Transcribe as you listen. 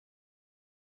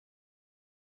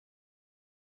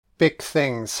big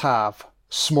things have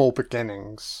small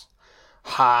beginnings.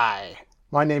 Hi,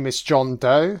 my name is John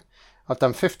Doe. I've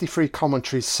done 53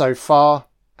 commentaries so far,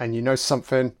 and you know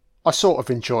something? I sort of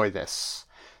enjoy this.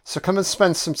 So come and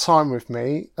spend some time with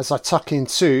me as I tuck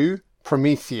into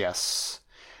Prometheus.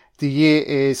 The year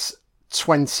is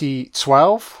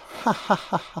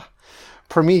 2012.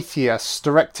 Prometheus,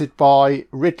 directed by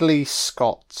Ridley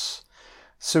Scott.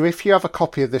 So if you have a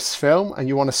copy of this film and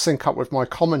you want to sync up with my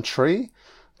commentary,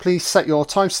 please set your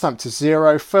timestamp to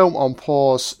 0, film on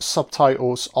pause,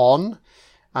 subtitles on,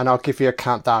 and I'll give you a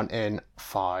countdown in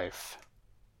 5.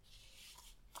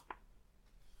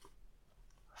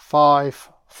 5,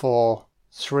 4,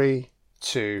 3,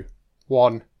 2,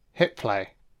 1, hit play.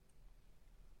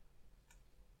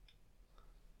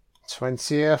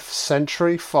 20th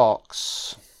Century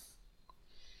Fox.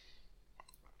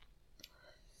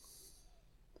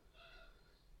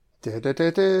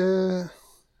 Da-da-da-da.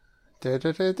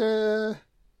 Da-da-da-da.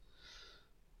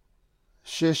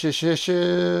 Sh-sh-sh-sh.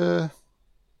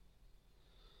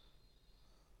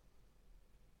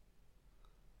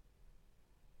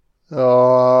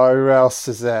 Oh, who else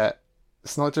is it?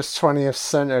 It's not just 20th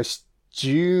Century, it's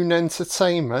Dune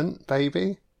Entertainment,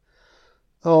 baby.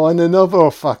 Oh, and another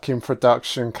fucking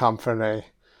production company.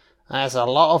 There's a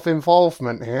lot of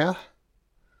involvement here.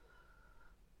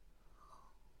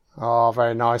 Oh,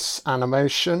 very nice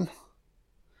animation.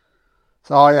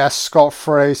 Oh, yeah, Scott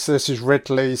Free. So this is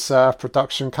Ridley's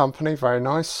production company. Very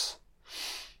nice.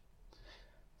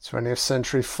 20th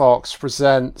Century Fox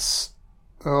presents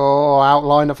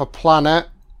Outline of a Planet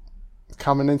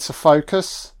coming into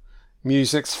focus.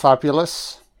 Music's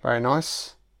fabulous. Very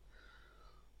nice.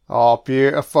 Oh,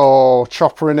 beautiful.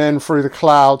 Choppering in through the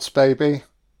clouds, baby.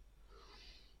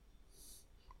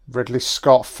 Ridley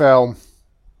Scott film.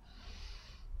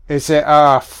 Is it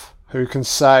Earth? Who can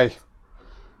say?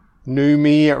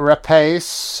 Noomi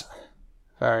Rapace.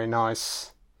 Very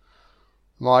nice.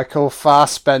 Michael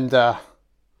Fassbender.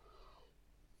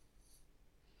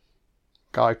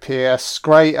 Guy Pearce.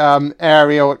 Great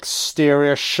aerial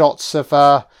exterior shots of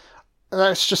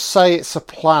let's just say it's a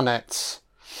planet.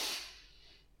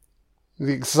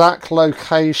 The exact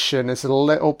location is a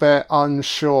little bit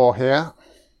unsure here.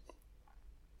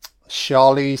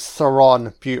 Charlize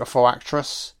Theron, beautiful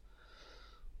actress.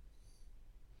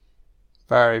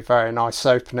 Very, very nice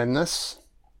opening this.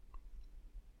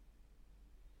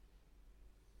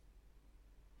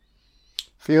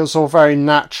 Feels all very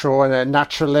natural and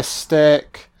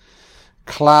naturalistic.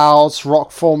 Clouds,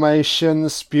 rock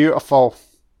formations, beautiful.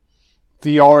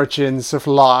 The origins of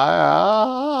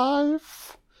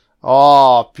life.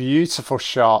 Oh, beautiful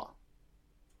shot.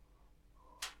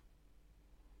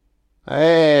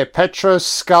 Hey, Petros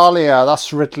Scalia,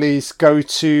 that's Ridley's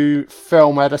go-to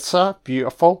film editor.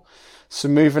 Beautiful. So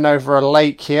moving over a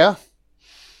lake here.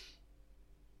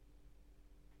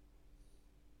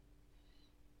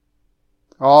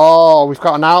 Oh, we've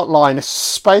got an outline. A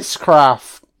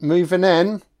spacecraft moving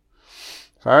in.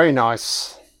 Very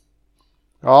nice.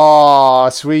 Oh,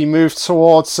 as we move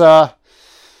towards...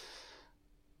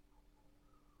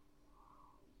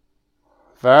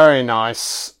 very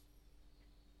nice.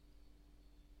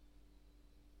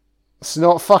 It's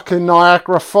not fucking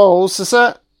Niagara Falls, is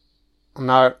it?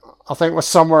 No, I think we're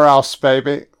somewhere else,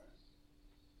 baby.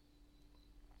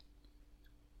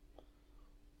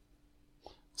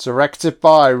 Directed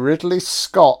by Ridley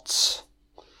Scott.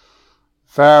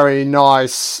 Very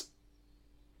nice.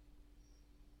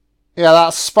 Yeah,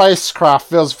 that spacecraft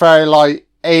feels very like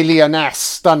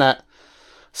Alien-esque, doesn't it?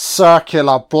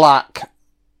 Circular, black.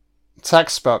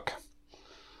 Textbook.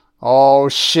 Oh,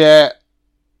 shit.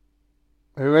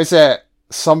 Who is it?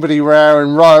 Somebody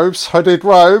wearing robes, hooded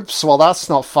robes. Well, that's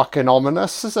not fucking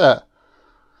ominous, is it?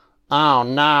 Oh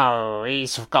no,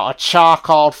 he's got a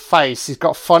charcoal face. He's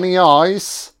got funny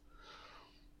eyes.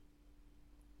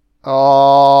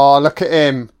 Oh, look at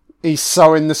him. He's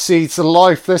sowing the seeds of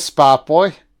life, this bad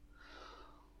boy.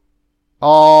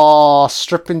 Oh,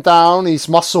 stripping down. He's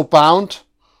muscle bound.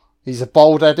 He's a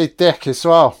bald-headed dick as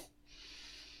well.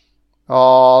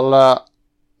 Oh, look.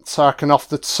 Taking off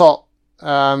the top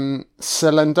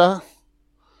cylinder.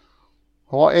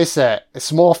 What is it?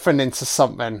 It's morphing into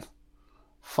something.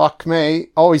 Fuck me.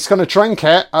 Oh, he's going to drink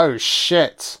it. Oh,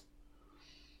 shit.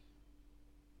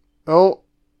 Oh.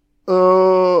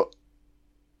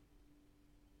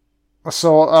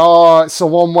 So, it's a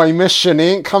one-way mission. He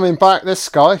ain't coming back, this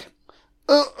guy.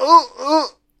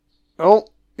 Oh,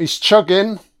 he's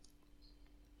chugging.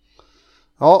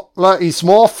 Oh, look, he's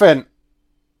morphing.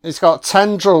 He's got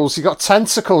tendrils. He's got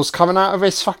tentacles coming out of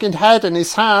his fucking head and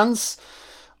his hands.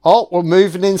 Oh, we're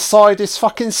moving inside his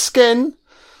fucking skin.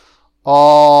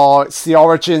 Oh, it's the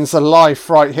origins of life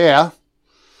right here.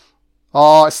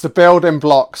 Oh, it's the building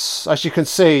blocks. As you can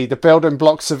see, the building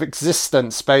blocks of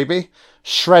existence, baby.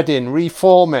 Shredding,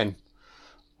 reforming,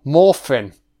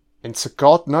 morphing into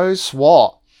God knows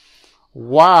what.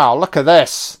 Wow, look at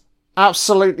this.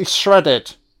 Absolutely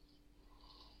shredded.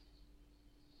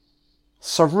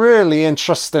 It's a really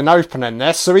interesting opening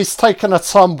this. So he's taken a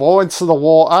tumble into the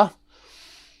water.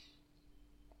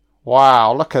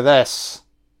 Wow, look at this.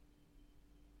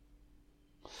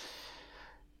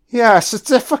 Yeah, it's a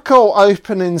difficult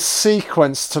opening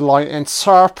sequence to like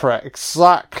interpret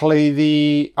exactly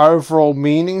the overall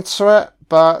meaning to it,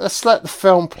 but let's let the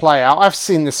film play out. I've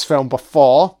seen this film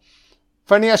before.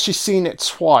 I've only actually seen it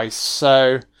twice,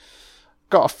 so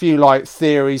got a few like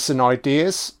theories and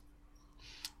ideas.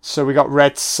 So we got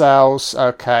red cells,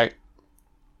 okay.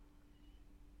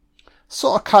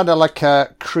 Sort of kind of like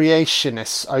a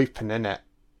creationist opening, it.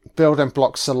 Building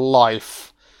blocks of life.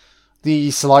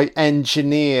 These like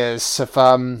engineers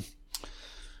have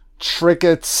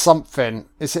triggered something.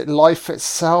 Is it life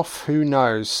itself? Who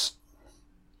knows?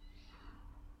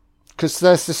 Because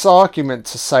there's this argument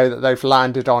to say that they've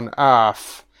landed on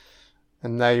Earth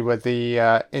and they were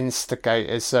the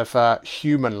instigators of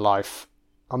human life.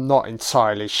 I'm not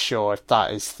entirely sure if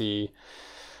that is the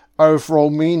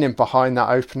overall meaning behind that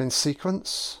opening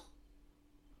sequence.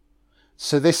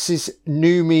 So this is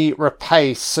Noomi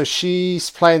Rapace. So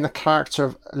she's playing the character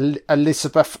of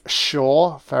Elizabeth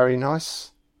Shaw. Very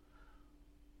nice.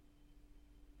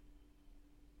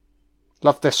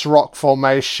 Love this rock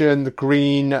formation. The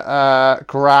green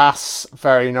grass.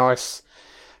 Very nice.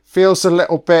 Feels a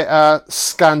little bit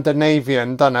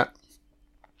Scandinavian, doesn't it?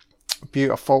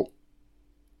 Beautiful.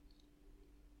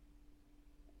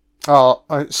 Oh,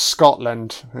 it's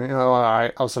Scotland.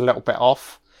 Alright, I was a little bit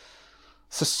off.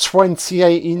 So it's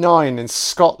 2089 in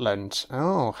Scotland.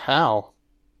 Oh, how?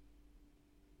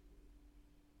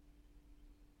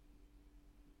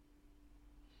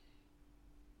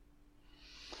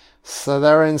 So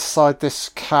they're inside this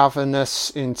cavernous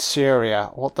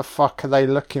interior. What the fuck are they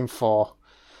looking for?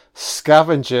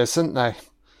 Scavengers, aren't they?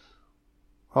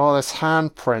 Oh, there's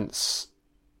handprints.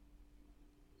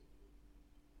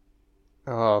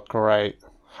 Oh, great.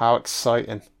 How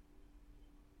exciting.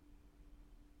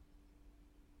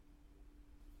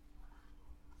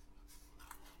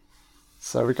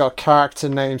 So we got character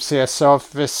names here. So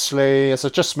obviously, as I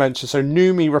just mentioned, so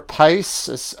Noomi Rapace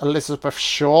is Elizabeth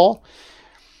Shaw.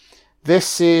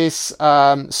 This is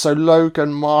so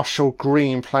Logan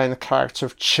Marshall-Green playing the character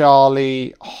of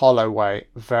Charlie Holloway.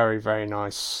 Very, very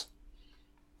nice.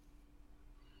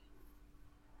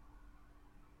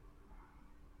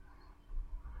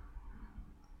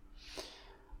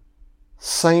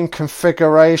 Same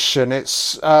configuration.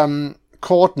 It's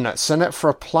coordinates in it for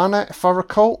a planet, if I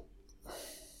recall.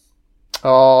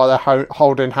 Oh, they're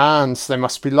holding hands. They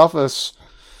must be lovers.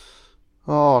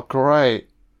 Oh,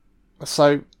 great.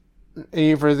 So,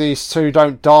 either of these two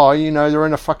don't die, you know, they're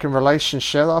in a fucking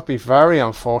relationship. That'd be very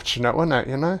unfortunate, wouldn't it,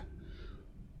 you know?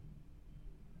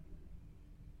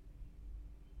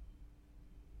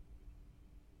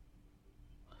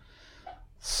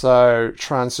 So,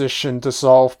 transition,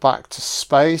 dissolve back to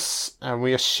space, and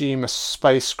we assume a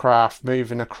spacecraft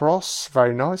moving across.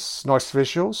 Very nice. Nice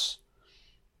visuals.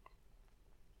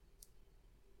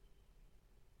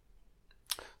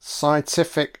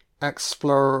 Scientific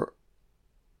exploratory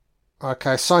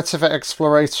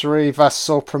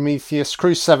vessel Prometheus,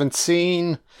 crew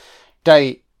 17,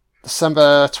 date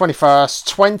December 21st,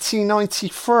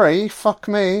 2093. Fuck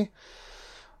me.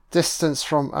 Distance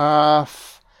from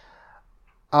Earth.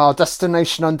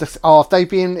 Destination under. Oh, have they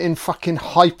been in fucking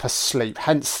hypersleep?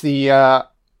 Hence the.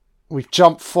 We've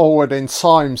jumped forward in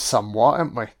time somewhat,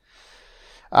 haven't we?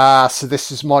 So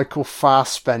this is Michael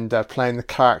Fassbender playing the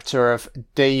character of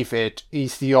David.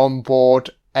 He's the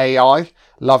onboard AI.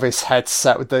 Love his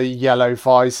headset with the yellow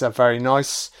visor. Very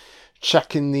nice.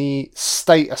 Checking the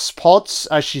status pods,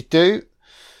 as you do.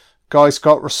 Guy's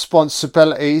got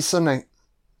responsibilities, hasn't he?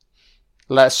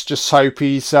 Let's just hope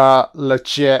he's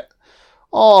legit.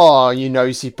 Oh, you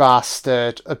nosy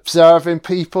bastard. Observing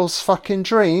people's fucking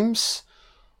dreams.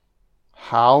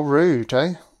 How rude,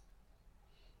 eh?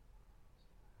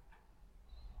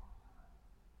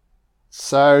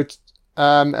 So,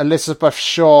 Elizabeth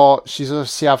Shaw, she's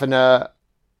obviously having a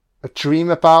dream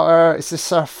about her. Is this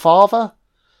her father?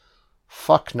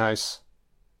 Fuck knows.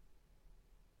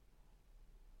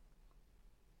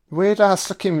 Weird ass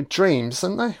looking dreams,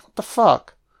 aren't they? What the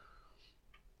fuck?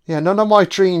 Yeah, none of my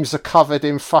dreams are covered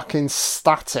in fucking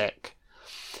static.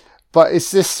 But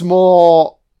is this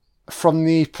more from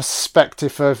the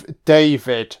perspective of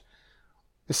David?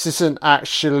 This isn't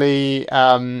actually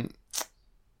Dr.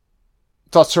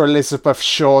 Elizabeth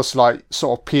Shaw's like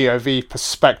sort of POV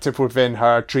perspective within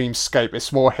her dreamscape.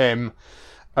 It's more him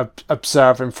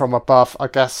observing from above, I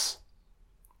guess.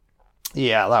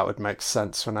 Yeah, that would make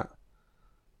sense, wouldn't it?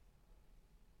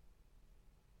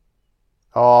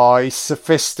 Oh, he's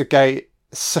sophisticated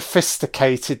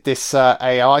this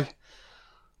AI.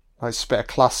 Nice bit of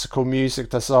classical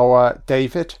music, does old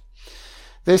David.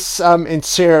 This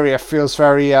interior feels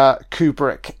very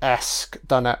Kubrick-esque,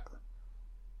 doesn't it?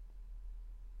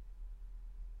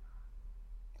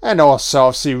 And also,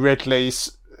 obviously,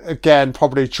 Ridley's, again,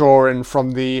 probably drawing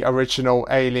from the original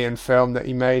Alien film that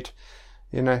he made,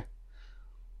 you know.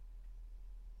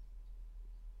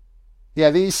 Yeah,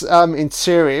 these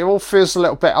interior, it all feels a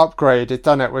little bit upgraded,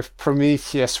 doesn't it, with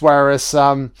Prometheus, whereas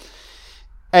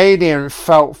Alien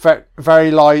felt very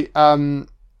like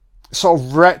sort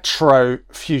of retro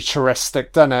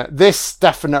futuristic, doesn't it? This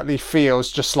definitely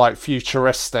feels just like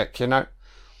futuristic, you know.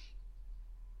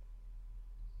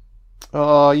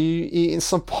 Oh, you eating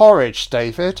some porridge,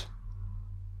 David?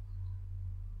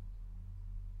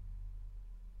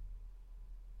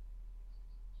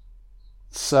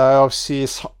 So obviously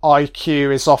his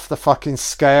IQ is off the fucking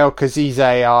scale because he's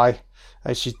AI,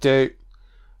 as you do.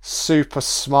 Super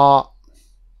smart.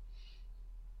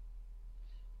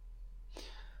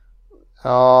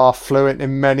 Oh, fluent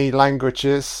in many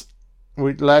languages.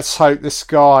 Let's hope this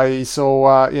guy is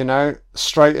all, you know,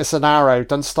 straight as an arrow.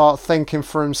 Don't start thinking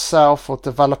for himself or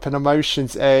developing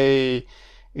emotions.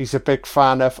 He's a big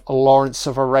fan of Lawrence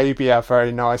of Arabia.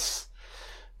 Very nice.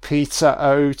 Peter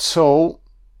O'Toole.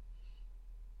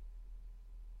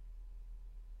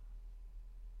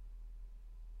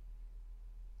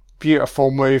 Beautiful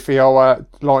movie,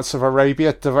 Lawrence of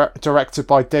Arabia, directed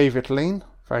by David Lean.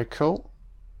 Very cool.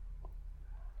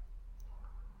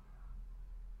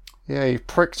 Yeah, you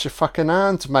pricked your fucking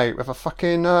hand, mate, with a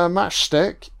fucking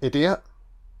matchstick, idiot.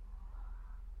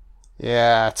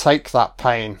 Yeah, take that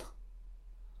pain.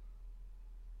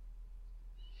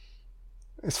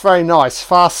 It's very nice.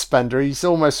 Fassbender, he's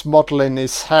almost modelling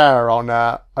his hair on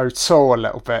O'Toole a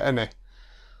little bit, isn't he?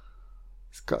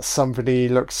 He's got somebody he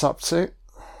looks up to.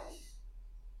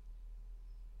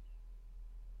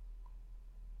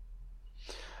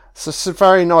 So it's a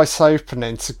very nice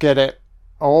opening to get it.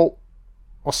 Oh,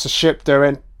 what's the ship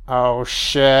doing? Oh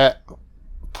shit.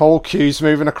 Paul Q's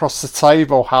moving across the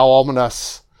table. How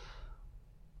ominous.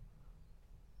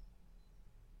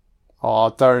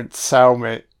 Oh, don't tell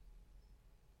me.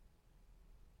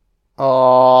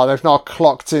 Oh, they've not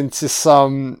clocked into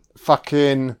some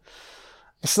fucking...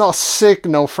 It's not a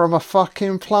signal from a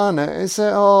fucking planet, is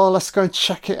it? Oh, let's go and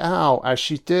check it out, as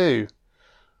you do.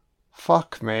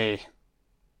 Fuck me.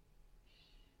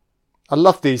 I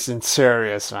love these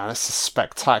interiors, man. This is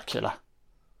spectacular.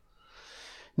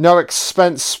 No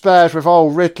expense spared with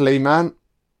old Ridley, man.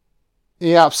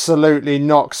 He absolutely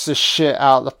knocks the shit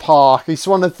out of the park. He's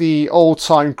one of the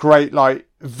all-time great, like,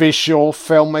 visual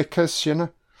filmmakers, you know.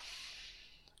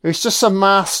 He's just a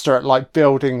master at, like,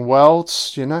 building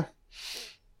worlds, you know.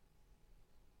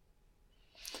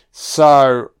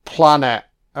 So, planet.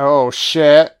 Oh,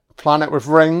 shit. Planet with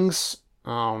rings.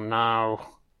 Oh, no.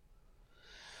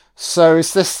 So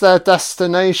is this their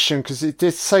destination? Because it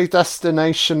did say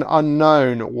destination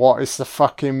unknown. What is the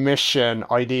fucking mission?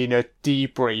 I need a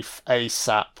debrief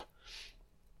ASAP.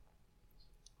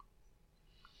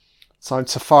 Time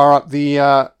to fire up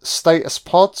the status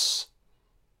pods.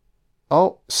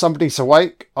 Oh, somebody's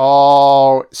awake.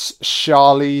 Oh, it's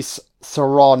Charlize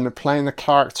Theron playing the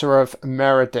character of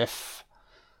Meredith.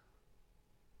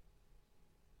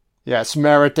 Yeah, it's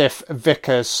Meredith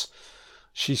Vickers.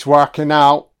 She's working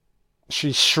out.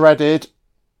 She's shredded.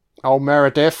 Old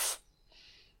Meredith.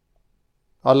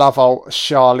 I love old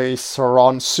Charlize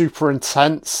Theron. Super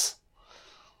intense.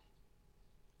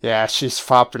 Yeah, she's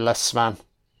fabulous, man.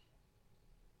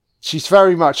 She's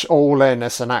very much all in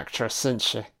as an actress, isn't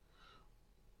she?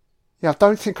 Yeah, I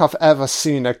don't think I've ever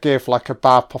seen her give like a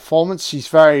bad performance. She's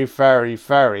very, very,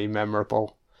 very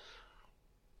memorable.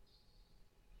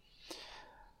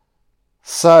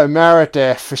 So,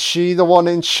 Meredith, is she the one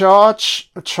in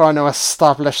charge? I'm trying to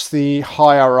establish the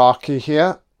hierarchy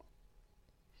here.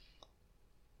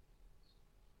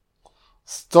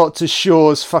 Dr.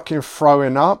 Shaw's fucking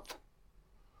throwing up.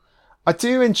 I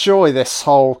do enjoy this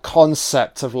whole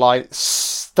concept of, like,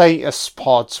 status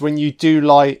pods when you do,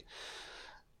 like,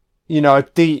 you know, a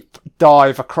deep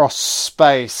dive across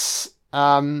space.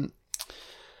 Yeah,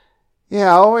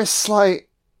 I always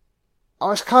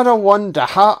kind of wonder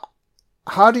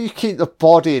how do you keep the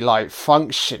body like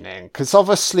functioning? Because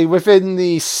obviously within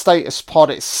the status pod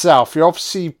itself, you're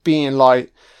obviously being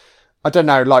like, I don't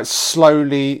know, like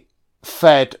slowly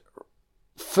fed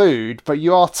food, but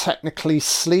you are technically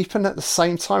sleeping at the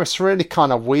same time. It's really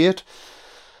kind of weird.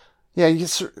 Yeah, you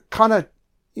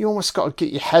almost got to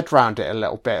get your head around it a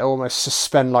little bit, almost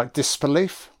suspend like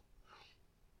disbelief.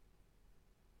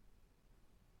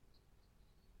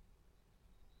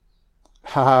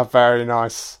 Haha, very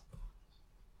nice.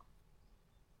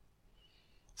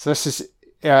 So this is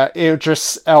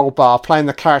Idris Elba playing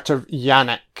the character of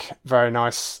Yannick. Very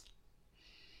nice.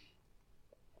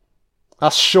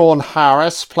 That's Sean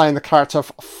Harris playing the character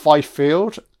of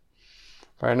Fifield.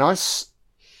 Very nice.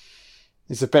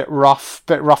 He's a bit rough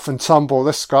and tumble,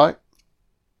 this guy.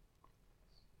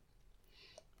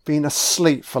 Been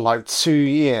asleep for like 2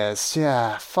 years.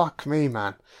 Yeah, fuck me,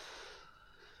 man.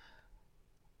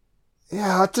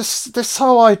 Yeah, just this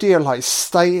whole idea of like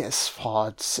status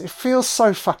pods, it feels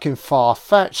so fucking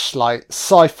far-fetched, like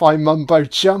sci-fi mumbo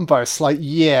jumbo. It's like,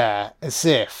 yeah, as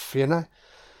if, you know?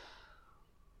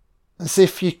 As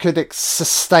if you could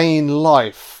sustain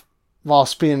life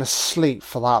whilst being asleep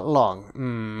for that long.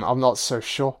 I'm not so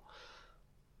sure.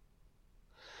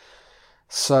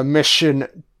 So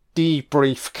mission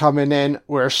debrief coming in.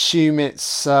 We're assuming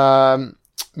it's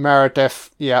Meredith.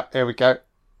 Yeah, here we go.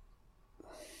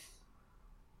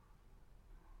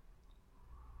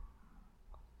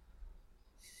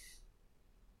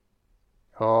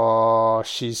 Oh,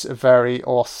 she's very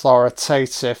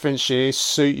authoritative, isn't she?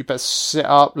 Suit, you better sit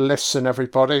up, listen,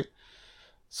 everybody.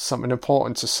 Something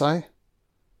important to say.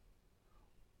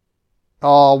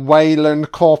 Oh,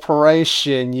 Wayland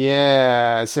Corporation,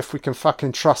 yeah, as if we can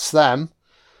fucking trust them.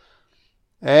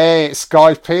 Hey, it's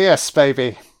Guy Pearce,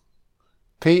 baby.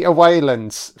 Peter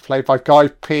Wayland, played by Guy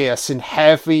Pearce in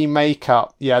heavy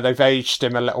makeup. Yeah, they've aged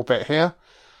him a little bit here.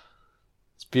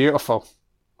 It's beautiful.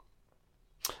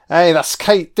 Hey, that's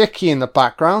Kate Dickie in the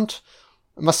background.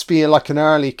 It must be like an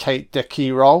early Kate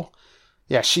Dickie role.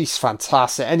 Yeah, she's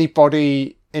fantastic.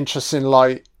 Anybody interested in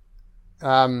like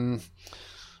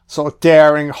sort of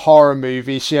daring horror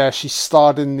movies? Yeah, she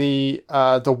starred in the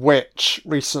Witch,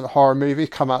 recent horror movie,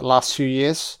 come out last few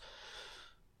years.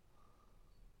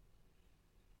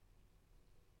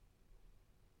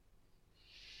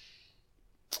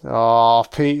 Oh,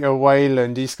 Peter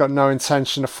Wayland, he's got no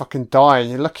intention of fucking dying.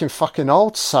 You're looking fucking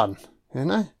old, son. You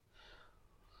know?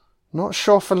 Not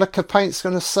sure if a lick of paint's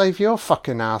going to save your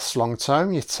fucking ass long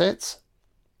term, you tit.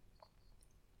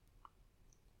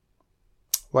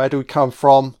 Where do we come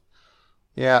from?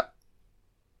 Yeah.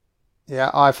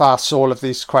 Yeah, I've asked all of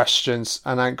these questions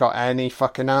and ain't got any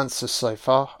fucking answers so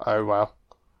far. Oh well.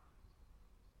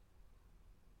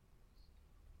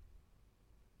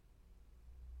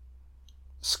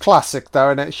 It's classic though,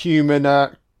 isn't it?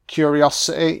 Human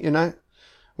curiosity, you know,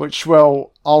 which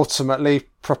will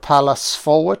ultimately propel us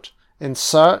forward in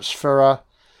search for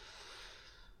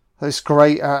those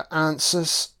great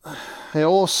answers. It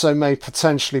also may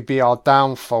potentially be our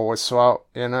downfall as well,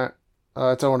 you know.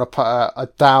 I don't want to put a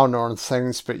downer on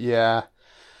things, but yeah,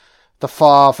 the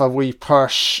farther we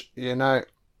push, you know,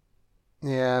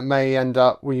 yeah,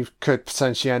 we could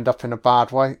potentially end up in a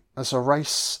bad way as a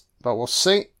race, but we'll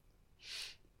see.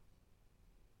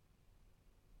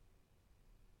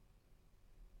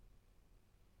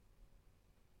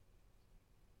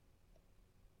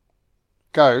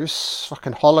 Ghost,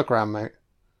 fucking hologram, mate.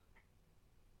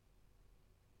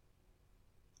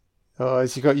 Oh,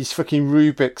 has he got his fucking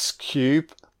Rubik's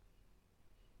Cube?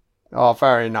 Oh,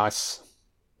 very nice.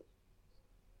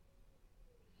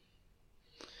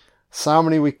 So how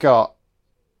many we got?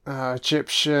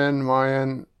 Egyptian,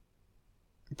 Mayan,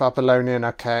 Babylonian,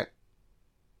 okay.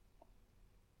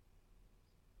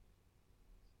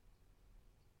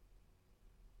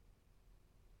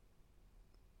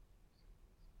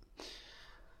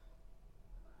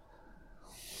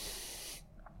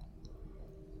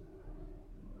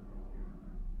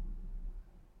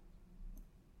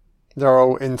 They're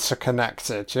all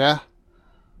interconnected, yeah?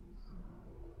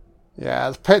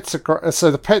 Yeah, so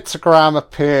the pictogram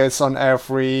appears on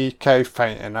every cave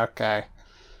painting, okay.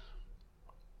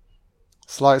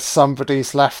 It's like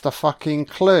somebody's left a fucking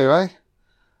clue, eh?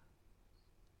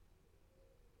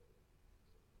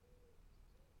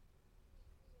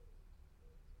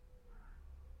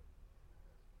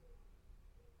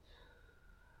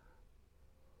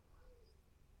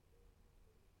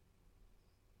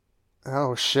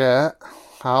 Oh shit.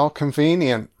 How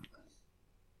convenient.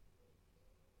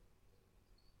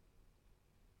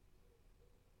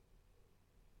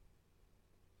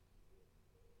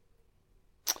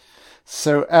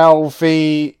 So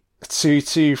LV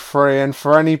 223, and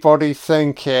for anybody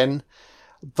thinking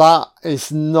that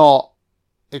is not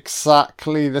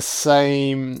exactly the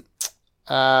same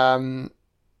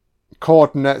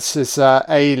coordinates as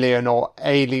Alien or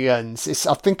Aliens.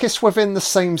 I think it's within the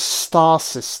same star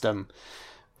system,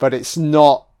 but it's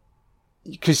not,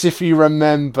 because if you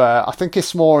remember, I think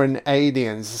it's more in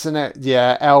Aliens, isn't it?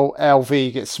 Yeah,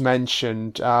 LV gets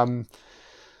mentioned. I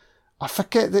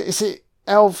forget that. Is it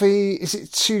LV? Is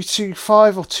it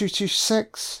 225 or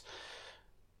 226?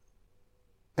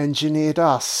 Engineered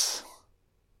us.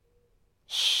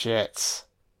 Shit.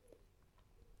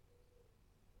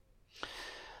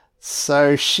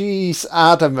 So she's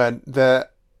adamant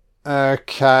that,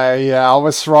 okay, yeah, I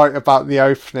was right about the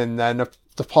opening then,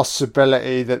 the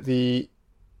possibility that the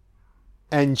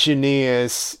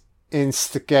engineers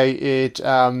instigated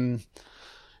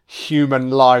human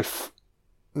life.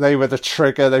 They were the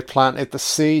trigger, they planted the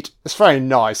seed. It's very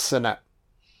nice, isn't it?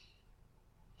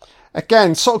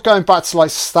 Again, sort of going back to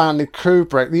like Stanley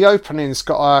Kubrick, the opening's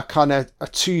got a kind of a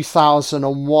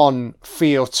 2001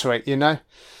 feel to it, you know?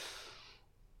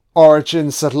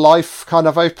 Origins of life kind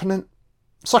of opening.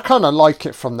 So I kind of like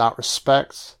it from that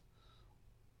respect.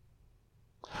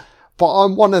 But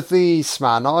I'm one of these,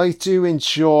 man. I do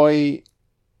enjoy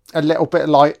a little bit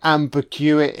like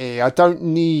ambiguity. I don't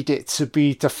need it to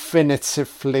be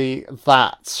definitively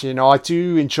that, you know? I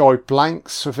do enjoy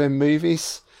blanks within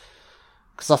movies.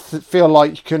 Because I feel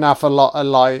like you can have a lot of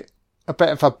like a bit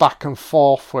of a back and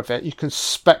forth with it. You can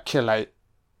speculate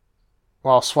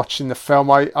whilst watching the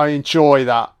film. I enjoy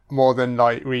that more than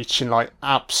like reaching like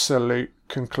absolute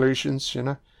conclusions, you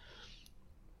know.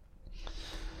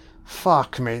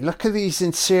 Fuck me, look at these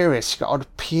interiors. You got a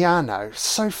piano,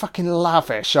 so fucking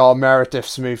lavish. Oh,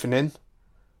 Meredith's moving in.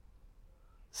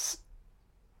 Is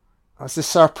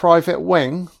this our private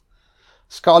wing?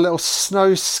 It's got a little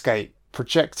snowscape.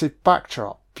 Projected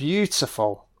backdrop.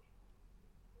 Beautiful.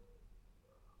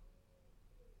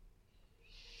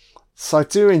 So I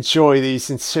do enjoy these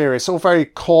interiors. All very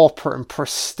corporate and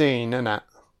pristine, isn't it?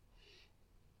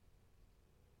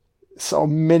 Sort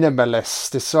of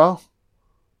minimalist as well.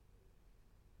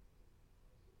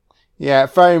 Yeah,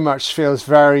 it very much feels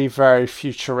very, very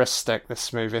futuristic,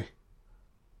 this movie.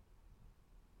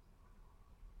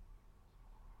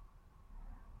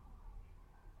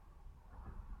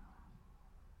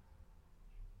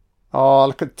 Oh,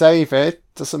 look at David.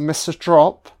 Doesn't miss a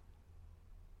drop.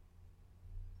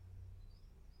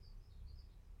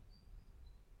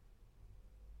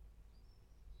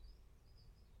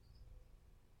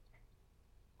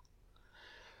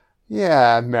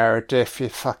 Yeah, Meredith, you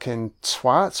fucking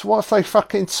twat. What if they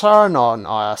fucking turn on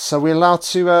us? So we're allowed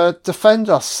to defend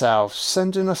ourselves,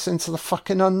 sending us into the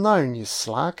fucking unknown, you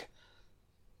slag.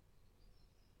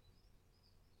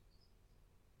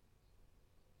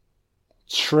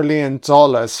 $1 trillion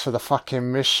for the fucking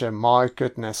mission, my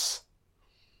goodness.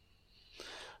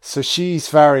 So she's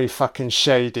very fucking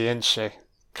shady, isn't she?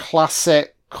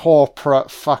 Classic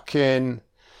corporate fucking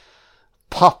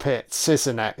puppets,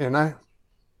 isn't it, you know?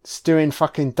 It's doing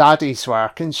fucking daddy's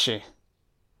work, isn't she?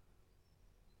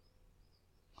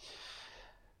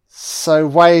 So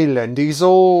Wayland, he's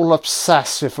all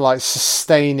obsessed with like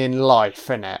sustaining life,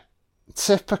 innit?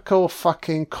 Typical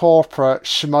fucking corporate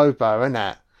schmobo,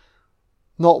 innit?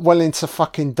 Not willing to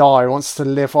fucking die, wants to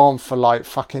live on for like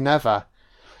fucking ever.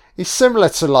 He's similar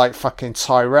to like fucking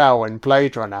Tyrell in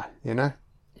Blade Runner, you know?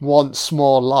 Wants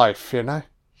more life, you know?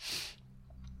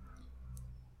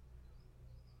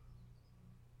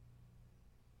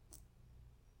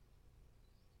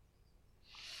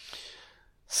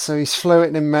 So he's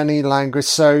fluent in many languages.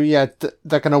 So yeah,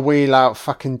 they're going to wheel out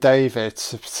fucking David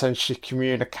to potentially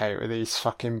communicate with these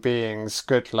fucking beings.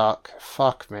 Good luck.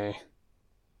 Fuck me.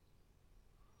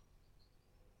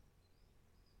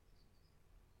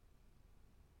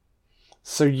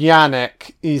 So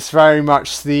Yannick, he's very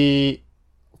much the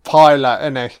pilot,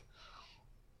 isn't he?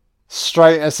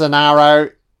 Straight as an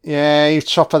arrow. Yeah, you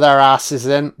chopper their asses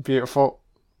in. Beautiful.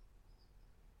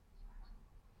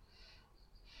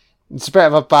 It's a bit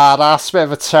of a badass, a bit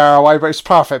of a tearaway, but he's a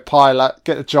perfect pilot.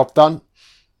 Get the job done.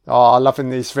 Oh, loving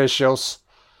these visuals.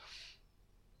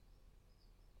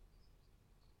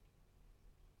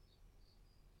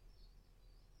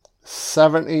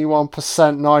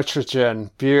 %71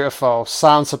 nitrogen. Beautiful.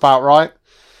 Sounds about right.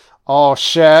 Oh,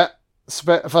 shit. It's a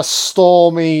bit of a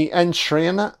stormy entry,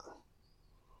 isn't it?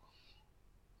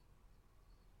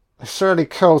 It's really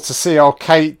cool to see old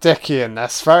Kate Dickie in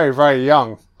this. Very, very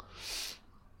young.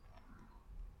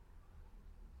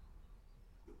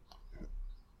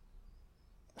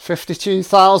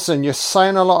 $52,000. You're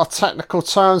saying a lot of technical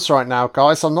terms right now,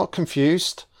 guys. I'm not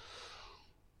confused.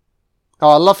 Oh,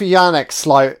 I love Yannick's,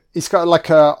 like, he's got like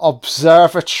a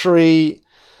observatory.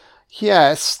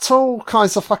 Yeah, it's all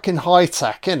kinds of fucking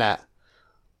high-tech, innit?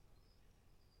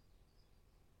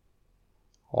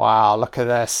 Wow, look at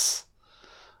this.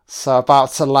 So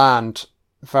about to land.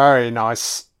 Very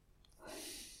nice.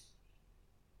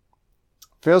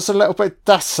 Feels a little bit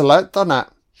desolate, doesn't it?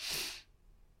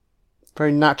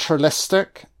 Very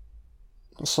naturalistic.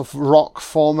 Lots of rock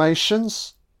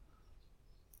formations.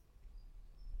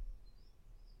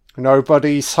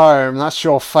 Nobody's home. That's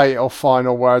your fatal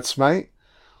final words, mate.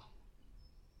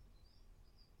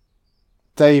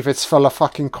 David's full of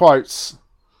fucking quotes.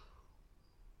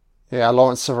 Yeah,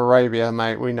 Lawrence of Arabia,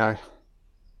 mate, we know.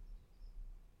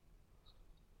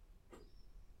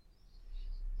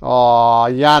 Oh,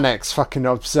 Yannick's fucking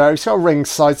observed. He's got a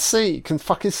ringside seat. You can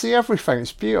fucking see everything.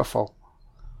 It's beautiful.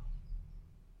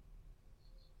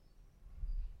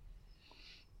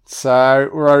 So,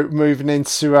 we're moving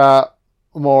into a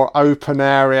more open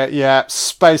area. Yeah,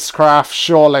 spacecraft,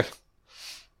 surely.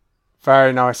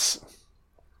 Very nice.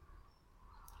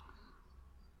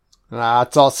 Nah,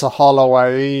 Dr.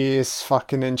 Holloway, he is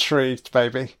fucking intrigued,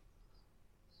 baby.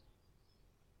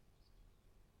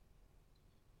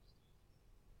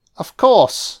 Of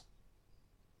course.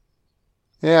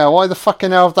 Yeah, why the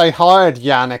fucking hell have they hired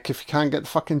Yannick if you can't get the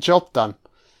fucking job done?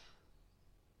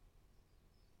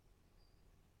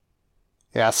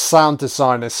 Yeah, sound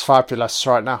design is fabulous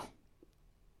right now.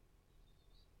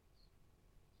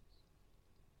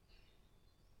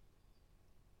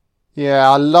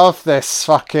 Yeah, I love this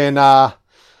fucking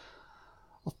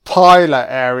pilot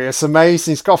area. It's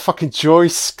amazing. He's got a fucking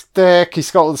joystick. He's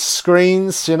got all the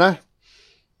screens, you know.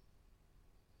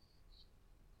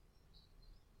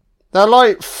 They're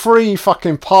like three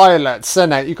fucking pilots,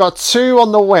 innit? You got two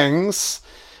on the wings,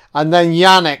 and then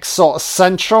Yannick sort of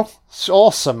central. It's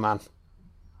awesome, man.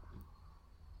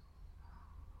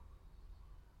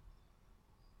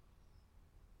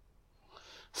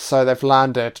 So they've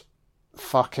landed.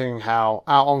 Fucking hell.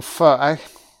 Out on foot, eh?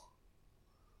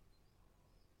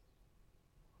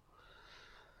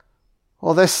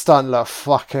 Well, this doesn't look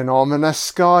fucking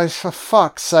ominous, guys. For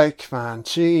fuck's sake, man.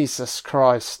 Jesus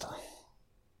Christ.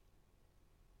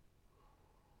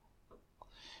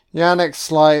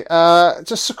 Yannick's like,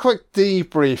 just a quick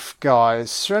debrief,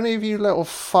 guys. Do any of you little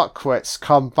fuckwits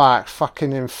come back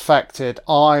fucking infected?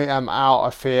 I am out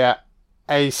of here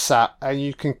ASAP, and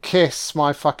you can kiss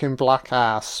my fucking black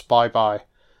ass. Bye bye.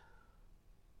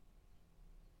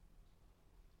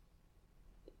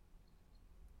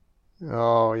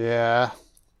 Oh yeah.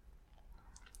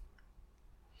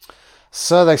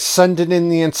 So they're sending in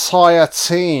the entire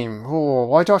team. Oh,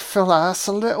 why do I feel like that's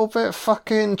a little bit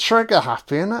fucking trigger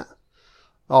happy, isn't it?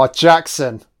 Oh,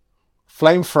 Jackson.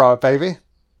 Flamethrower, baby.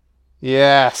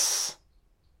 Yes.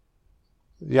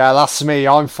 Yeah, that's me.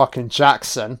 I'm fucking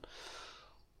Jackson.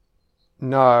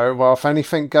 No, well, if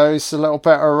anything goes a little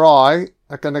bit awry,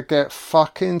 they're gonna get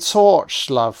fucking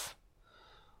torched, love.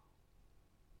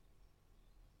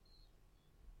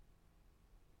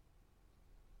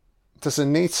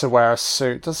 Doesn't need to wear a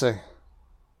suit, does he?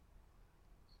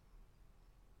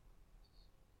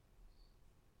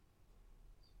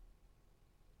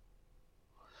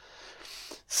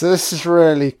 So this is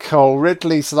really cool.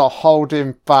 Ridley's not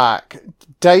holding back.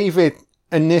 David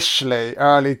initially,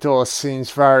 early doors, seems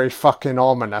very fucking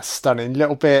ominous, stunning.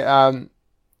 Little bit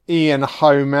Ian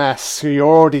Holmes-esque, who you're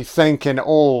already thinking,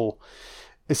 oh,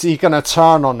 is he going to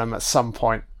turn on them at some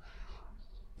point?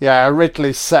 Yeah,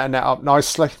 Ridley's setting it up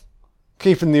nicely.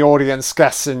 Keeping the audience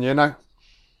guessing, you know?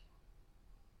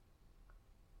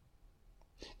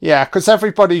 Yeah, because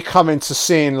everybody coming to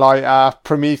seeing like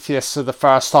Prometheus for the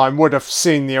first time would have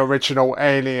seen the original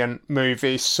Alien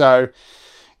movie. So,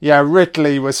 yeah,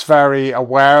 Ridley was very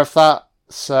aware of that.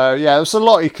 So, yeah, there's a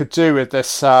lot he could do with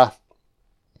this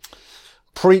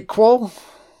prequel.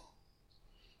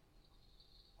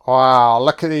 Wow,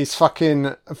 look at these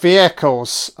fucking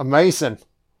vehicles. Amazing.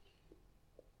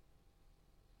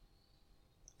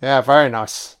 Yeah, very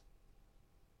nice.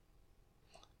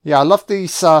 Yeah, I love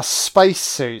these space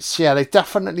suits. Yeah, they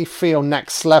definitely feel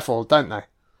next level, don't they?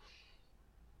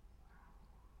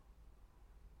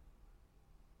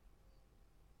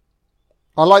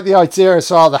 I like the idea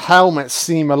as well. The helmets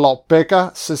seem a lot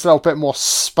bigger, so there's a little bit more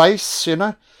space, you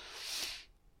know?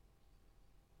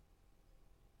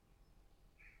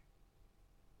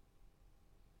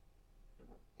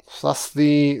 So that's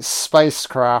the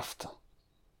spacecraft.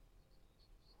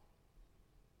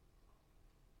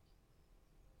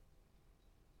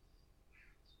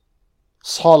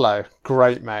 It's hollow.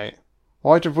 Great, mate.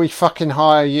 Why did we fucking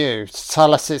hire you? To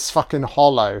tell us it's fucking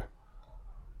hollow.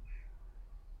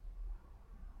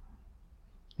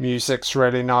 Music's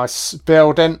really nice.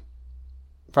 Building.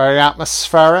 Very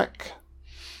atmospheric.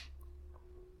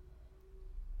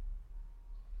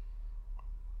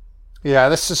 Yeah,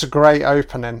 this is a great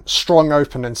opening. Strong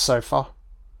opening so far.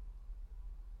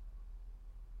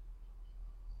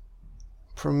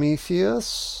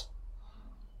 Prometheus.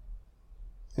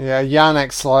 Yeah,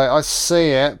 Yannick's like, I see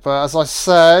it, but as I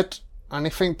said,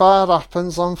 anything bad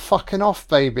happens, I'm fucking off,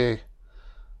 baby.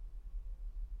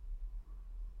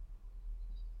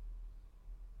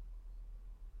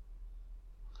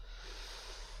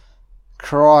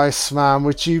 Christ, man,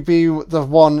 would you be the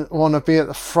one want to be at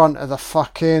the front of the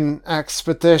fucking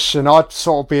expedition? I'd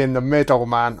sort of be in the middle,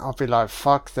 man. I'd be like,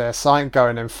 fuck this, I ain't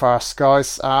going in first,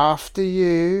 guys. After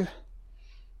you.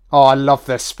 Oh, I love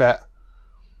this bit.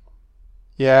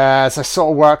 Yeah, as they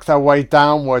sort of work their way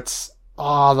downwards.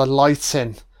 Ah, the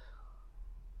lighting.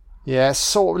 Yeah, it's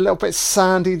sort of a little bit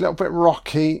sandy, a little bit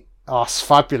rocky. Oh, it's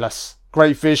fabulous.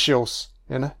 Great visuals,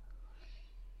 you know.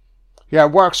 Yeah,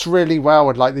 it works really well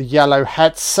with like the yellow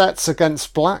headsets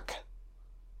against black.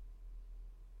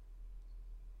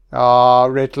 Ah,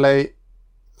 Ridley.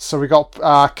 So we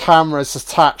got cameras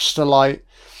attached to like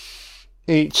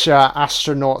each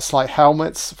astronaut's like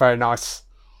helmets. Very nice.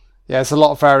 Yeah, there's a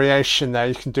lot of variation there.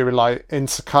 You can do like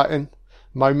intercutting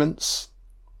moments.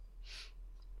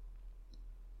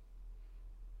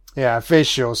 Yeah,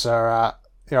 visuals are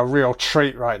a real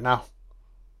treat right now.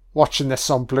 Watching this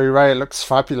on Blu-ray, it looks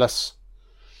fabulous.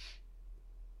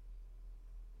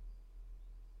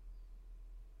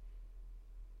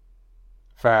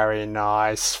 Very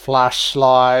nice.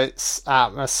 Flashlights,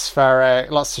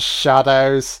 atmospheric, lots of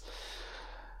shadows.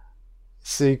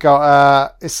 So you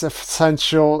got it's a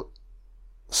potential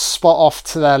spot off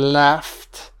to their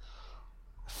left.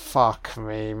 Fuck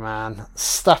me, man.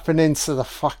 Stepping into the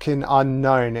fucking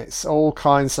unknown. It's all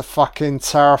kinds of fucking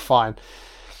terrifying.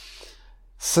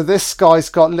 So this guy's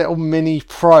got little mini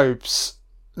probes.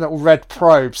 Little red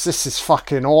probes. This is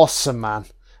fucking awesome, man.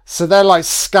 So they're like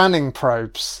scanning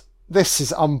probes. This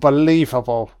is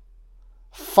unbelievable.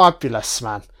 Fabulous,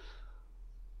 man.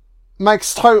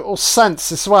 Makes total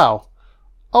sense as well.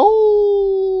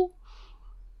 Oh,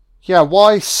 yeah.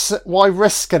 Why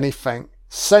risk anything?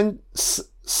 Send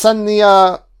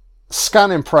the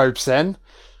scanning probes in,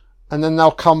 and then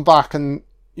they'll come back, and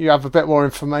you have a bit more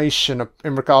information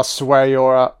in regards to where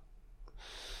you're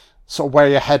sort of where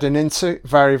you're heading into.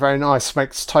 Very, very nice.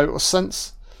 Makes total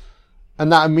sense, and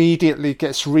that immediately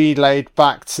gets relayed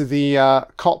back to the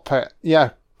cockpit.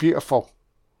 Yeah, beautiful.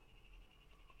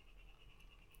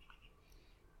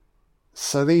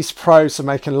 So these pros are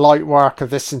making light work of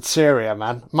this interior,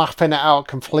 man. Mapping it out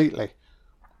completely.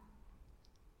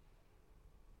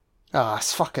 Ah,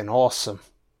 it's fucking awesome.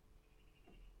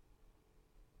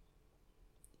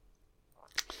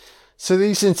 So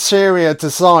these interior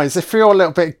designs, they feel a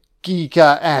little bit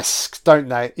Giga-esque, don't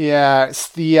they? Yeah, it's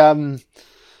the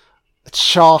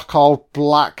charcoal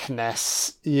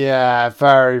blackness. Yeah,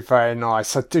 very, very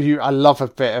nice. I love a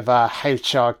bit of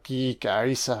H.R. Giga.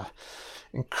 He's a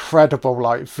incredible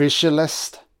like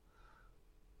visualist.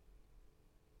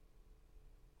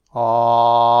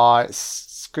 Oh,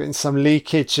 it's getting some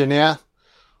leakage in here.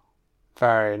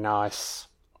 Very nice.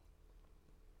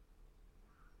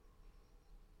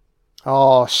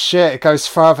 Oh shit, it goes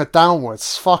further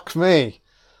downwards. Fuck me.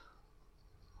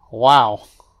 Wow.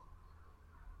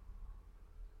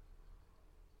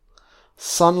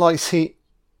 Sunlight's heating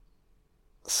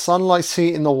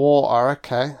the water.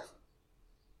 Okay.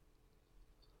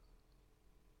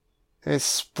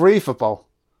 It's breathable.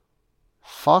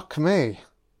 Fuck me.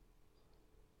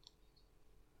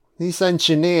 These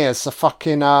engineers are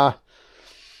fucking, well,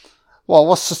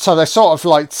 what's the term? They sort of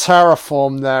like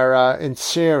terraform their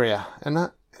interior,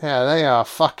 innit? Yeah, they are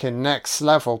fucking next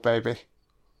level, baby.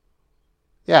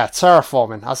 Yeah,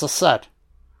 terraforming, as I said.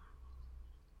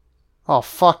 Oh,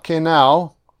 fucking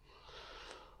hell.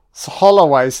 So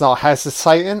Holloway's not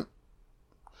hesitating.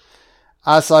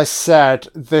 As I said,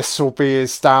 this will be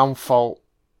his downfall.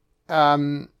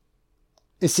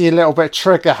 Is he a little bit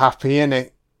trigger happy,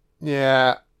 innit?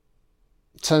 Yeah.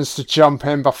 Tends to jump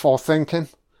in before thinking.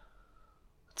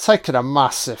 Taking a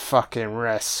massive fucking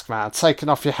risk, man. Taking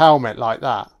off your helmet like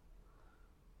that.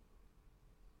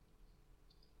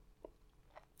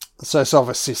 So it's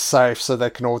obviously safe, so they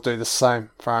can all do the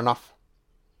same. Fair enough.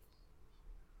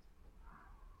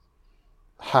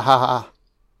 Ha ha ha.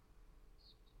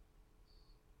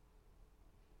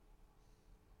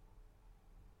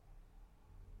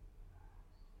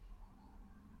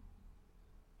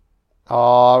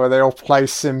 Oh, were they all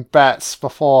placing bets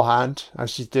beforehand,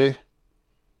 as you do?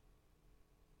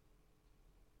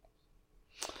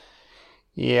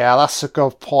 Yeah, that's a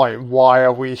good point. Why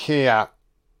are we here?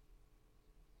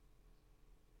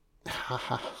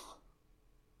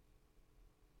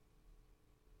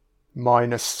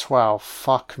 -12.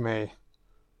 Fuck me.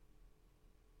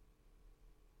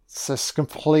 It's this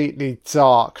completely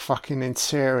dark fucking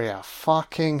interior.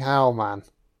 Fucking hell, man.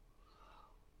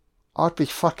 I'd be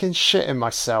fucking shitting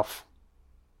myself.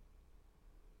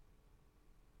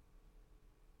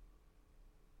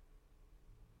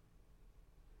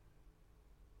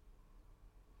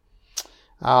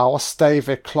 What's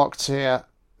David clocked here?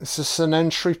 Is this an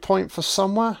entry point for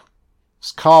somewhere?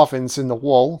 There's carvings in the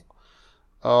wall.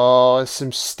 Oh, there's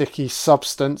some sticky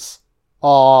substance.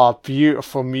 Oh,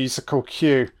 beautiful musical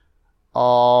cue.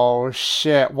 Oh,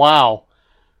 shit. Wow.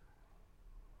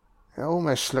 It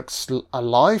almost looks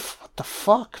alive. What the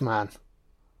fuck, man?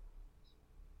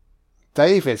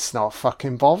 David's not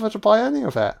fucking bothered by any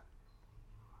of it.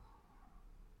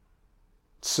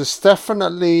 So it's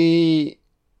definitely...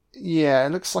 Yeah,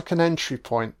 it looks like an entry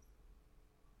point.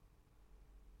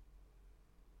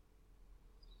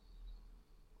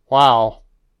 Wow.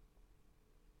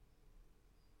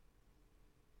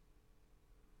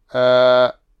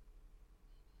 Is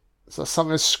there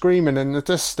something screaming in the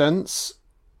distance?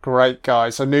 Great,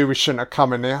 guys. I knew we shouldn't have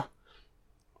come in here.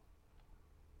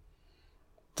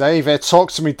 David, talk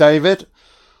to me, David.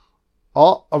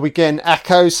 Oh, are we getting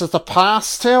echoes of the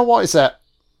past here? What is it?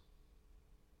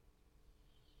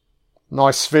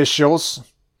 Nice visuals.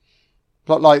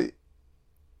 Look like...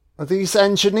 Are these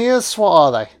engineers? What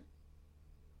are they?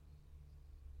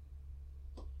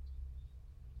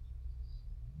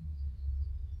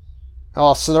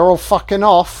 Oh, so they're all fucking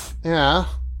off. Yeah.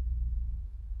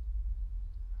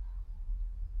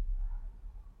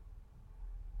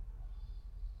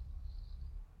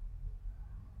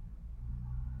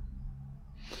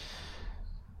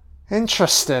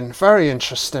 Interesting. Very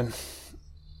interesting.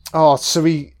 Oh, so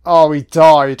he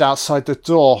died outside the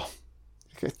door.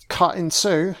 Get cut in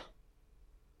two.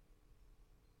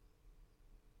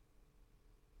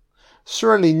 It's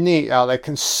really neat how they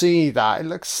can see that. It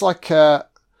looks like a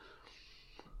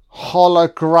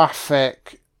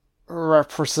holographic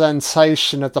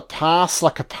representation of the past,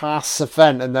 like a past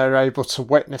event, and they're able to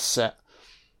witness it.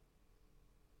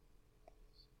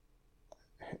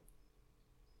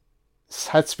 His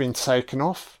head's been taken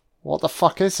off. What the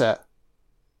fuck is it?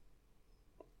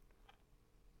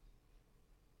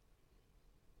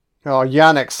 Oh,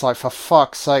 Yannick's like, for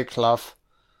fuck's sake, love.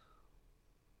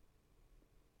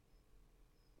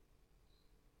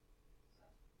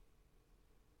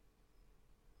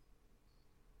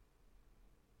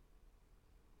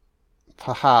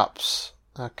 Perhaps.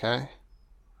 Okay.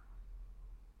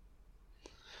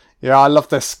 Yeah, I love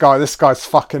this guy. This guy's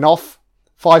fucking off.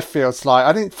 Five feels like,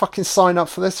 I didn't fucking sign up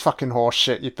for this fucking horse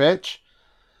shit, you bitch.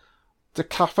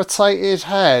 Decapitated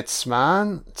heads,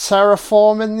 man.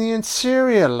 Terraforming the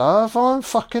interior, love. I'm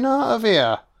fucking out of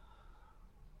here.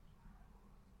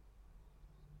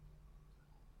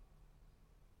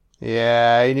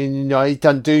 Yeah, he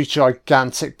doesn't do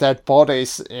gigantic dead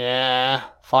bodies. Yeah,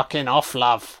 fucking off,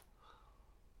 love.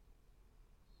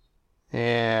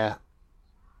 Yeah.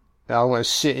 I want to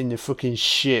sit in the fucking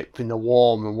ship in the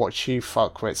warm and watch you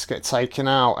fuckwits get taken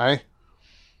out, eh?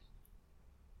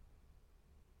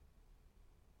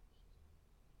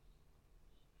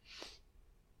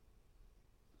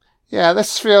 Yeah,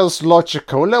 this feels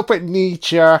logical. A little bit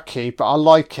knee-jerky, but I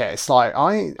like it. It's like,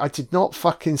 I did not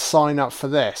fucking sign up for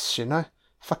this, you know?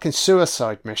 Fucking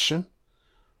suicide mission.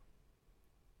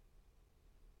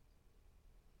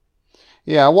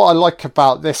 Yeah, what I like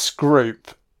about this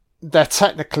group, they're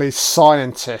technically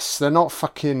scientists. They're not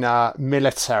fucking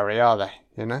military, are they?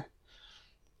 You know?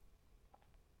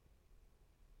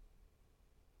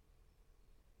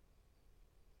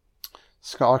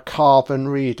 It's got a carbon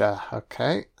reader.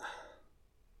 Okay.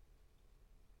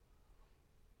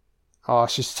 Oh,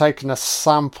 she's taken a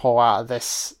sample out of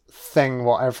this thing,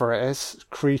 whatever it is,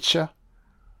 creature.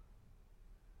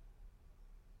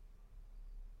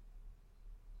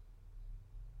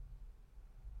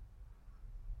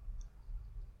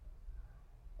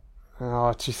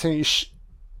 Oh, do you think you should...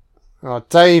 Oh,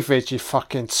 David, you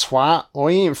fucking twat. Oh,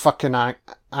 he ain't fucking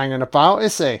hanging about,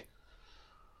 is he?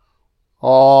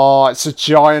 Oh, it's a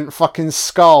giant fucking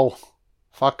skull.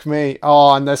 Fuck me.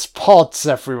 Oh, and there's pods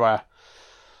everywhere.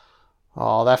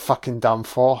 Oh, they're fucking done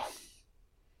for.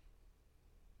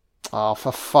 Oh,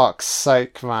 for fuck's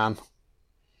sake, man.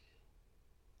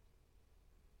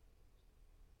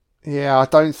 Yeah, I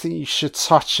don't think you should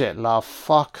touch it, love.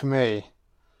 Fuck me.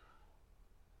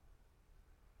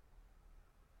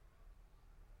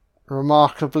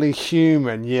 Remarkably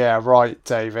human. Yeah, right,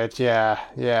 David.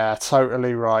 Yeah,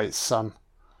 totally right, son.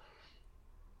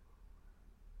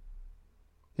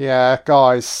 Yeah,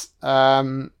 guys,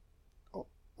 why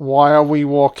are we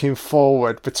walking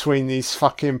forward between these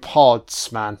fucking pods,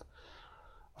 man?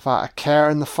 Without a care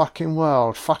in the fucking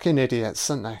world. Fucking idiots,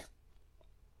 aren't they?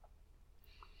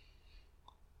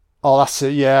 Oh, that's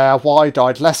it. Yeah,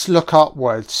 wide-eyed. Let's look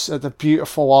upwards at the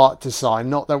beautiful art design.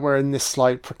 Not that we're in this,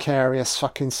 like, precarious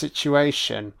fucking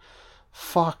situation.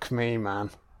 Fuck me,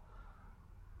 man.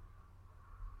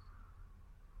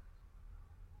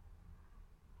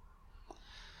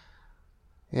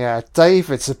 Yeah,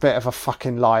 David's a bit of a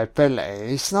fucking liability.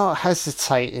 He's not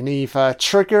hesitating either.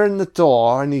 Triggering the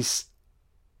door, and he's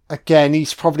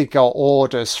probably got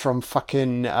orders from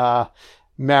fucking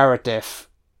Meredith.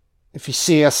 If you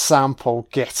see a sample,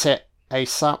 get it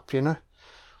ASAP, you know?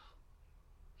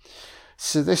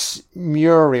 So this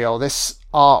mural, this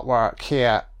artwork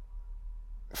here,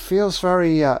 feels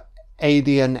very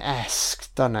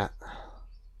alien-esque, doesn't it?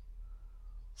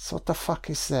 So what the fuck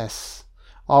is this?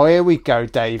 Oh, here we go,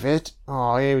 David.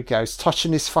 Oh, here we go. He's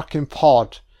touching his fucking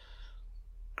pod.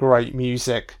 Great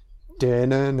music.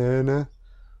 Da-na-na-na.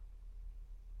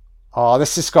 Oh,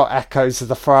 this has got echoes of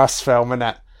the first film,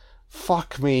 innit?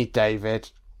 Fuck me,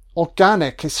 David.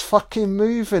 Organic is fucking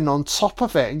moving on top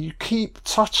of it and you keep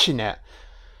touching it.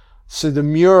 So the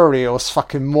mural's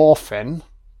fucking morphing.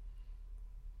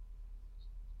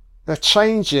 They're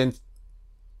changing.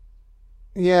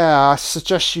 Yeah, I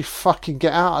suggest you fucking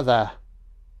get out of there.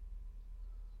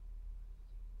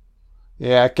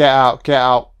 Yeah, get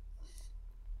out.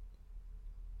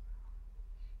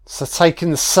 So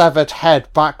taking the severed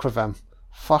head back with him.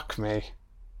 Fuck me.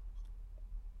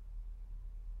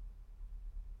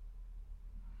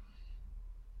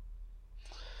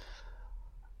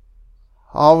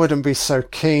 I wouldn't be so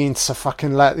keen to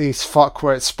fucking let these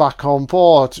fuckwits back on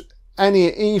board.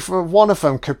 Either one of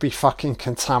them could be fucking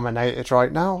contaminated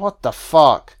right now. What the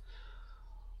fuck?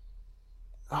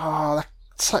 Oh,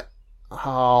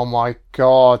 oh my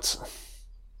god.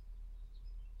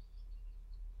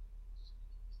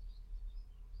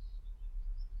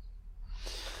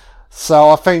 So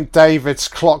I think David's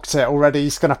clocked it already.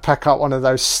 He's going to pick up one of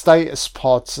those status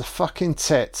pods. A fucking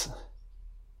tit.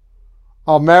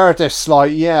 Oh, Meredith's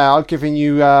like, yeah, I'm giving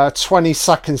you 20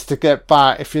 seconds to get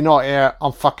back. If you're not here,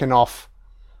 I'm fucking off.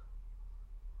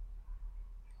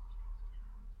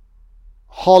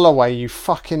 Holloway, you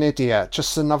fucking idiot.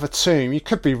 Just another tomb. You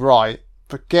could be right,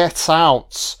 but get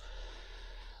out.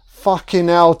 Fucking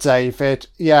hell, David.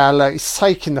 Yeah, look, he's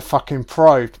taking the fucking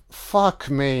probe.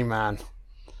 Fuck me, man.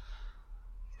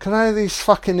 Can any of these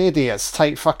fucking idiots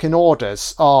take fucking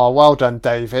orders? Oh, well done,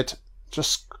 David.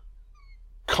 Just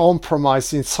compromise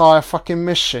the entire fucking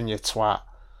mission, you twat.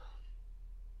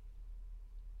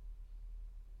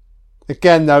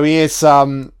 Again, though, he's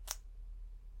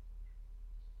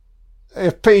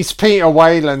Peter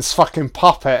Whalen's fucking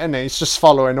puppet, isn't he? He's just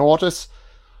following orders.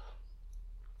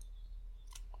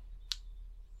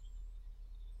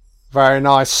 Very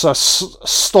nice. So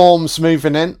Storm's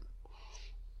moving in.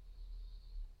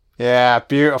 Yeah,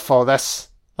 beautiful. This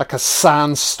like a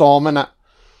sandstorm, innit?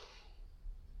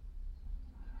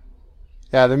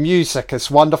 Yeah, the music is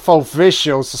wonderful.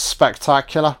 Visuals are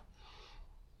spectacular.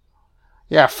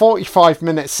 Yeah, 45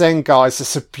 minutes in, guys.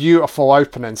 It's a beautiful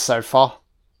opening so far.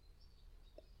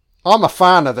 I'm a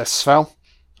fan of this film.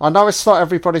 I know it's not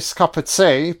everybody's cup of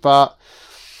tea, but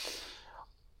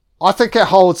I think it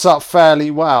holds up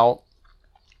fairly well.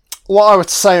 What I would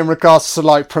say in regards to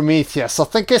like Prometheus, I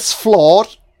think it's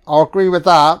flawed. I'll agree with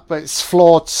that, but it's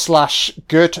flawed /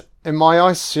 good in my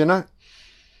eyes, you know?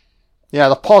 Yeah,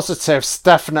 the positives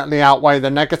definitely outweigh the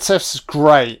negatives.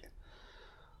 Great.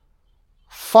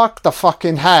 Fuck the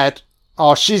fucking head.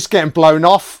 Oh, she's getting blown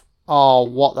off. Oh,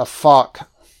 what the fuck.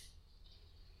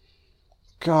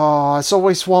 God, there's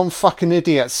always one fucking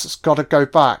idiot that's got to go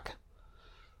back.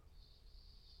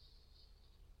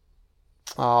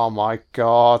 Oh my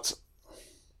god.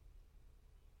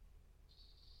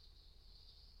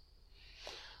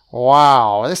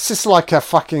 Wow, this is like a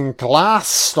fucking glass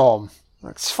storm.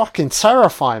 It's fucking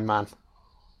terrifying, man.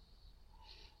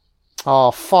 Oh,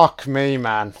 fuck me,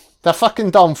 man. They're fucking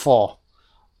done for.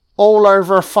 All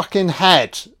over a fucking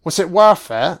head. Was it worth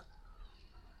it?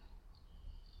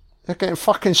 They're getting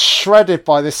fucking shredded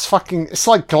by this fucking... It's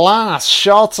like glass.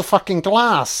 Shards of fucking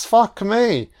glass. Fuck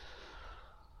me.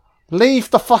 Leave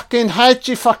the fucking head,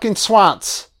 you fucking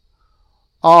twat.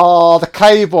 Oh, the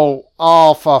cable.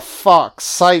 Oh, for fuck's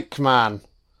sake, man.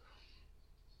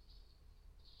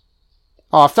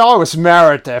 Oh, if I was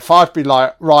Meredith, I'd be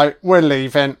like, right, we're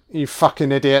leaving, you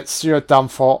fucking idiots. You're done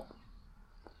for.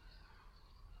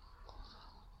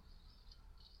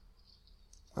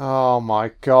 Oh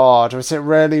my god, was it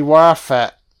really worth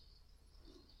it?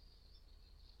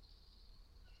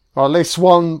 Or at least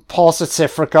one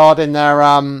positive regarding their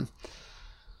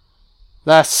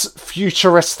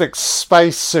futuristic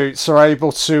spacesuits are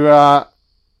able to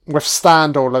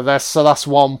withstand all of this, so that's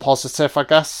one positive, I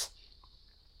guess.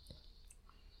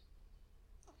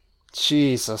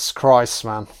 Jesus Christ,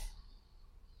 man.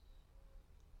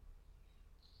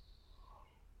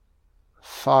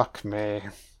 Fuck me.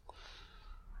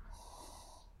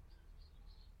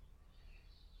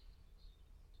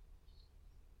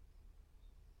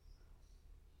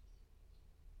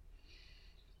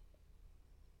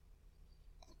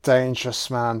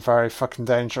 Dangerous, man. Very fucking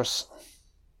dangerous.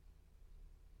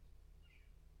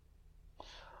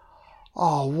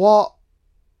 Oh, what?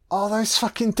 Oh, those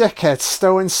fucking dickheads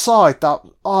still inside that.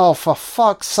 Oh, for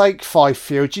fuck's sake,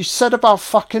 Fifield. You said about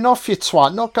fucking off, you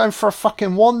twat. Not going for a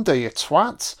fucking wander, you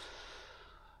twat.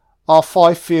 Oh,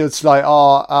 Fifield's like,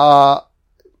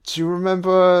 do you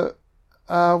remember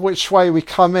which way we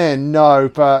come in? No,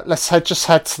 but let's just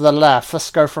head to the left.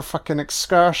 Let's go for a fucking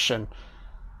excursion.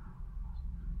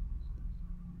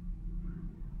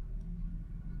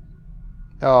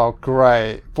 Oh,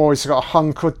 great. Boys got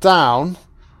hunkered down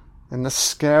in the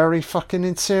scary fucking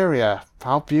interior.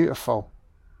 How beautiful.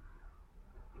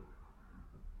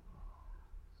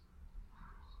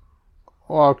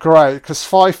 Well, great, because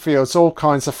Fifield's all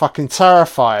kinds of fucking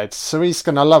terrified, so he's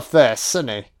going to love this, isn't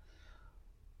he?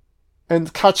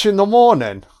 And catch you in the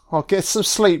morning. I'll get some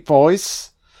sleep,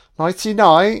 boys.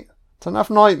 Nighty-night. Don't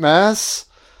have nightmares.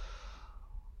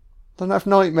 Don't have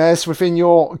nightmares within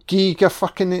your giga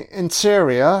fucking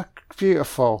interior.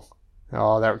 Beautiful.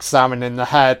 Oh, they're examining the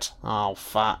head. Oh,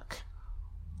 fuck.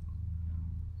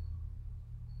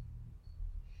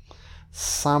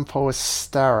 Sample is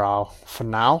sterile for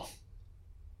now.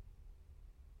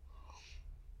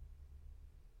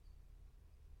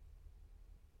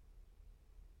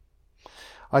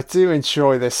 I do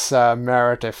enjoy this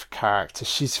Meredith character.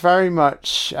 She's very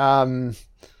much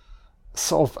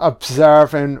sort of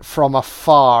observant from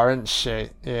afar, isn't she?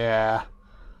 Yeah.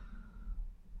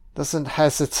 Doesn't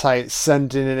hesitate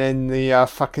sending in the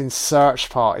fucking search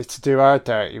party to do her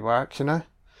dirty work, you know?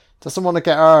 Doesn't want to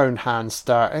get her own hands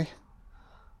dirty.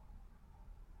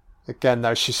 Again,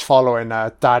 though, she's following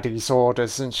her daddy's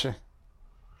orders, isn't she?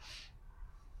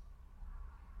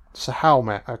 It's a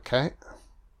helmet, okay.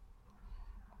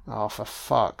 Oh, for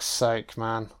fuck's sake,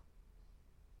 man.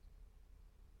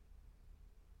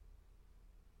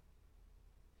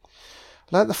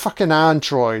 Let the fucking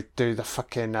android do the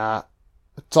fucking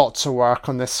doctor work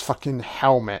on this fucking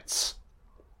helmet.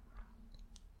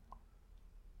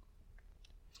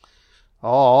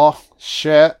 Oh,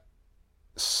 shit.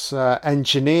 It's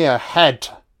engineer head.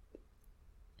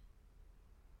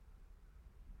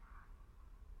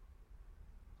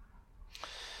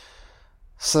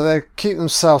 So they keep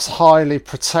themselves highly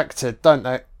protected, don't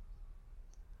they?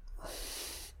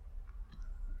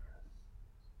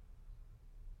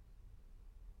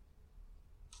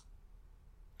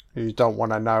 You don't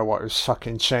want to know what it was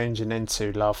fucking changing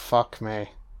into, love. Fuck me.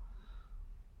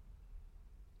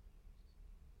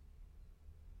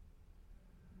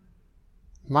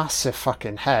 Massive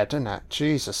fucking head, isn't it?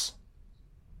 Jesus.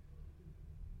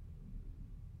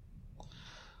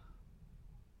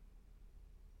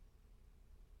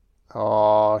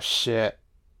 Oh, shit.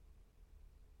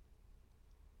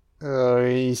 Oh,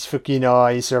 his fucking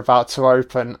eyes are about to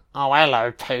open. Oh,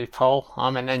 hello, people.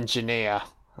 I'm an engineer.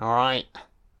 Alright?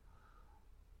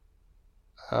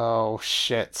 Oh,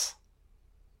 shit.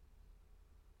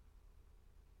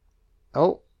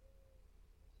 Oh.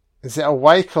 Is it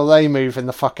awake or they moving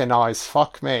the fucking eyes?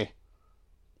 Fuck me.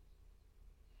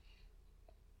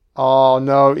 Oh,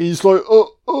 no. He's like,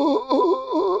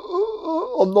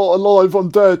 I'm not alive, I'm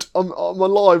dead. I'm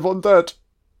alive, I'm dead.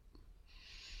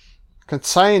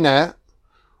 Contain it.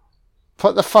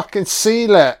 Put the fucking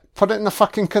seal it. Put it in the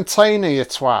fucking container, you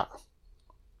twat.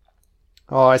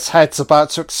 Oh, his head's about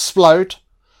to explode.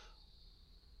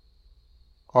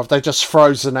 Or have they just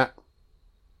frozen it?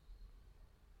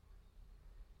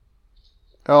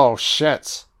 Oh,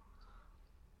 shit.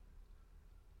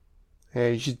 Yeah,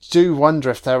 you do wonder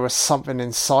if there was something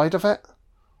inside of it.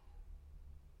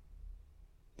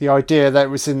 The idea that it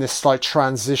was in this like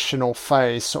transitional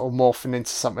phase, sort of morphing into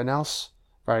something else.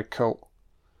 Very cool.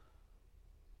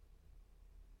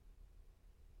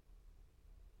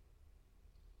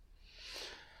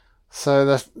 So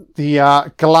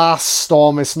the glass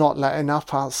storm is not letting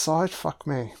up outside. Fuck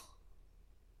me.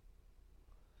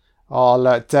 Oh,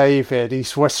 look, David,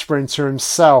 he's whispering to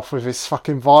himself with his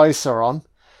fucking visor on.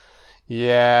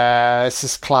 Yeah, this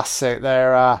is classic.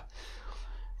 They're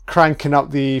cranking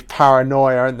up the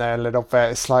paranoia, aren't they, a little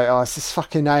bit? It's like, oh, is this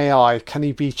fucking AI? Can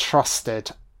he be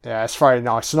trusted? Yeah, it's very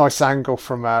nice. Nice angle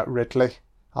from Ridley.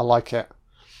 I like it.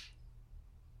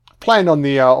 Playing on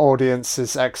the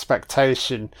audience's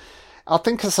expectation. I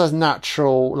think it's a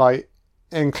natural, like,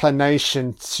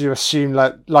 inclination to assume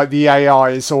that, like, the AI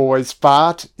is always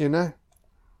bad, you know?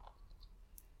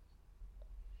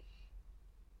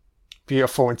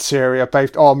 Beautiful interior, babe.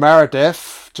 Oh,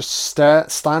 Meredith, just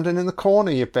standing in the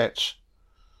corner, you bitch.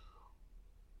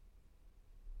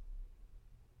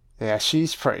 Yeah,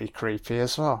 she's pretty creepy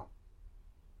as well.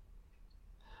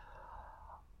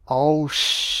 Oh,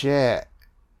 shit.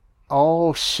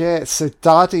 Oh, shit. So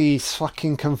Daddy's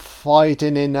fucking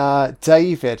confiding in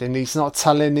David and he's not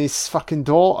telling his fucking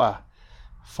daughter.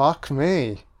 Fuck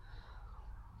me.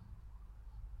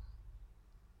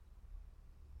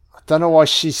 I don't know why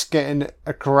she's getting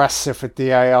aggressive with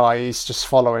the AI. He's just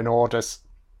following orders.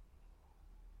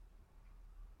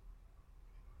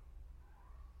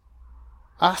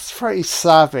 That's pretty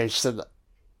savage that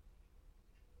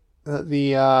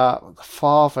the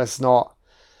father's not.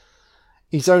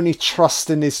 He's only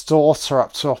trusting his daughter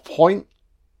up to a point,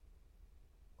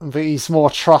 but he's more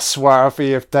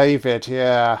trustworthy of David.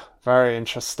 Yeah, very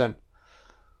interesting.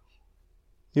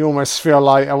 You almost feel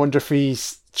like, I wonder if he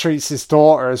treats his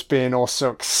daughter as being also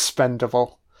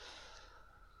expendable.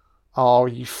 Oh,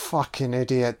 you fucking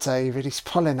idiot, David. He's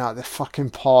pulling out the fucking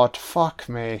pod. Fuck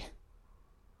me.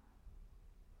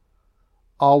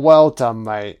 Oh, well done,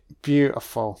 mate.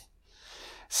 Beautiful.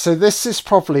 So this is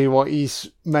probably what he's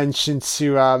mentioned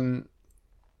to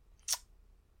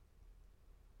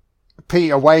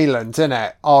Peter Wayland, isn't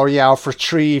it? Oh yeah, I've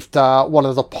retrieved one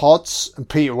of the pods, and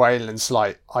Peter Wayland's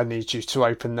like, I need you to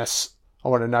open this. I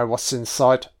want to know what's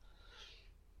inside.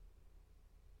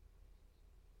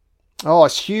 Oh,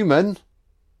 it's human.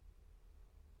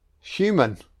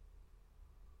 Human.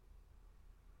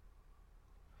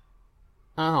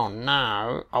 Oh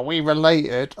no, are we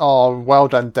related? Oh, well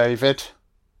done, David.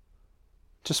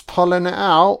 Just pulling it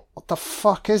out. What the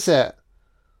fuck is it?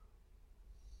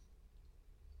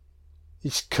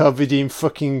 He's covered in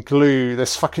fucking glue.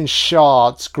 There's fucking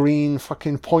shards. Green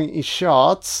fucking pointy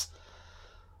shards.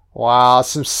 Wow,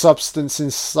 some substance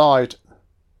inside.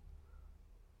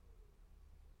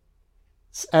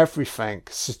 It's everything.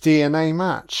 It's a DNA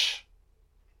match.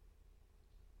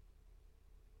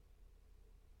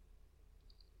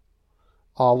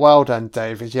 Oh, well done,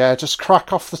 David. Yeah, just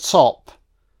crack off the top.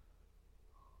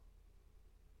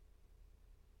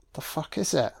 The fuck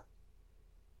is it?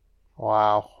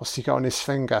 Wow, what's he got on his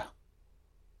finger?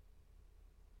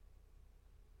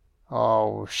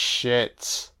 Oh,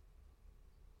 shit.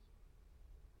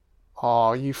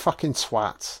 Oh, you fucking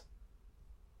twat.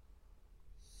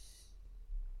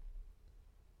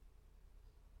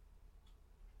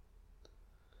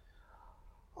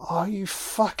 Oh, you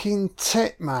fucking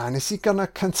tit, man. Is he gonna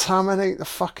contaminate the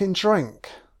fucking drink?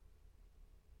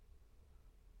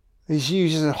 He's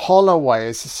using Holloway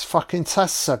as his fucking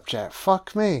test subject.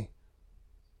 Fuck me.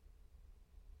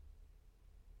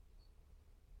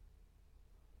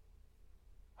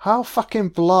 How fucking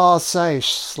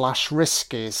blasé /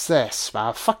 risky is this,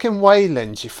 man? Fucking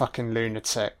Wayland, you fucking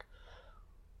lunatic.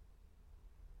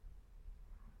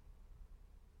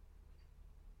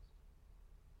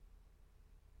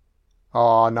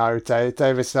 Oh no,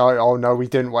 David's like, oh no, we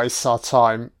didn't waste our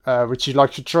time. Would you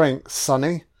like a drink,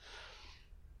 Sonny?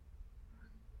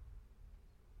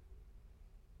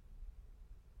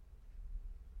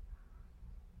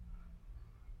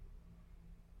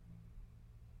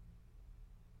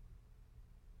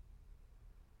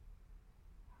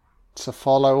 To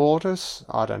follow orders?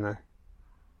 I don't know.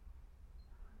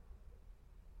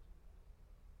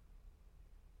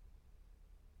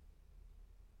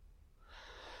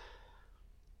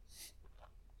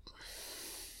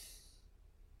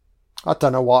 I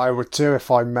don't know what I would do if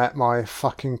I met my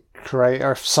fucking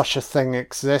creator, if such a thing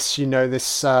exists. You know,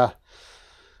 this the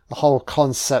whole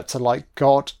concept of like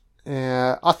God.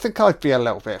 Yeah, I think I'd be a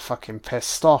little bit fucking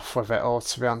pissed off with it all,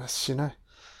 to be honest, you know.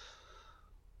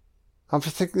 I'm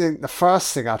thinking the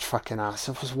first thing I'd fucking ask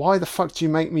was, why the fuck do you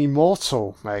make me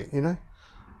mortal, mate, you know?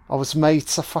 I was made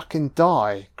to fucking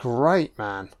die. Great,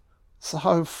 man. It's the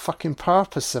whole fucking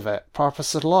purpose of it.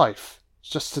 Purpose of life. It's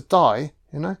just to die,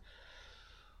 you know?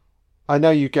 I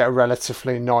know you get a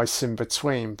relatively nice in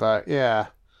between, but yeah.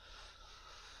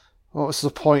 What was the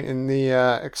point in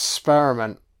the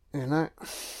experiment, you know?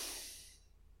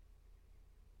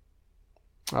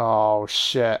 Oh,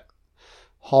 shit.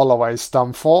 Holloway's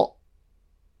done for.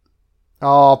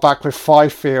 Oh, back with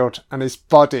Fifield and his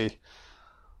buddy.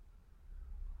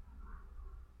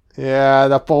 Yeah,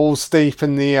 they're balls deep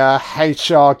in the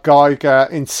HR Geiger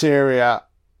interior,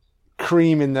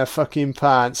 creaming their fucking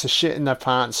pants, or shit in their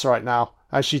pants right now,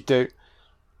 as you do.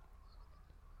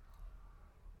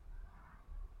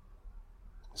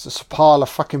 It's just a pile of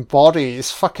fucking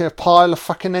bodies, fucking a pile of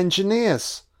fucking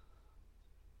engineers.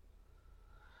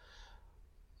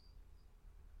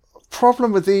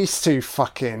 Problem with these two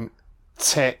fucking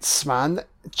tits, man,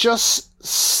 just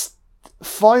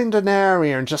find an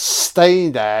area and just stay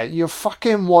there. You're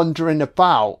fucking wandering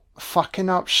about, fucking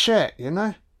up shit, you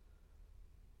know?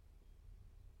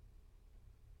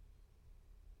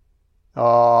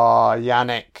 Oh,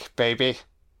 Yannick, baby.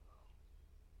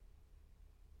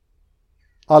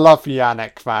 I love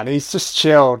Yannick, man. He's just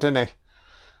chilled, isn't he?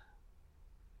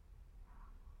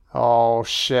 Oh,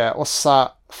 shit. What's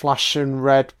that? Flashing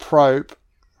red probe.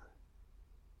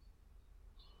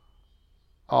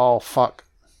 Oh, fuck.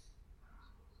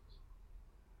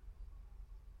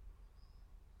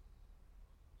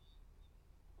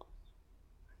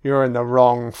 You're in the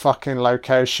wrong fucking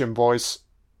location, boys.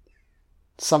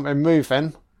 Something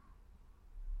moving.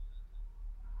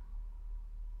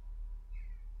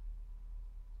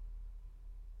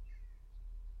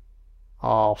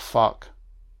 Oh, fuck.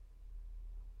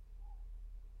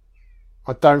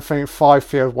 I don't think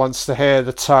Fifield wants to hear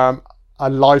the term a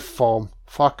life form.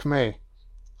 Fuck me.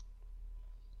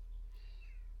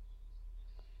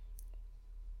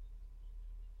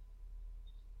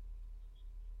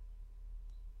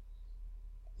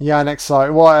 Yannick's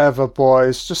like, whatever,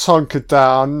 boys. Just hunker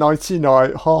down. Nighty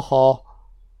night. Ha ha.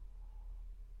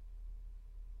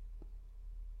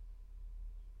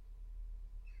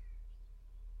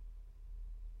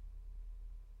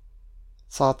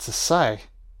 It's hard to say.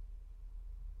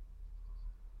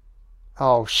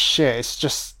 Oh shit, it's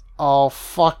just... Oh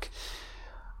fuck.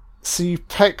 So you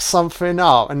pick something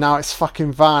up and now it's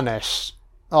fucking vanished.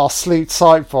 Oh, sleep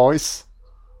tight, boys.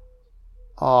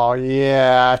 Oh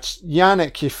yeah.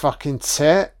 Yannick, you fucking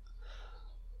tit.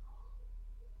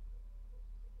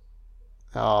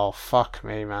 Oh, fuck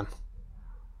me, man.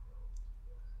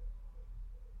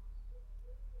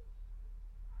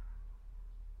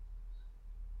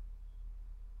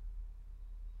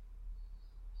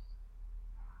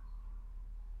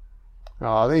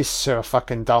 Oh, these two are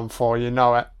fucking done for, you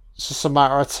know it. It's just a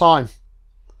matter of time.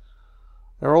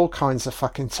 They're all kinds of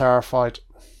fucking terrified.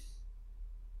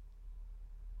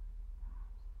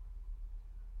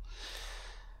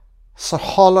 So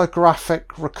holographic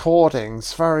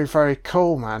recordings, very, very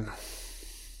cool, man.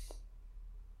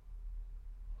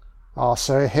 Oh,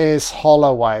 so here's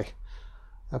Holloway,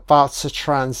 about to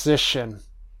transition.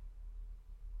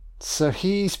 So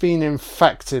he's been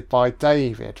infected by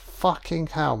David. Fucking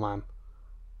hell, man.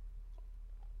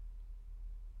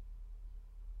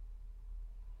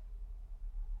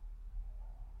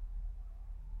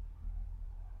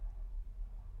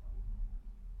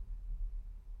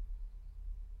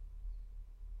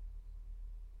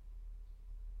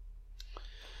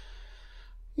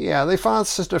 Yeah, they've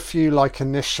answered a few like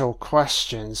initial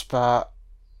questions, but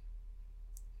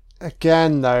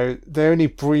again though, they only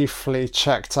briefly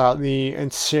checked out the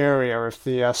interior of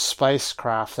the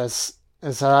spacecraft. There's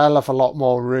a hell of a lot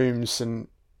more rooms and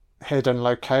hidden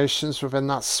locations within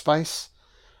that space.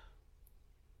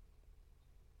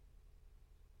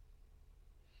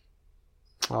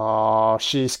 Oh,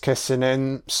 she's kissing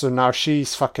in, so now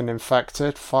she's fucking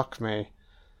infected. Fuck me.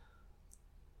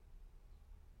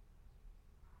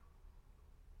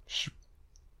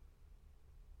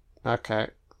 Okay.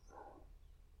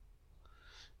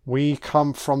 We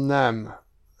come from them.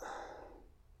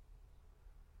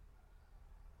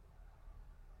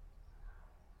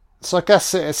 So I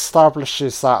guess it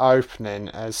establishes that opening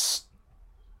as...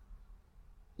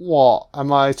 What?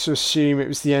 Am I to assume it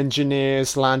was the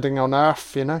engineers landing on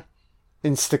Earth, you know?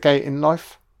 Instigating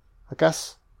life, I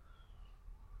guess?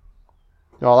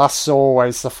 Well, that's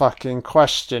always the fucking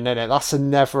question, isn't it? That's a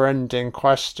never-ending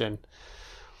question.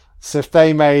 So if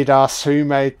they made us, who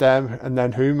made them? And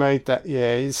then who made that?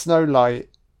 Yeah, it's no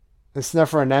like... There's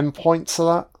never an end point to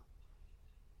that.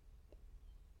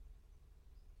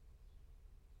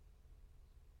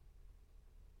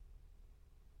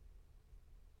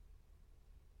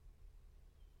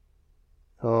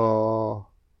 Oh,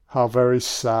 how very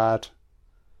sad.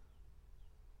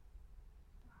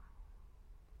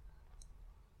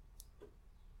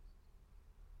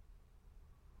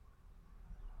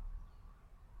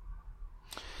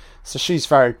 So she's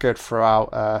very good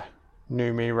throughout,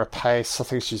 Noomi Rapace. I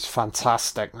think she's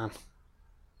fantastic, man.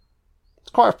 It's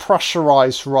quite a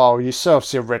pressurised role. You still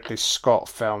see a Ridley Scott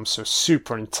film, so it's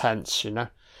super intense, you know.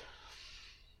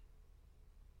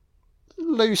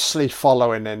 loosely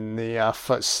following in the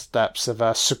footsteps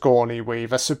of Sigourney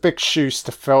Weaver. So big shoes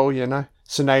to fill, you know.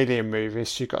 It's an alien movie,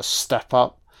 so you've got to step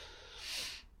up.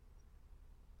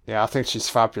 Yeah, I think she's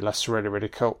fabulous. Really, really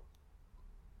cool.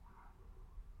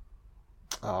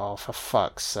 Oh, for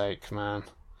fuck's sake, man.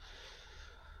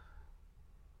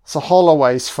 So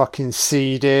Holloway's fucking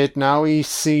seeded. Now he's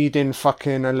seeding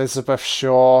fucking Elizabeth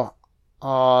Shaw.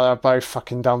 Oh, they're both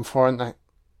fucking done for, aren't they?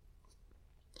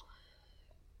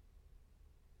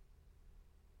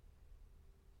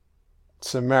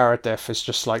 So Meredith is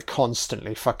just like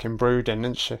constantly fucking brooding,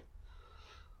 isn't she?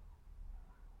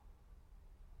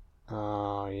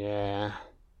 Oh, yeah.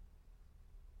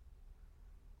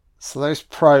 So those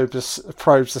probes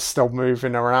are still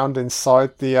moving around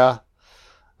inside the,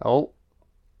 Oh.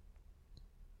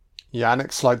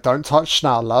 Yannick's like, don't touch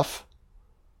now, love.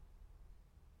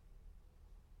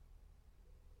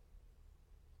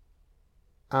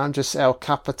 I'm just El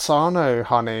Capitano,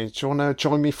 honey. Do you want to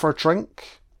join me for a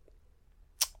drink?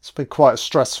 It's been quite a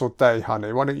stressful day,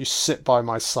 honey. Why don't you sit by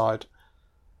my side?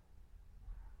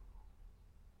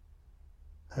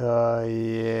 Oh,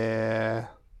 yeah.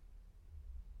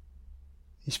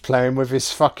 He's playing with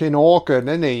his fucking organ,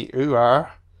 isn't he? Ooh,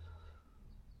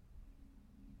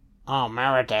 Oh,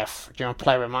 Meredith, do you want to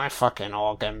play with my fucking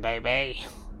organ, baby?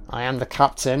 I am the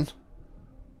captain.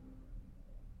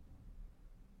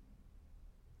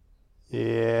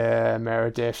 Yeah,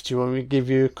 Meredith, do you want me to give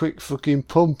you a quick fucking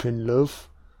pumping, love?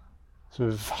 Sort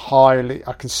of highly...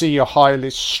 I can see you're highly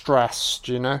stressed,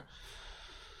 you know?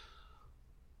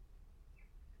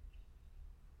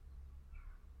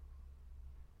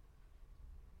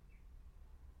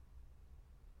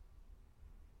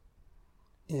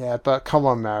 Yeah, but come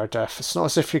on, Meredith. It's not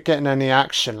as if you're getting any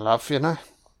action, love, you know?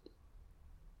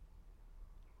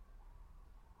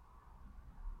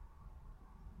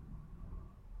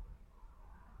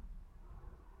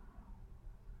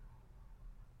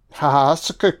 Haha, that's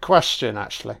a good question,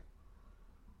 actually.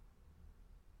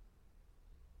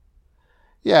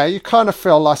 Yeah, you kind of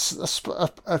feel like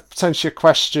a potentially a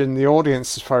question the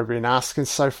audience has probably been asking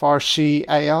so far. Is she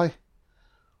AI?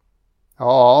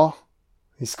 Oh,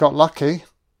 he's got lucky.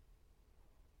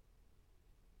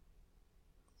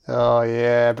 Oh,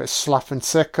 yeah, but slap and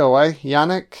tickle, eh,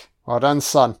 Yannick? Well done,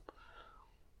 son.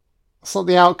 It's not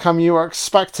the outcome you were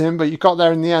expecting, but you got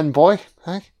there in the end, boy.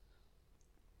 Hey?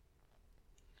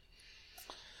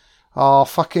 Oh,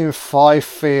 fucking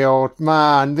Fifield.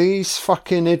 Man, these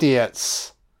fucking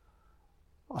idiots.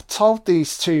 I told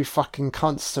these two fucking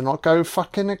cunts to not go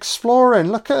fucking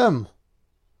exploring. Look at them.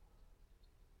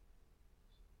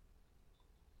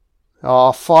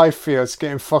 Oh, Fifield's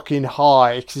getting fucking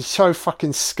high because he's so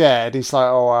fucking scared. He's like,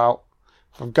 oh, well,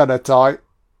 if I'm gonna die,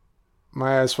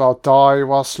 may as well die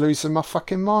whilst losing my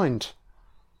fucking mind.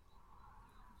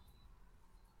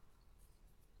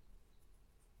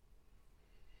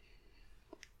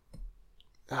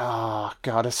 Oh,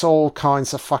 God, it's all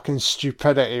kinds of fucking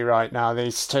stupidity right now,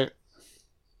 these two.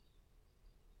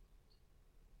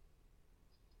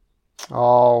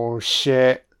 Oh,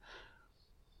 shit.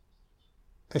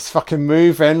 It's fucking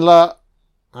moving, look.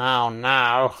 Oh,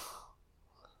 no.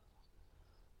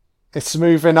 It's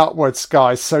moving upwards,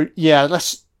 guys. So, yeah,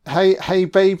 let's... Hey,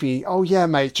 baby. Oh, yeah,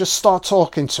 mate. Just start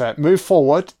talking to it. Move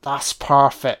forward. That's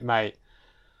perfect, mate.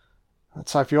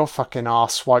 Let's have your fucking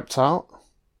arse wiped out.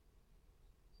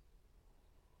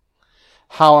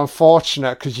 How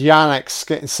unfortunate, because Yannick's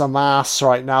getting some ass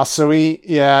right now. So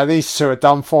these two are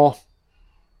done for.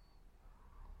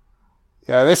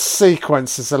 Yeah, this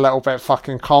sequence is a little bit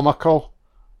fucking comical.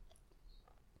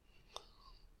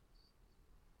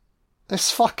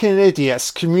 This fucking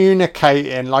idiot's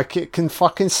communicating like it can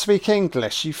fucking speak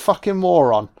English, you fucking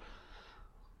moron.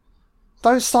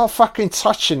 Don't start fucking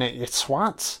touching it, you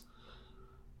twat.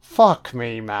 Fuck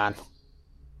me, man.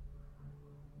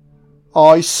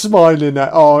 Oh, he's smiling at...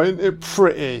 Oh, isn't it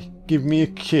pretty? Give me a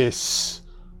kiss.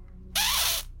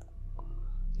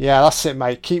 Yeah, that's it,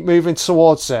 mate. Keep moving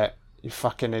towards it, you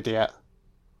fucking idiot.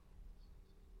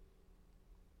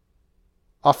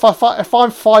 If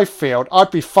I'm Fifield,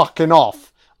 I'd be fucking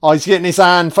off. Oh, he's getting his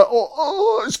hand for...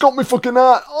 Oh, it's got me fucking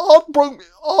hand. Oh, it broke me.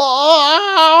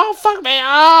 Oh, fuck me.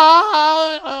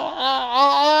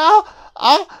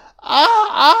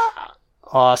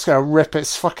 Oh, it's going to rip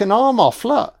its fucking arm off,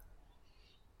 look.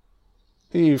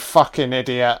 You fucking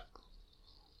idiot.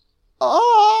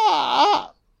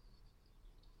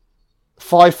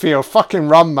 Fifield, fucking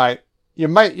run, mate.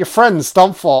 Your friend's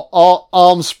done for. Oh,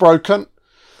 arm's broken.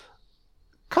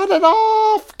 Cut it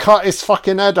off. Cut his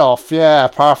fucking head off. Yeah,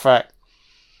 perfect.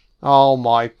 Oh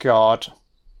my god.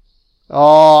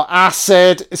 Oh,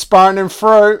 acid. It's burning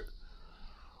through.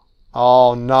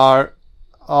 Oh no.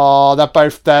 Oh, they're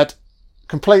both dead.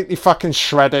 Completely fucking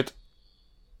shredded.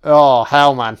 Oh,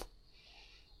 hell, man.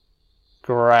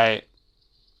 Great.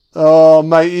 Oh,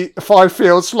 mate,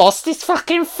 Fifield's lost his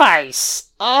fucking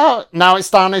face. Oh, now it's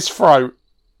down his throat.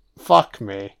 Fuck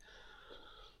me.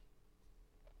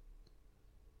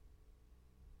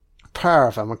 A pair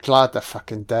of them, I'm glad they're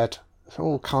fucking dead.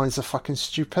 All kinds of fucking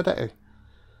stupidity.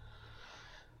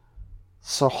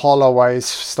 So Holloway's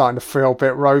starting to feel a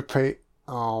bit ropey.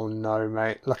 Oh no,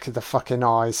 mate. Look at the fucking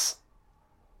eyes.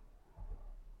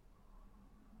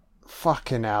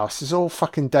 Fucking hell. This is all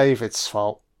fucking David's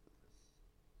fault.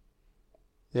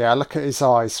 Yeah, look at his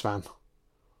eyes, man.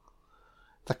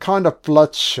 They're kind of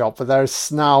bloodshot, but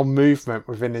there's now movement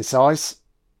within his eyes.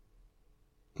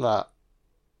 Look.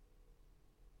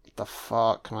 What the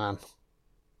fuck, man?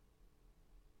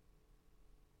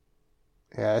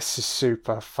 Yeah, this is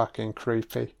super fucking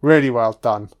creepy. Really well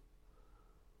done.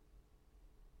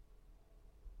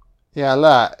 Yeah,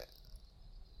 look.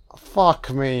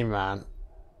 Fuck me, man.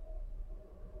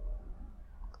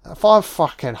 If I'm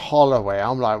fucking Holloway,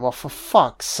 I'm like, well, for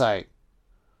fuck's sake.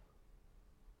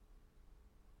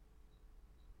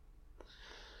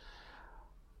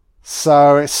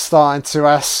 So it's starting to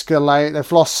escalate.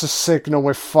 They've lost the signal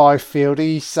with Fifield.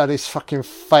 He's had his fucking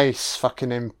face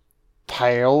fucking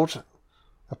impaled.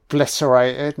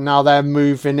 Obliterated. Now they're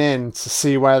moving in to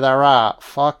see where they're at.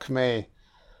 Fuck me.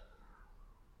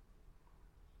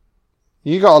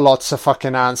 You got a lot to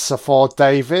fucking answer for,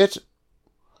 David.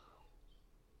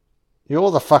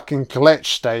 You're the fucking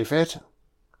glitch, David.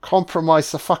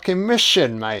 Compromise the fucking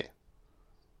mission, mate.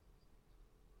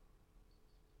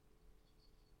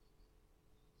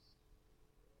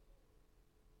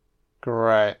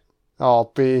 Great.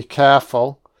 Oh, be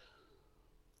careful.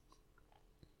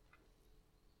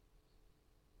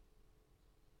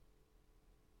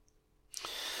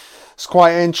 It's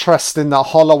quite interesting that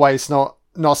Holloway's not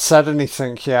said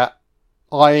anything yet.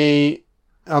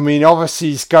 I mean, obviously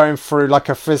he's going through like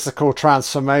a physical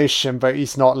transformation, but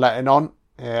he's not letting on.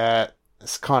 Yeah,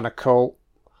 it's kind of cool.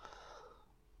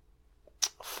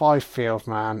 Fifield,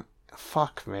 man.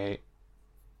 Fuck me.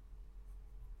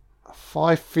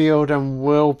 Fifield and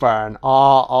Wilburn,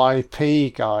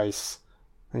 R.I.P. guys.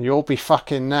 And you'll be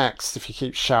fucking next if you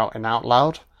keep shouting out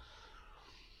loud.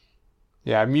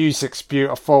 Yeah, music's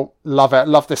beautiful. Love it.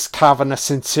 Love this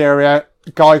cavernous interior.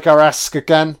 Geiger-esque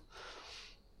again.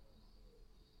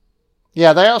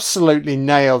 Yeah, they absolutely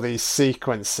nail these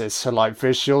sequences for like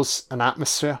visuals and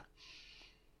atmosphere.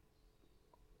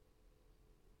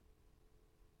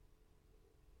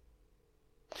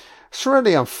 It's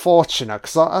really unfortunate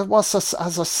because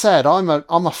as I said, I'm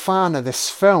a fan of this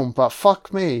film, but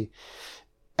fuck me,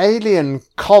 Alien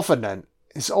Covenant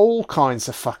is all kinds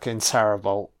of fucking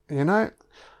terrible, you know?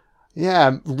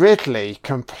 Yeah, Ridley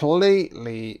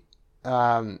completely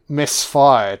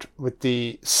misfired with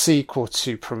the sequel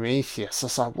to Prometheus. I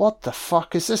was like, what the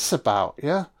fuck is this about?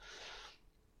 Yeah.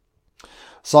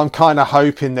 So I'm kind of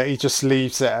hoping that he just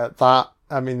leaves it at that.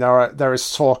 I mean, there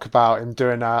is talk about him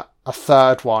doing a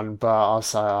third one, but I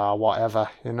was like, oh, whatever,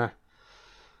 you know.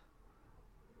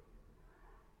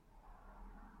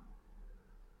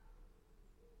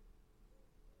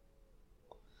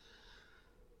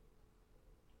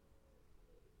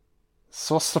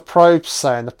 So what's the probe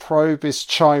saying? The probe is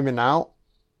chiming out.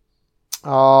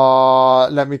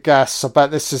 Let me guess. I bet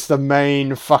this is the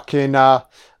main fucking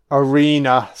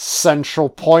arena central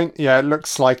point. Yeah, it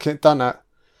looks like it, doesn't it?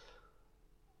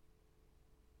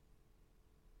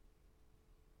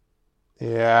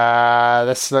 Yeah,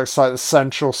 this looks like the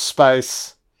central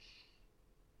space.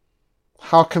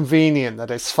 How convenient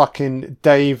that it's fucking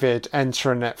David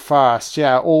entering it first.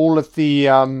 Yeah, all of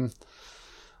the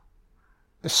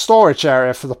storage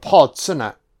area for the pods, isn't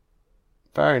it?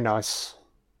 Very nice.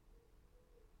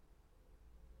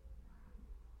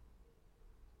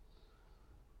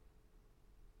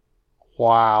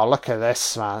 Wow, look at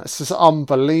this, man. This is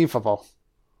unbelievable.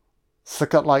 So they've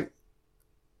got like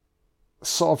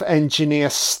sort of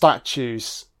engineer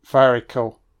statues. Very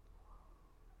cool.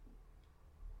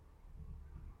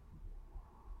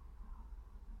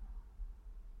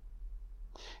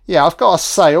 Yeah, I've got to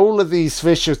say, all of these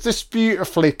visuals, this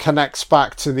beautifully connects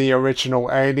back to the original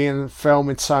Alien film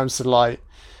in terms of like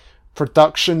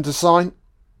production design.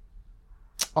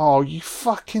 Oh, you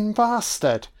fucking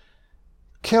bastard.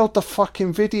 Killed the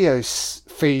fucking video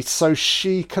feed so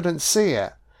she couldn't see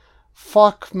it.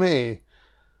 Fuck me.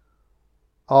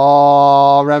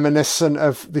 Oh, reminiscent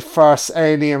of the first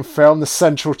Alien film, the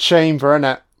central chamber,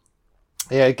 innit?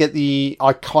 Yeah, get the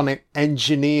iconic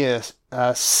engineer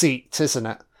seat, isn't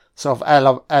it? Sort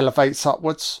of elevates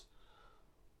upwards.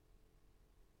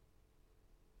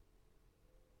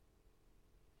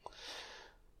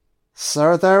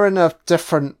 So they're in a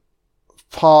different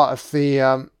part of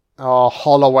the...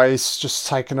 Holloway's just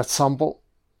taking a tumble.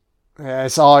 Yeah,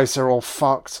 his eyes are all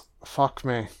fucked. Fuck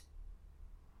me.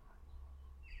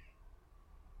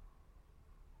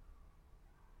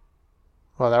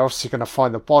 Well, they're obviously going to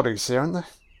find the bodies here, aren't they?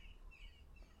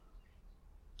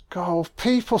 God,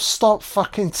 people stop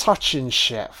fucking touching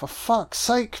shit. For fuck's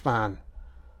sake, man.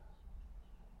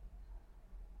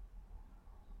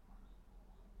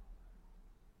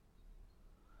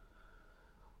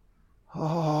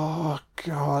 Oh,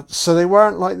 God. So they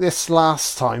weren't like this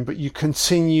last time, but you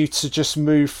continue to just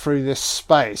move through this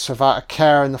space without a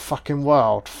care in the fucking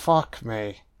world. Fuck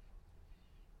me.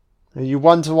 And you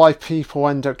wonder why people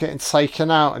end up getting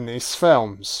taken out in these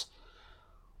films.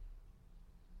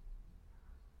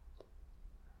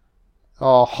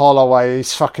 Oh, Holloway,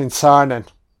 he's fucking turning.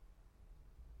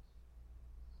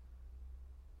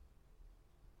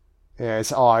 Yeah,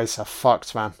 his eyes are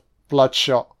fucked, man.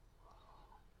 Bloodshot.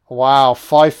 Wow,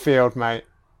 Fifield, mate.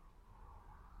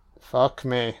 Fuck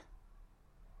me.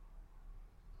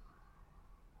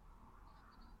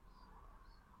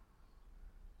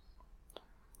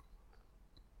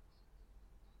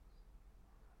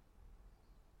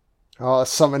 Oh,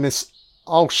 something is...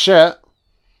 Oh, shit.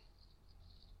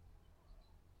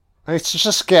 I need to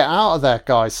just get out of there,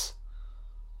 guys.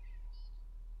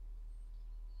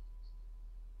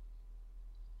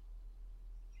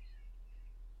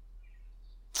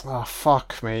 Oh,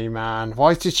 fuck me, man.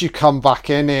 Why did you come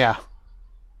back in here?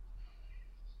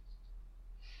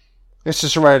 This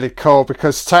is really cool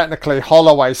because technically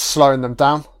Holloway's slowing them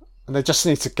down and they just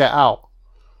need to get out.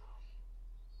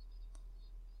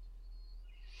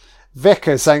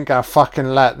 Vickers ain't gonna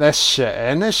fucking let this shit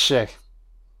in, is she?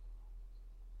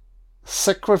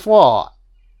 Sick with what?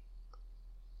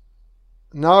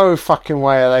 No fucking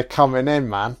way are they coming in,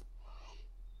 man.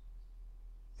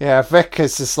 Yeah,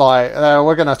 Vickers is like,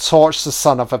 we're gonna torch the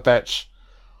son of a bitch.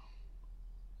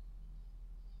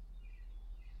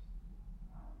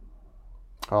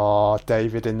 Oh,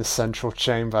 David in the central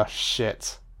chamber.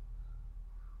 Shit.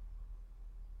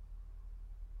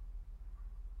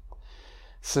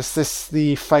 So is this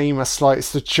the famous, like,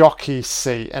 it's the jockey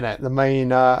seat, isn't it? The main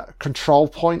control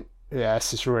point? Yeah,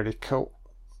 this is really cool.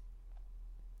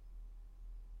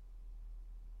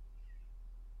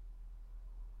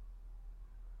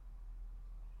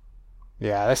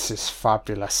 Yeah, this is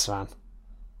fabulous, man.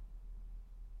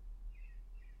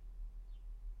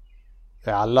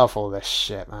 Yeah, I love all this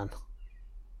shit, man.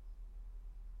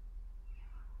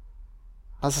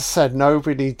 As I said,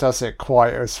 nobody does it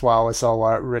quite as well as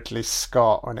Ridley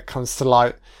Scott when it comes to,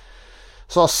 like,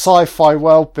 sort of sci-fi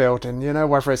world building, you know,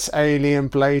 whether it's Alien,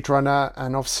 Blade Runner,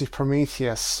 and obviously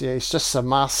Prometheus. Yeah, he's just a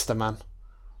master, man.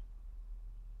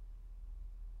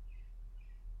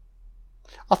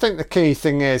 I think the key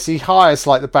thing is he hires,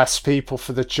 like, the best people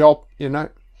for the job, you know.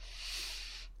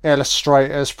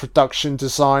 Illustrators, production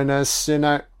designers, you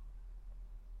know.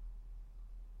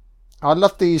 I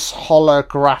love these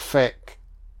holographic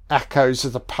echoes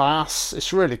of the past.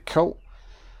 It's really cool.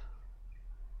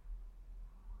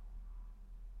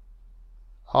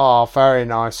 Oh, very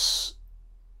nice.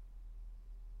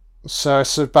 So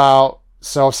it's about...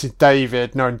 So obviously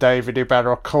David, knowing David, you better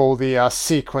recall the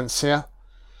sequence here.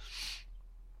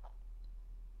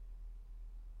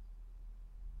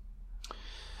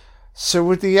 So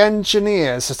with the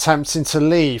engineers attempting to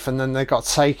leave and then they got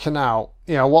taken out,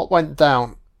 you know, what went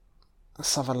down?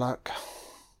 Let's have a look.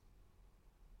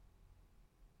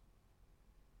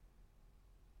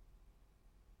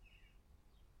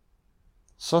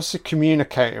 So obviously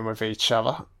communicating with each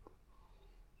other.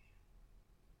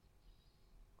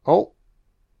 Oh.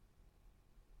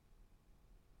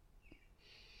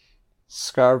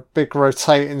 Let's go big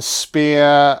rotating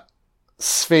sphere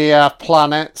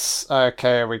planets.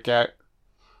 Okay, here we go.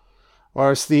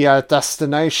 Where's the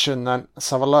destination then? Let's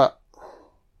have a look.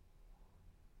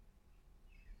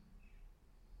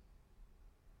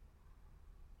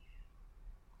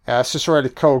 Yeah, it's just really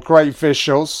cool. Great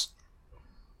visuals.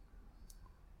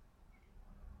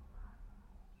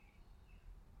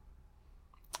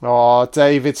 Oh,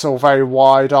 David's all very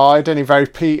wide-eyed and very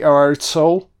Peter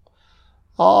O'Toole.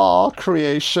 Oh,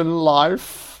 creation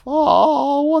life.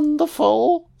 Oh,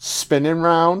 wonderful. Spinning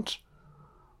round.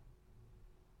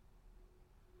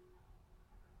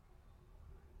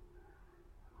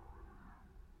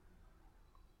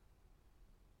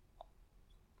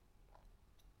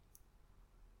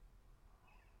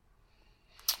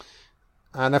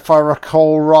 And if I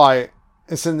recall right,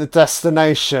 isn't the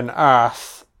destination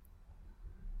Earth?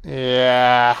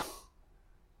 Yeah.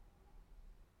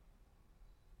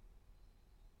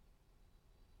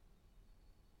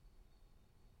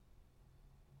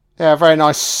 Yeah, very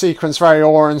nice sequence, very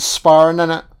awe-inspiring, isn't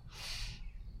it?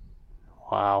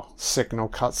 Wow, signal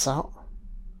cuts out.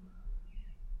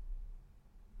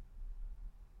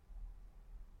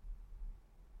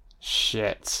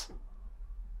 Shit.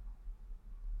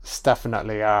 It's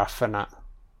definitely Earth, isn't it?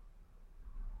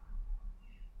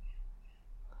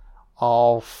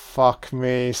 Oh, fuck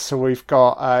me. So we've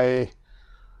got a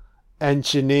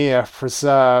engineer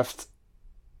preserved.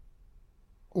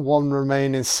 One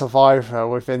remaining survivor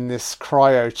within this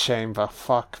cryo chamber.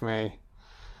 Fuck me.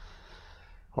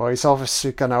 Well, he's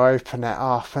obviously going to open it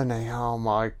up, isn't he? Oh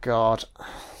my god.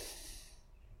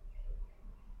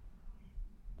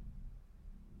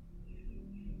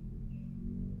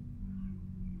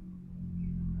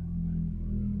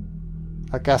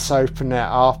 I guess open it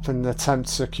up and attempt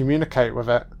to communicate with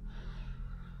it.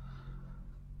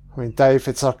 I mean,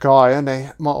 David's our guy, isn't he?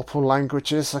 Multiple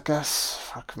languages, I guess.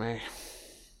 Fuck me.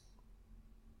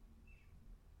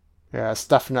 Yeah, it's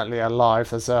definitely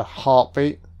alive. There's a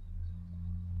heartbeat.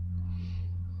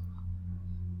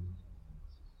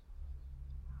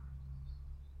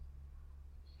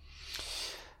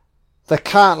 They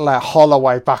can't let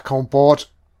Holloway back on board.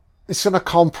 It's going to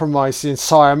compromise the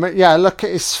environment. Yeah, look at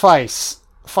his face.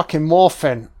 Fucking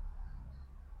morphine.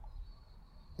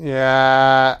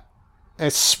 Yeah,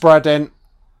 it's spreading.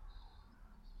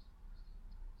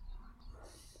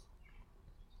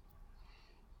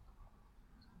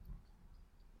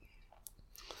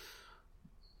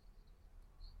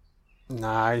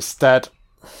 Nah, he's dead.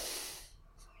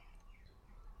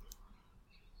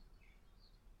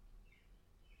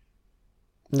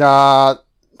 Nah,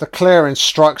 the clear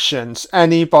instructions.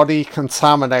 Anybody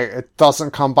contaminated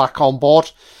doesn't come back on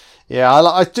board. Yeah,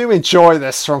 I do enjoy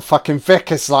this from fucking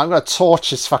Vickers. Like, I'm going to torch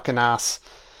his fucking ass.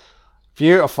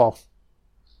 Beautiful.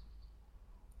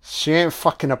 She ain't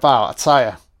fucking about, I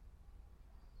tell you.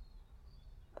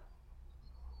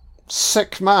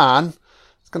 Sick man.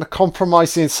 It's going to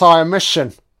compromise the entire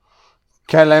mission.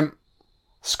 Kill him.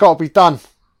 It's got to be done.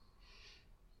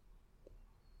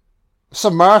 It's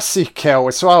a mercy kill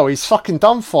as well. He's fucking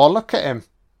done for. Look at him.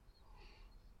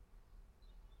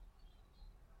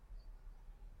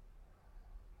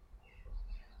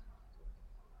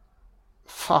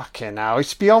 Fucking hell.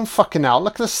 He's beyond fucking hell.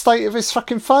 Look at the state of his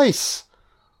fucking face.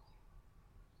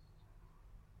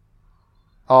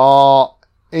 Oh,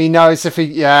 he knows if he...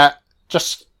 Yeah.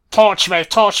 Just torch me,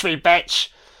 bitch.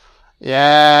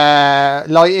 Yeah,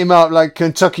 light him up like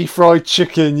Kentucky Fried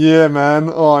Chicken. Yeah,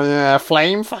 man. Oh, yeah.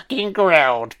 Flame fucking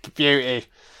grilled. Beauty.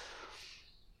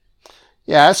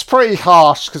 Yeah, it's pretty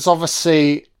harsh because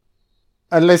obviously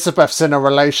Elizabeth's in a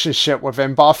relationship with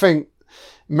him, but I think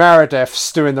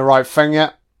Meredith's doing the right thing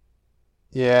yet.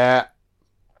 Yeah.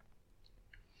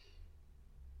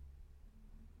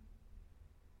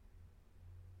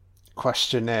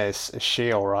 Question is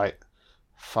she alright?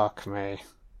 Fuck me.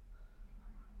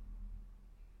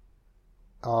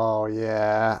 Oh,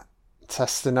 yeah.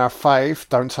 Testing her faith.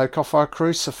 Don't take off her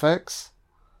crucifix.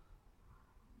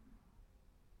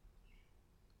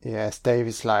 Yes,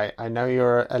 David's like, I know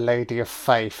you're a lady of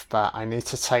faith, but I need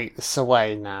to take this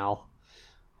away now.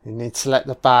 You need to let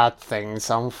the bad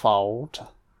things unfold.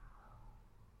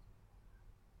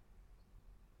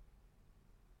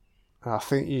 I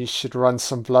think you should run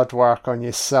some blood work on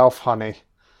yourself, honey.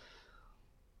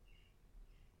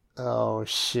 Oh,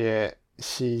 shit.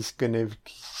 She's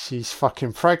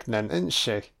fucking pregnant, isn't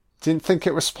she? Didn't think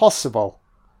it was possible.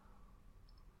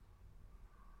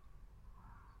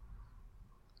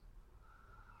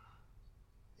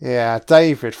 Yeah,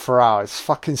 David Farrell is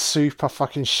fucking super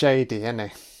fucking shady, isn't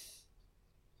he?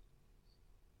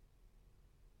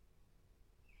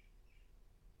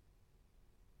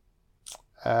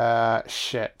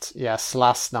 Shit. Yes,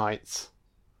 last night.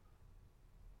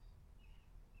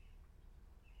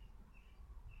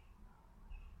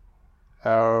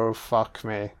 Oh, fuck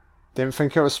me. Didn't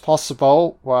think it was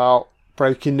possible. Well,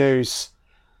 breaking news.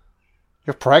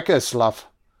 You're preggers, love.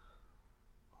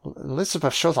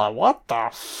 Elizabeth Shaw's like, what the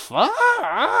fuck?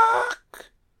 I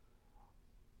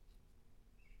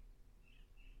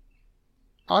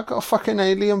got a fucking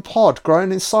alien pod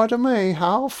growing inside of me.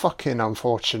 How fucking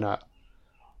unfortunate.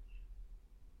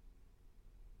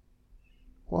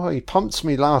 Well, he pumped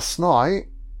me last night.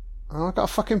 And I got a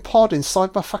fucking pod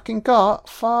inside my fucking gut.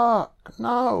 Fuck.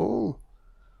 No.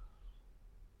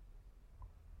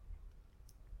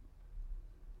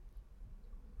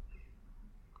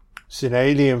 It's an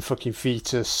alien fucking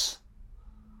fetus.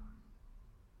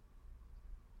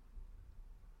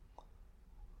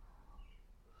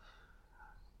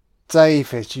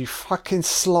 David, you fucking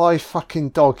sly fucking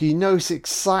dog. He knows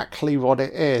exactly what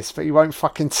it is, but he won't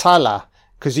fucking tell her.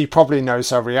 Because he probably knows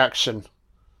her reaction.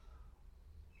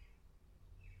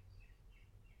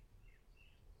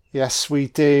 Yes, we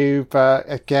do, but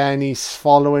again, he's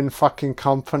following fucking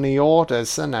company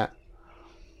orders, isn't it?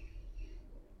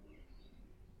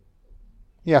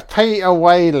 Yeah, Peter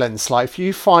Whalen's like, if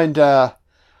you find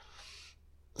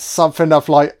something of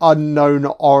like unknown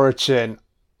origin,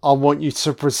 I want you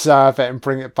to preserve it and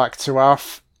bring it back to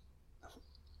Earth.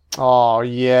 Oh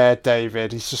yeah,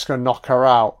 David, he's just gonna knock her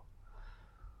out.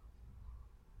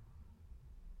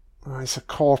 Oh, he's a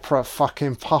corporate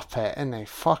fucking puppet, isn't he?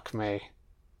 Fuck me.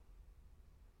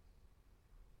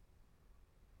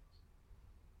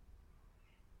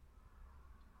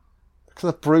 Look at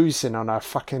the bruising on her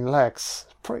fucking legs.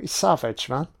 Pretty savage,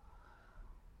 man.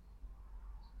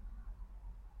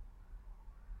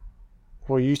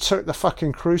 Well, you took the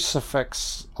fucking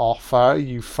crucifix off her,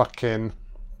 you fucking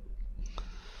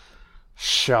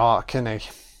shark,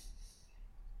 innit?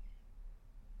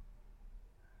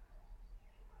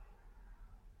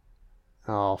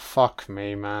 Oh, fuck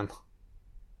me, man.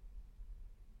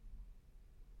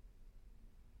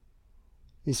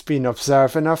 He's been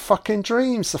observing her fucking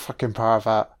dreams, the fucking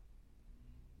pervert.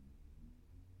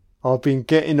 I've been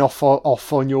getting off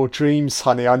on your dreams,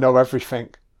 honey. I know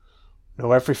everything.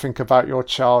 Know everything about your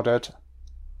childhood.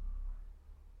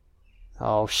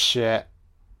 Oh, shit.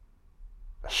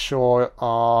 Sure.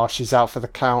 Oh, she's out for the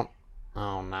count.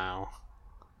 Oh, no.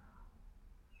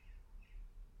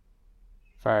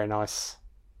 Very nice.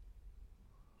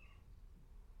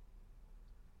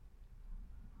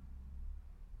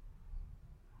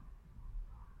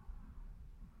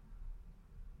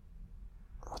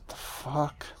 What the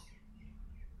fuck?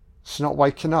 She's not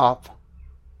waking up.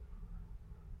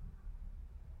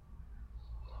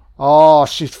 Oh,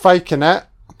 she's faking it.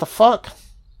 What the fuck?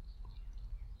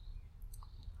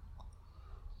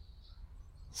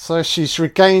 So she's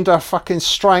regained her fucking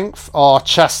strength. Oh,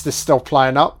 chest is still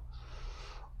playing up.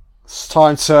 It's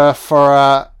time for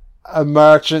a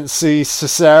emergency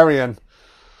cesarean.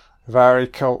 Very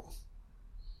cool.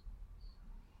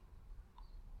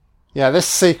 Yeah, this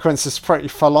sequence is pretty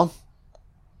full on.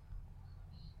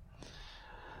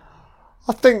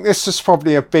 I think this was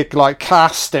probably a big like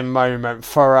casting moment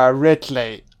for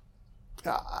Ridley.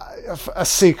 A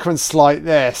sequence like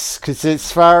this, because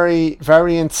it's very,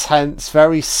 very intense,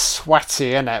 very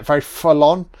sweaty, isn't it? Very full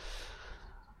on.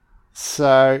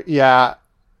 So yeah,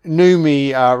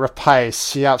 Noomi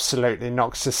Rapace, she absolutely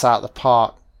knocks this out of the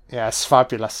park. Yeah, it's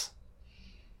fabulous.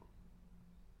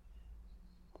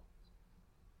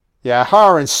 Yeah,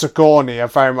 her and Sigourney are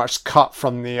very much cut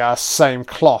from the same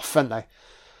cloth, aren't they?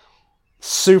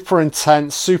 Super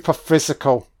intense, super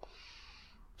physical.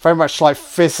 Very much like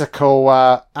physical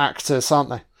actors, aren't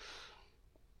they?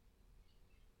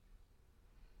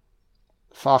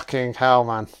 Fucking hell,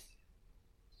 man.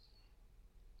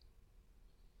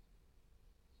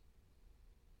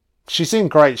 She's in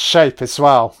great shape as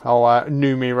well. Oh,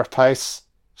 Noomi Rapace.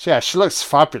 Yeah, she looks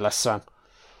fabulous, man.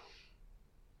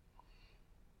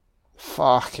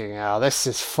 Fucking hell, this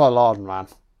is full on, man.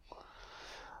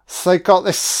 So they got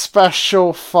this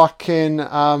special fucking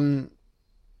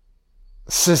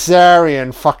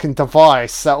cesarean fucking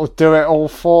device that will do it all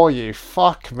for you.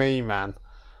 Fuck me, man.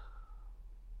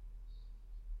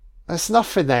 There's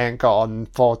nothing they ain't got on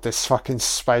board this fucking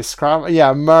spacecraft.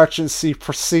 Yeah, emergency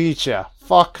procedure.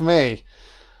 Fuck me.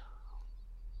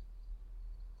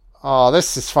 Oh,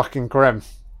 this is fucking grim.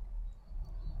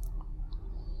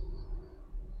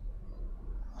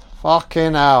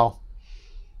 Fucking hell.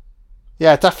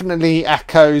 Yeah, definitely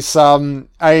echoes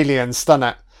Aliens, doesn't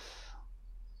it?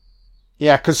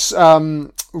 Yeah, because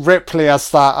Ripley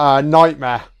has that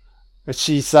nightmare.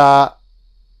 She's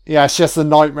yeah, she has the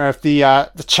nightmare of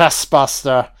the chest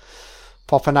buster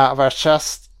popping out of her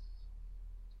chest.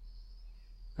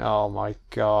 Oh my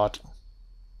god.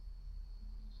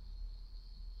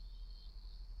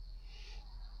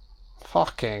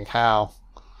 Fucking hell.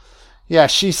 Yeah,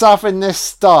 she's having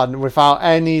this done without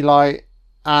any like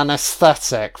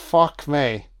anesthetic. Fuck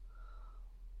me.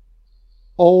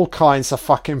 All kinds of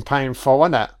fucking painful,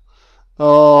 isn't it?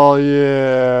 Oh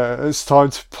yeah, it's time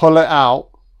to pull it out.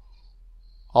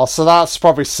 Oh, so that's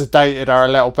probably sedated her a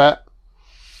little bit.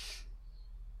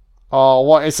 Oh,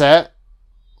 what is it?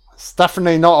 It's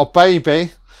definitely not a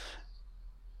baby.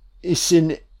 It's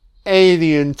an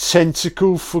alien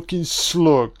tentacle fucking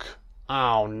slug.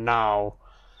 Oh no.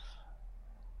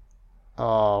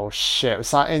 Oh shit,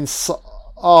 was that inside?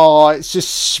 Oh, it's just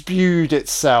spewed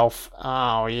itself.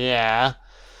 Oh yeah.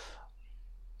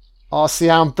 Oh, it's the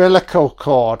umbilical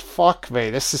cord. Fuck me,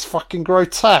 this is fucking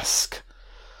grotesque.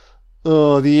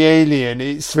 Oh, the alien,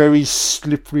 it's very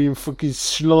slippery and fucking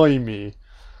slimy.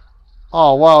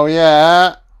 Oh, well,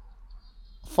 yeah.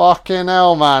 Fucking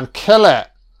hell, man. Kill it.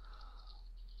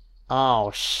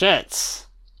 Oh, shit.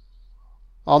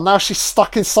 Oh, now she's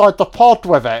stuck inside the pod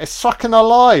with it. It's fucking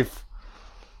alive.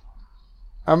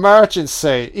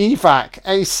 Emergency. Evac.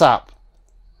 ASAP.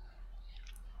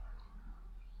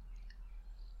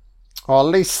 Or at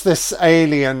least this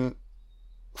alien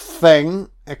thing,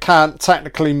 it can't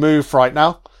technically move right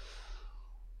now.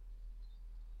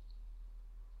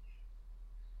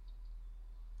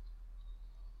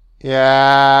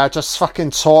 Yeah, just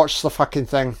fucking torch the fucking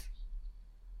thing.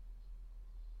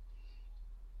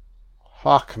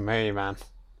 Fuck me, man.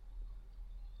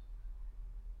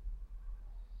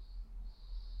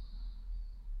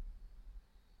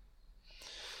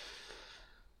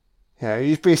 Yeah,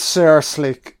 you'd be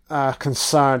seriously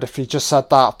concerned if you just had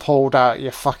that pulled out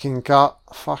your fucking gut.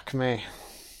 Fuck me.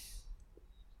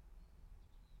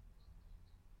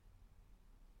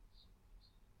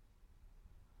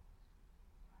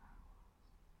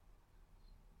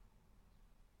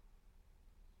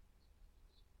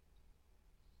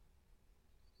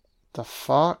 The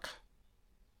fuck?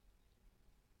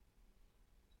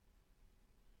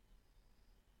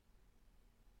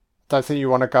 Don't think you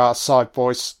want to go outside,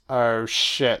 boys. Oh,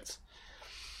 shit.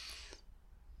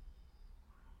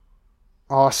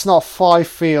 Oh, it's not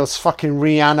Fifield's fucking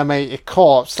reanimated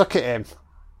corpse. Look at him.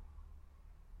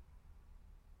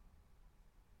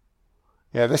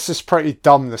 Yeah, this is pretty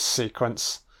dumb, this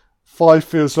sequence.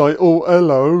 Fifield's like, oh,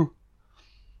 hello.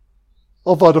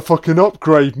 I've had a fucking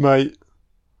upgrade, mate.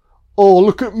 Oh,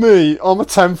 look at me. I'm a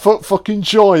 10-foot fucking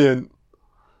giant.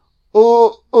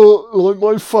 Like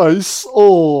my face.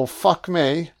 Oh, fuck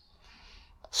me.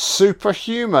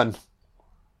 Superhuman.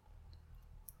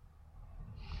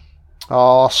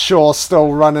 Oh, Shaw's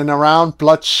still running around.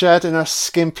 Bloodshed in a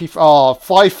skimpy... Oh,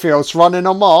 Fifield's running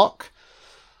amok.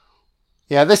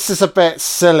 Yeah, this is a bit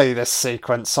silly, this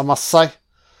sequence, I must say.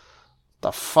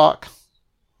 The fuck?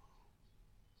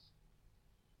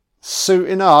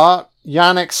 Suiting up.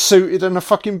 Yannick's suited and a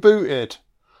fucking booted.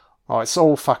 Oh, it's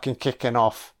all fucking kicking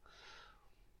off.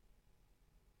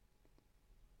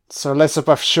 So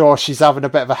Elizabeth Shaw, she's having a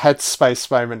bit of a headspace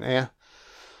moment here.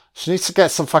 She needs to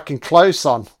get some fucking clothes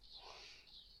on.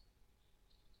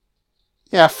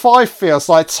 Yeah, Fifield's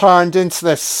like turned into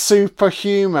this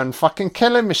superhuman fucking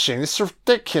killing machine. It's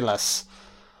ridiculous.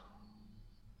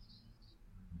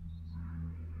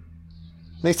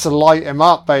 Need to light him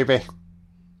up, baby.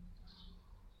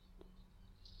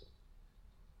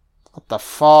 What the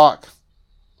fuck?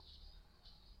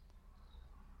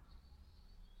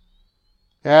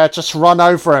 Yeah, just run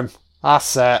over him.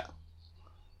 That's it.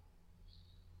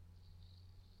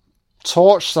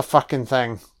 Torch the fucking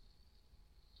thing.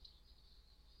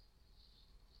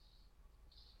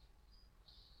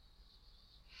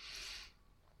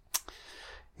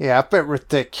 Yeah, a bit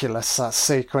ridiculous, that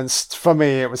sequence. For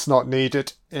me, it was not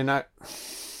needed, you know.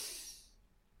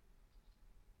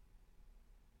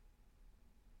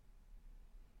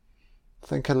 I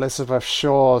think Elizabeth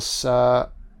Shaw's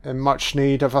in much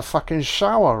need of a fucking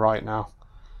shower right now.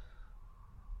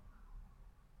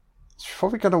 She's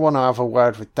probably going to want to have a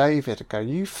word with David and go,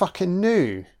 you fucking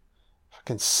knew.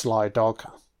 Fucking sly dog.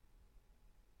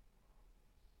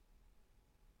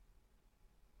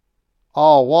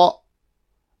 Oh, what?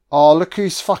 Oh, look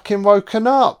who's fucking woken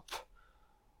up.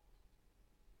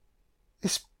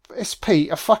 It's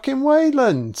Peter fucking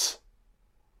Wayland.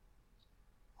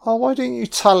 Oh, why didn't you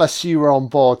tell us you were on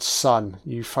board, son?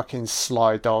 You fucking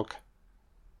sly dog.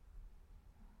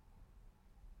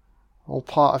 All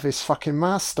part of his fucking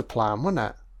master plan,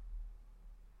 wasn't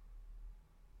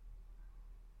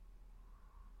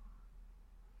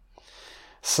it?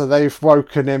 So they've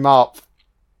woken him up.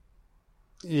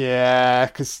 Yeah,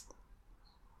 because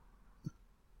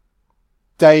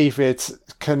David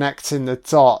connecting the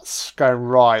dots, going,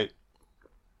 right,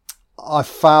 I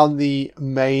found the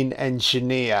main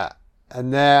engineer,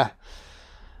 and they're,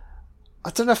 I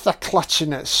don't know if they're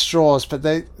clutching at straws, but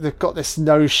they've got this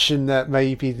notion that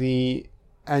maybe the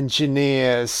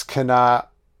engineers can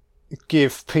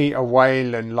give Peter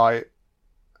Wayland like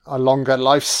a longer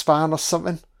lifespan or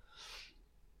something.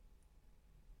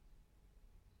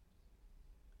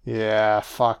 Yeah,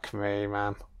 fuck me,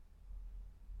 man.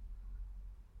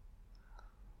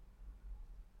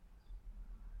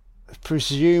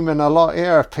 Presuming a lot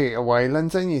here, Peter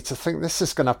Wayland, don't you, to think this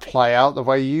is going to play out the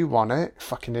way you want it,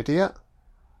 fucking idiot.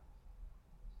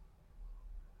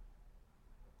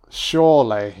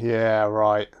 Surely, yeah,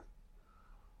 right.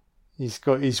 He's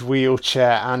got his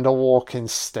wheelchair and a walking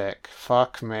stick.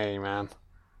 Fuck me, man.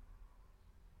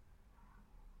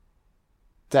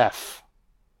 Death.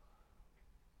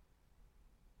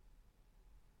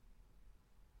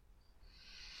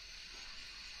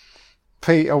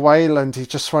 Peter Wayland, he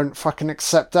just won't fucking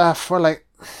accept death, will he?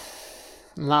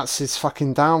 And that's his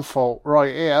fucking downfall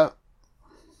right here.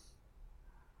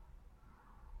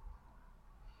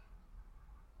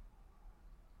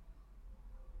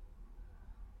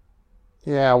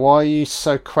 Yeah, why are you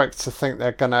so quick to think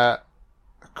they're gonna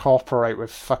cooperate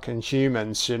with fucking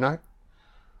humans, you know?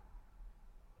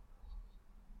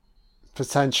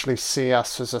 Potentially see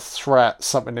us as a threat,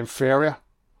 something inferior.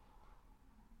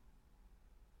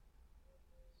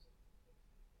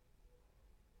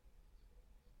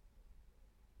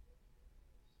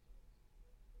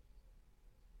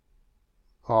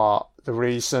 Or the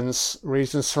reasons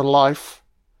for life.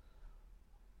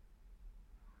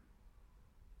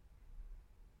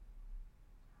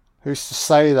 Who's to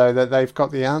say, though, that they've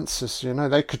got the answers, you know?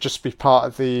 They could just be part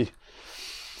of the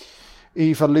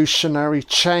evolutionary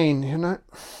chain, you know?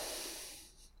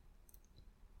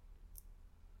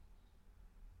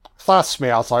 If that's me,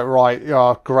 I was like, right,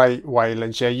 you're great,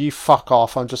 Wayland, yeah, you fuck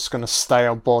off, I'm just gonna stay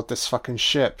on board this fucking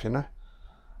ship, you know?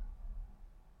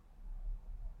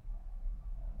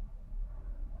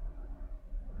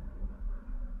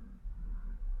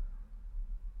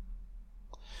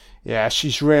 Yeah,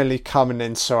 she's really coming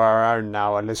into her own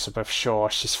now, Elizabeth Shaw.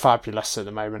 She's fabulous at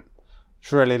the moment.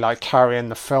 She's really like carrying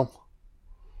the film.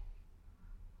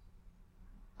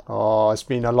 Oh, there's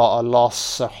been a lot of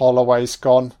loss. Holloway's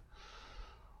gone.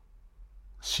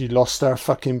 She lost her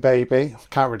fucking baby.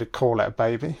 Can't really call it a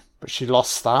baby, but she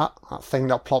lost that. That thing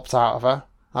that plopped out of her.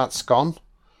 That's gone.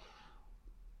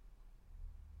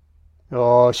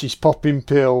 Oh, she's popping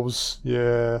pills.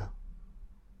 Yeah.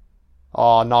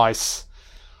 Oh, nice.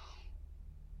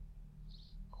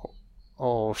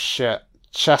 Oh, shit.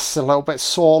 Chest's a little bit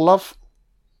sore, love.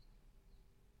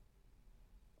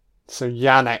 So,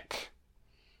 Yannick,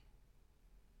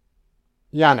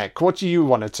 what do you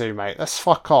want to do, mate? Let's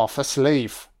fuck off. Let's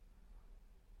leave.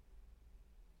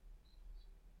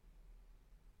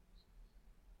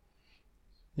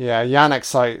 Yeah,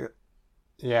 Yannick's like,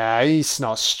 yeah, he's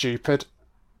not stupid.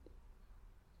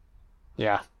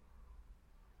 Yeah,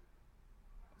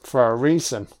 for a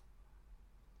reason.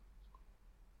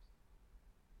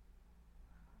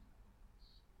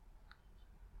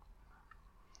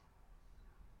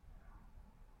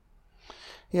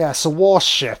 Yeah, it's a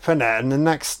warship, isn't it? And the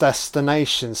next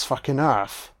destination's fucking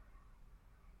Earth.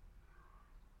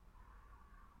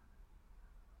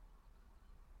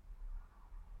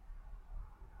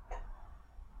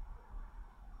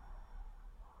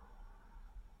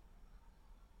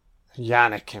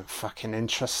 Yannick ain't fucking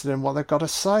interested in what they've got to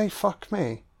say. Fuck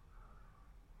me.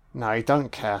 No, he don't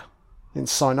care. He didn't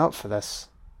sign up for this.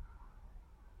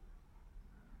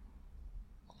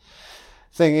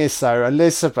 Thing is, though,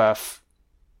 Elizabeth,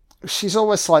 she's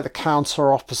almost like the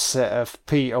counter opposite of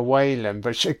Peter Whalen,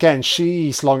 but again,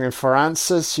 she's longing for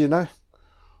answers, you know?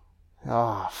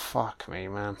 Oh, fuck me,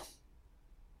 man.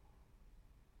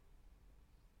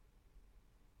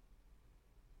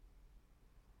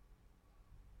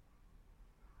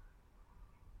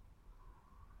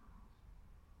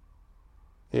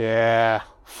 Yeah,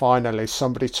 finally,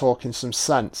 somebody talking some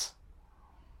sense.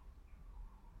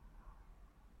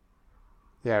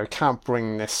 Yeah, we can't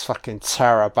bring this fucking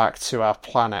terror back to our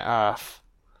planet Earth.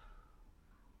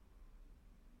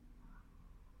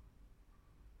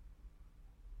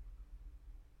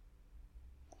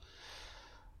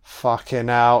 Fucking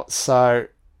out, so...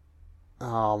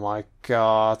 Oh my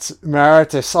god.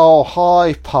 Meredith, oh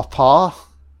hi, Papa.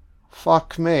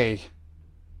 Fuck me.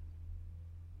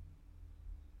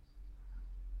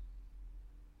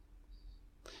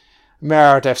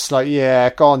 Meredith's like, yeah,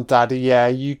 go on, Daddy, yeah,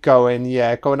 you go in,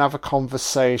 yeah, go and have a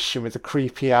conversation with the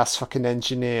creepy ass fucking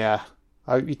engineer.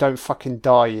 I hope you don't fucking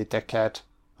die, you dickhead.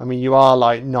 I mean, you are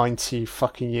like 90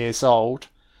 fucking years old.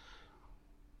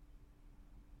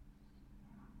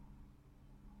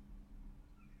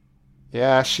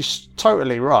 Yeah, she's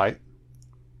totally right.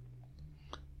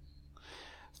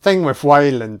 Thing with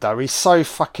Wayland, though, he's so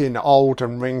fucking old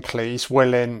and wrinkly, he's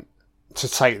willing to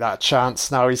take that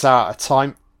chance now he's out of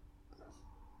time.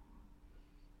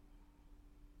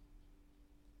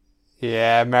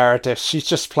 Yeah, Meredith, she's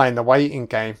just playing the waiting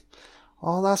game.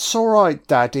 Oh, that's alright,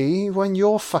 Daddy. When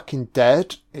you're fucking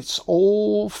dead, it's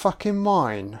all fucking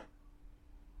mine.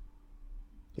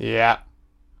 Yeah.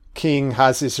 King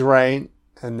has his reign,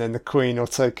 and then the Queen will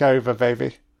take over,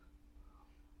 baby.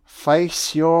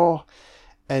 Face your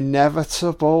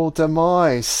inevitable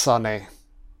demise, Sonny.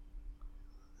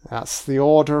 That's the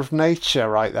order of nature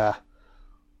right there.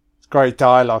 It's great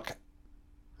dialogue.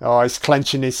 Oh, he's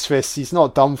clenching his fist. He's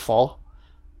not done for.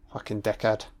 Fucking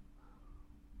dickhead.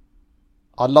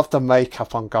 I love the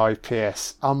makeup on Guy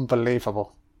Pearce.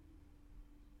 Unbelievable.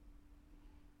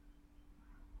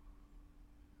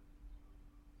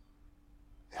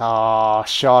 Ah,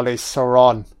 Charlize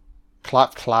Theron.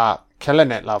 Clap, clap.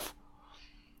 Killing it, love.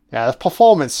 Yeah, the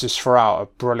performances throughout are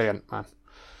brilliant, man.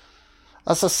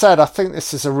 As I said, I think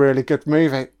this is a really good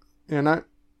movie, you know.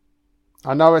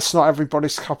 I know it's not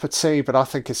everybody's cup of tea, but I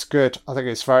think it's good. I think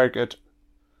it's very good.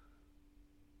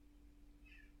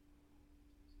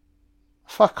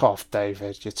 Fuck off,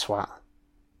 David, you twat.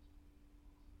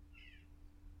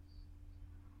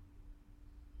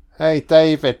 Hey,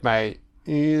 David, mate.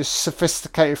 You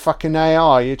sophisticated fucking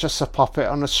AI. You're just a puppet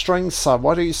on a string, son.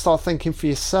 Why don't you start thinking for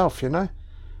yourself, you know?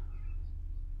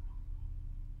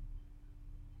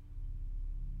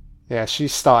 Yeah,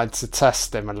 she's starting to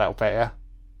test him a little bit, yeah?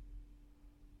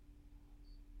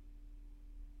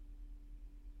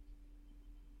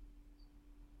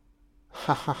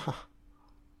 Ha ha ha.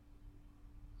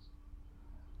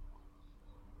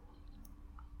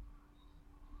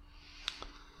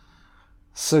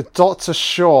 So Dr.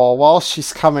 Shaw, while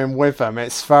she's coming with him,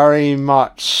 it's very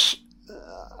much,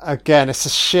 again, it's a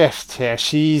shift here.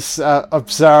 She's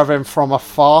observing from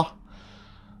afar.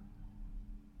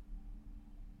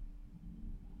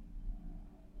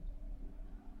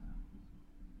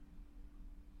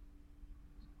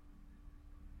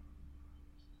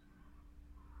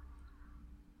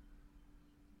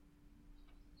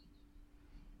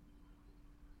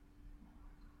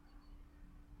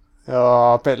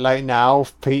 Oh, a bit late now.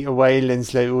 Peter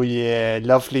Whalen's little, yeah,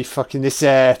 lovely fucking, this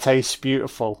air tastes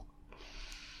beautiful.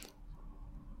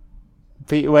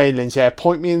 Peter Whalen's, yeah,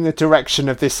 point me in the direction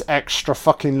of this extra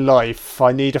fucking life.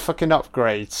 I need a fucking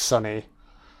upgrade, Sonny.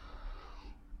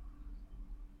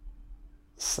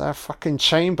 It's their fucking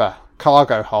chamber.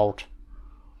 Cargo hold.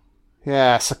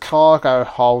 Yeah, it's a cargo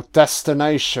hold.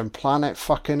 Destination, planet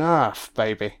fucking Earth,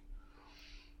 baby.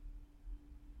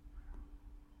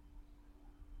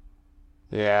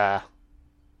 Yeah.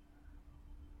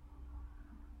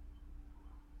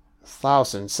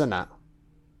 Thousands, isn't it?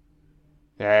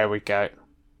 There we go.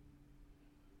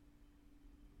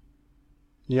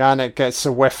 Yannick gets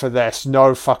a whiff of this.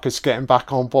 No fuckers getting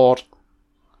back on board.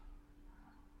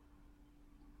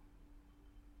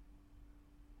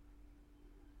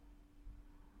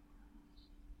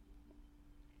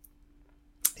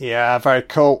 Yeah, very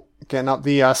cool. Getting up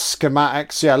the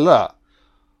schematics. Yeah, look.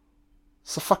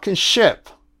 It's a fucking ship.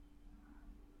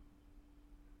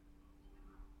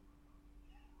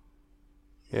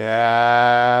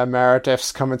 Yeah,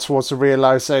 Meredith's coming towards the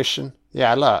realization.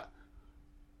 Yeah, look.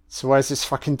 So where's this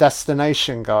fucking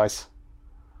destination, guys?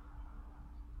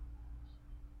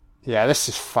 Yeah, this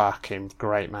is fucking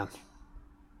great, man.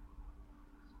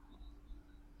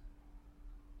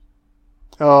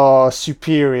 Oh,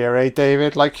 superior, eh,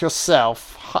 David? Like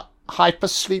yourself.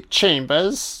 Hypersleep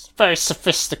chambers. Very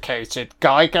sophisticated.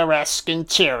 Geiger-esque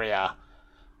interior.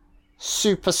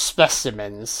 Super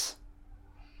specimens.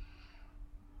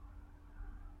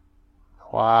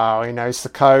 Wow, he knows the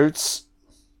codes.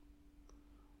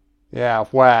 Yeah,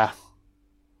 where?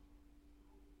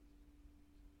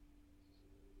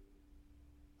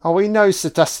 Oh, he knows the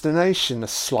destination, the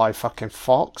sly fucking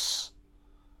fox.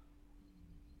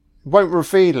 Won't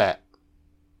reveal it.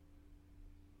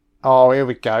 Oh, here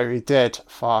we go. He did.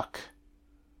 Fuck.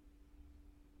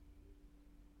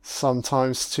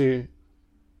 Sometimes too.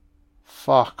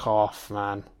 Fuck off,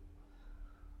 man.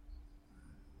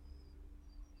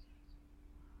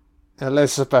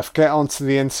 Elizabeth, get onto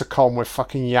the intercom with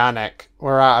fucking Yannick.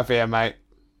 We're out of here, mate.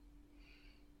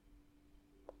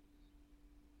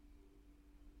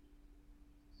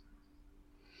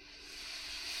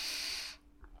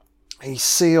 He's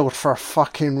sealed for a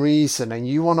fucking reason and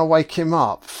you want to wake him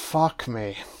up? Fuck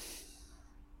me.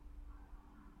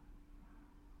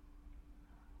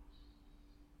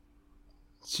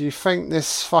 Do you think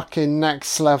this fucking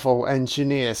next level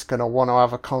engineer's gonna want to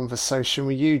have a conversation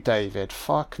with you, David?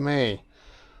 Fuck me.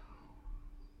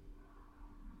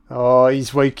 Oh,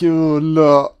 he's waking. Oh,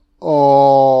 look.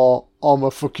 Oh, I'm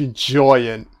a fucking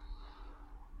giant.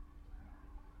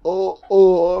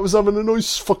 Oh, I was having a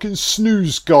nice fucking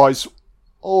snooze, guys.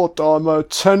 Oh, I'm a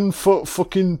 10-foot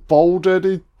fucking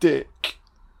bald-headed dick.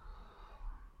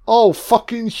 Oh,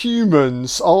 fucking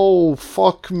humans. Oh,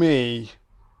 fuck me.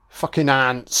 Fucking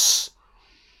ants.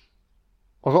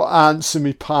 I've got ants in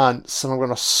me pants and I'm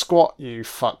gonna squat you,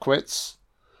 fuckwits.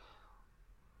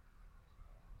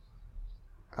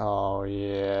 Oh,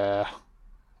 yeah.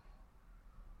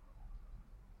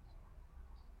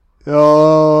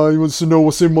 Oh, he wants to know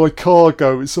what's in my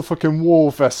cargo. It's a fucking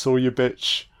war vessel, you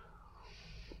bitch.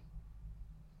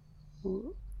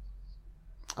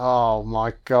 Oh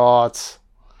my god.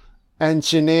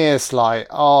 Engineers like,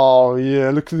 oh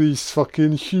yeah, look at these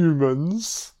fucking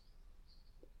humans.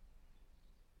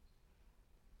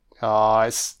 Oh,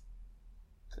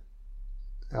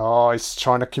 he's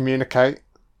trying to communicate.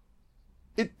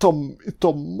 Itum.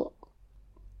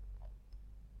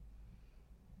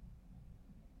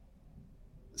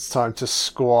 It's time to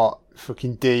squat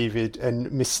fucking David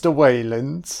and Mr.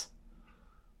 Wayland.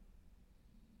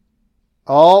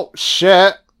 Oh,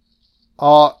 shit.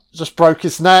 Oh, just broke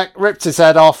his neck, ripped his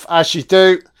head off, as you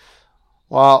do.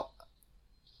 Well,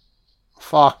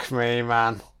 fuck me,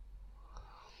 man.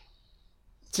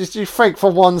 Did you think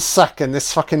for 1 second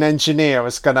this fucking engineer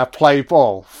was gonna play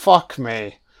ball? Fuck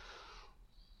me.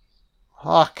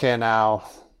 Fucking hell.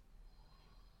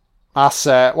 That's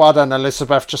it. Well done,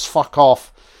 Elizabeth. Just fuck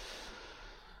off.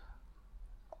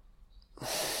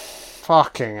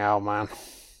 Fucking hell, man.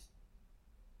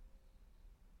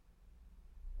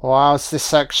 Well, how's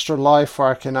this extra life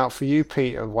working out for you,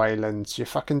 Peter Wayland? You're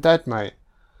fucking dead, mate.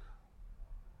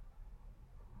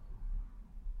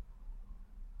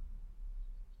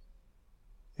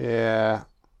 Yeah.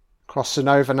 Crossing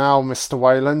over now, Mr.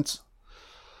 Wayland.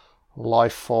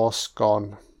 Life force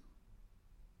gone.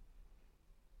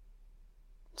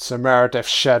 So Meredith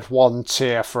shed 1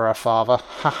 tear for her father.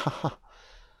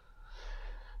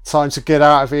 Time to get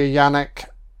out of here, Yannick.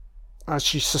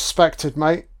 As you suspected,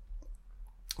 mate.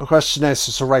 The question is,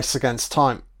 it's a race against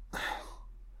time. The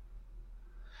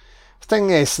thing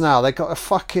is now, they got a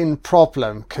fucking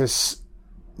problem because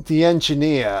the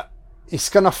engineer, he's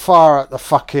going to fire at the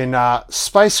fucking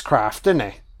spacecraft, isn't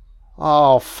he?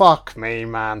 Oh, fuck me,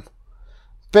 man.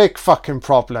 Big fucking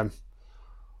problem.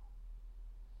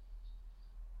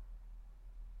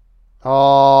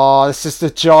 Oh, this is the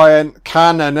giant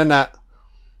cannon, isn't it?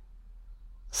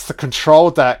 It's the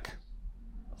control deck.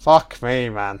 Fuck me,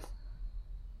 man.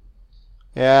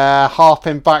 Yeah,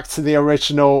 harping back to the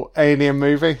original Alien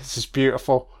movie. This is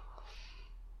beautiful.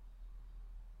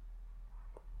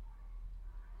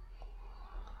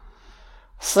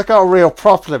 So they got a real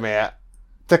problem here.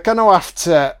 They're going to have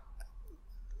to...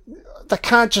 They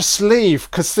can't just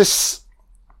leave because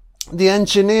the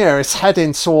engineer is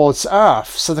heading towards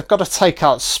Earth. So they've got to take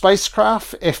out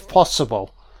spacecraft if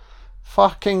possible.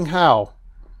 Fucking hell.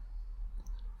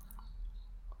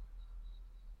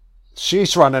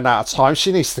 She's running out of time.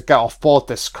 She needs to get off board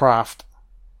this craft.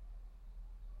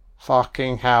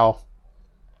 Fucking hell.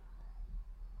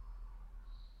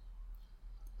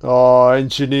 Oh,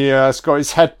 engineer's got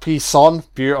his headpiece on.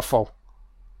 Beautiful.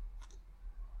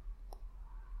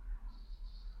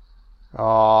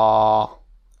 Oh,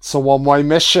 it's a one-way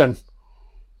mission.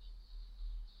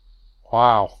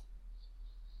 Wow.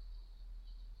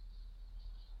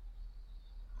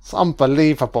 It's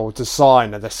unbelievable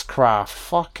design of this craft.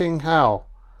 Fucking hell.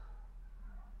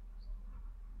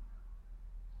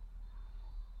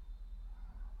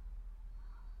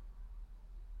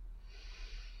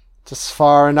 Just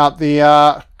firing up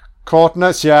the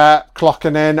coordinates. Yeah,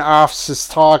 clocking in. Earth's his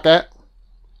target.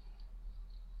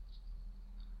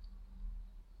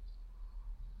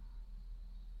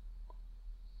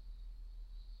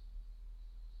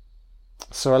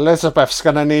 So Elizabeth's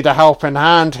going to need a helping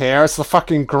hand here as the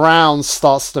fucking ground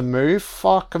starts to move.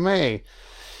 Fuck me.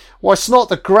 Well, it's not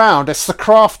the ground, it's the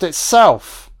craft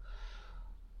itself.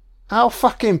 How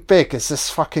fucking big is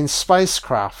this fucking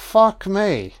spacecraft? Fuck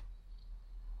me.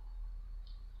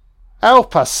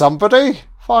 Help us, somebody.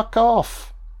 Fuck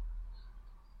off.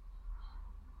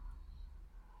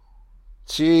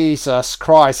 Jesus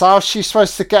Christ. How's she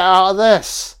supposed to get out of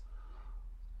this?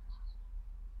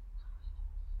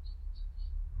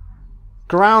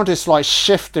 Ground is like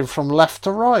shifting from left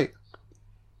to right.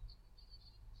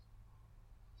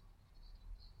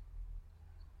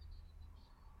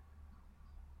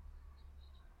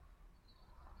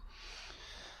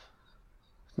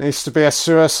 Needs to be a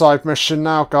suicide mission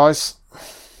now, guys.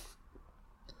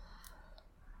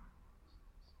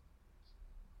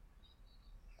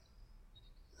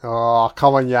 Oh,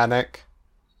 come on, Yannick.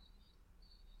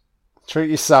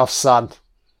 Treat yourself, son.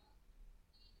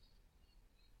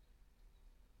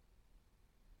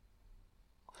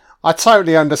 I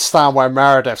totally understand where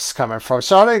Meredith's coming from.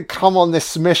 So I didn't come on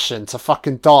this mission to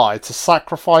fucking die, to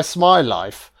sacrifice my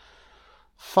life.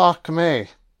 Fuck me.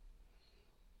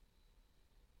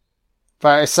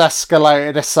 But it's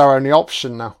escalated, it's our only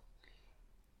option now.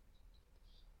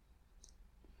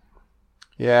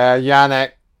 Yeah,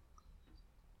 Yannick.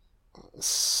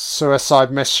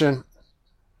 Suicide mission.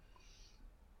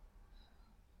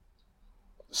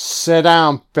 Sit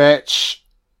down, bitch.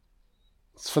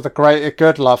 It's for the greater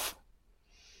good, love.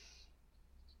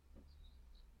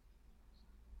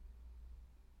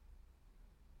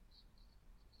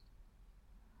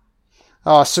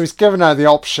 Oh, so he's given her the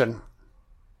option.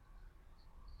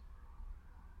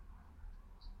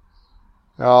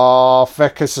 Oh,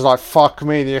 Vickers is like, fuck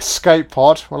me, the escape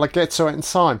pod. Will I get to it in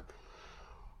time?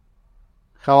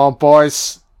 Come on,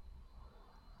 boys.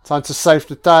 Time to save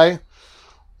the day.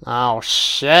 Oh,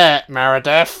 shit,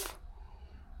 Meredith.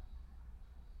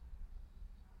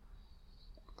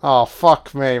 Oh,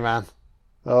 fuck me, man.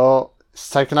 Oh, it's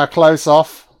taking our clothes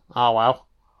off. Oh, well.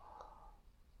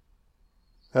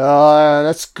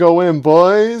 Let's go in,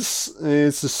 boys.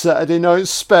 It's a Saturday night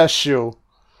special.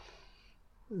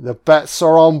 The bets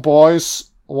are on,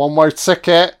 boys. One-way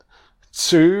ticket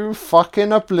to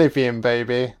fucking oblivion,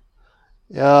 baby.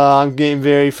 I'm getting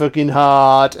very fucking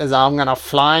hard as I'm gonna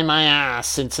fly my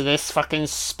ass into this fucking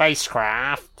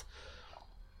spacecraft.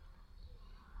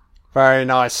 Very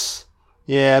nice.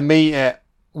 Yeah, meet it.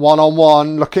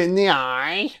 One-on-one, look it in the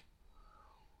eye.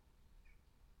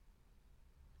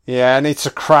 Yeah, I need to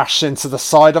crash into the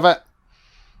side of it.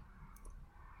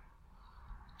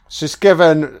 She's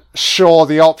given Shaw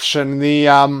the option.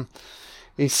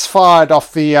 He's fired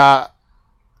off the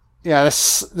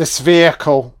this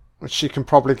vehicle, which she can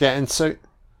probably get into.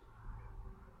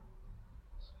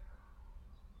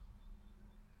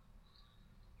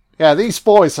 Yeah, these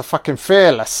boys are fucking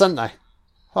fearless, aren't they?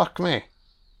 Fuck me.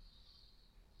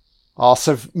 Oh,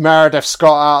 so Meredith's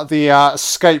got out the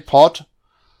escape pod.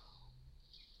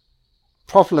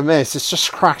 Problem is, it's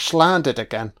just crash landed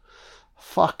again.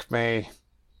 Fuck me.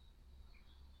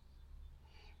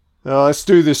 Oh, let's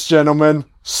do this, gentlemen.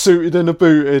 Suited and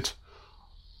booted.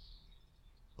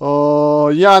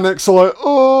 Oh, Yannick's like,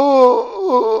 oh,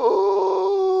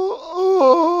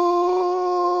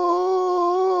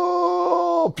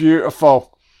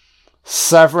 beautiful.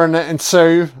 Severing it in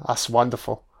two. That's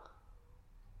wonderful.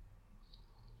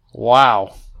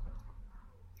 Wow.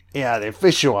 Yeah, the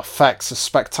visual effects are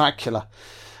spectacular.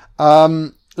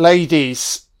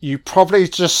 Ladies, you probably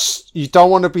you don't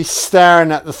want to be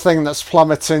staring at the thing that's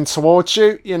plummeting towards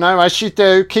you. You know, as you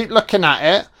do, keep looking at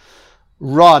it.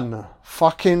 Run.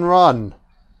 Fucking run.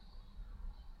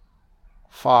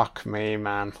 Fuck me,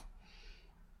 man.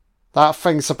 That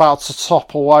thing's about to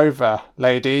topple over,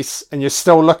 ladies, and you're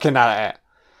still looking at it.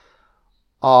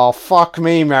 Oh, fuck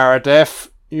me, Meredith.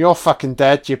 You're fucking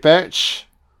dead, you bitch.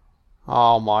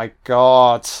 Oh my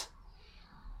god.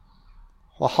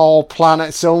 The whole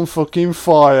planet's on fucking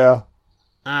fire.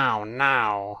 Oh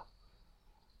no.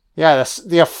 Yeah,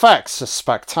 the effects are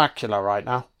spectacular right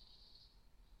now.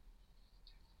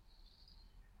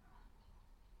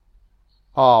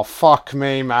 Oh, fuck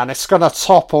me, man. It's gonna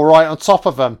topple right on top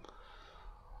of him.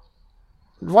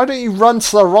 Why don't you run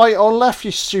to the right or left,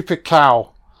 you stupid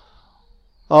cow?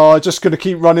 Oh, I'm just gonna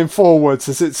keep running forwards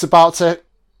as it's about to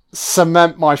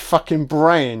cement my fucking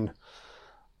brain.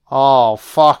 Oh,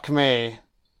 fuck me.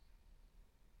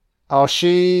 Oh,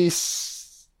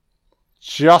 she's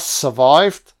just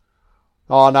survived.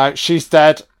 Oh no, she's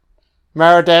dead.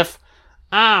 Meredith.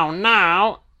 Oh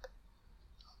no.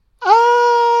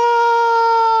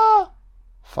 Ah!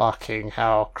 Fucking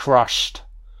hell, crushed.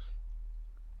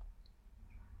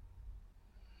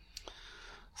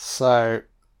 So,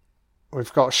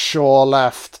 we've got Shaw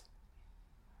left.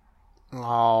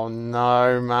 Oh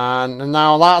no, man. And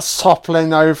now that's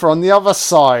toppling over on the other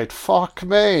side. Fuck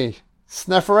me. It's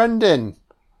never ending.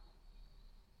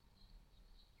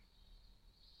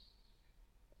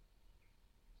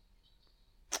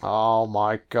 Oh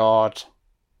my god.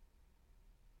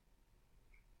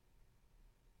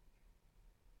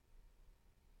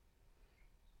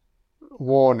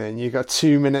 Warning, you got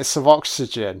 2 minutes of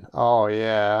oxygen. Oh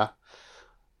yeah.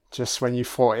 Just when you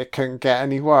thought it couldn't get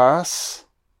any worse.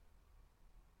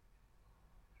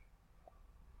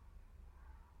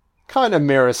 Kind of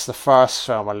mirrors the first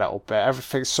film a little bit.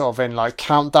 Everything's sort of in like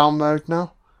countdown mode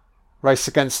now. Race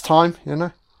against time, you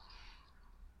know.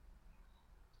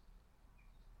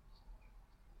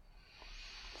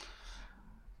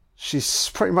 She's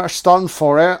pretty much done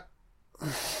for it.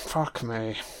 Fuck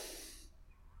me.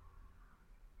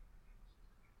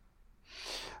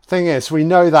 Thing is, we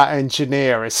know that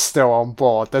engineer is still on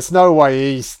board. There's no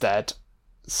way he's dead.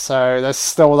 So there's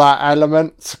still that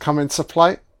element to come into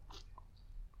play.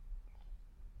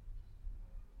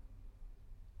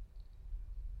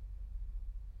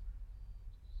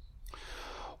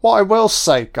 What I will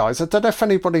say, guys, I don't know if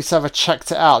anybody's ever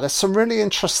checked it out. There's some really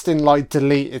interesting, like,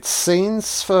 deleted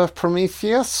scenes for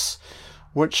Prometheus,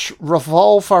 which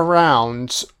revolve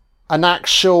around an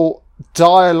actual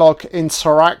dialogue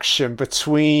interaction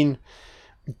between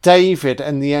David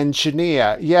and the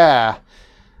engineer. Yeah.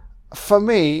 For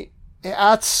me, it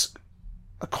adds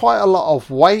quite a lot of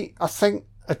weight, I think,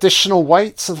 additional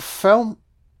weight to the film.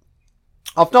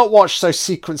 I've not watched those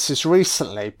sequences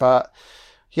recently, but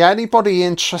Yeah, anybody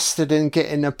interested in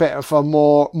getting a bit of a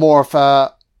more of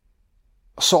a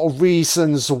sort of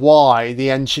reasons why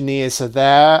the engineers are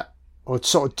there or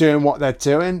sort of doing what they're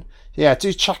doing, yeah,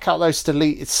 do check out those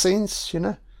deleted scenes, you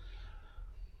know.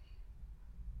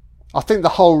 I think the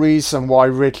whole reason why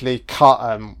Ridley cut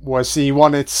them was he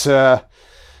wanted to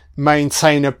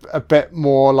maintain a bit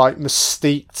more like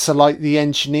mystique to like the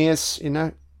engineers, you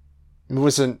know. He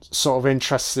wasn't sort of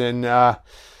interested in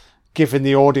giving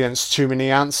the audience too many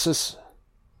answers.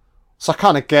 So I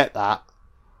kind of get that.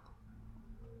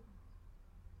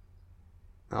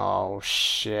 Oh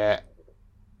shit.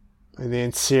 In the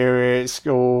interior it's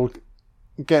all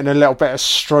getting a little bit of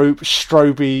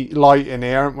stroby light in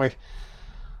here, aren't we?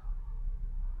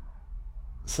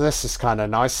 So this is kind of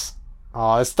nice.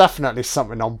 Oh, there's definitely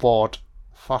something on board.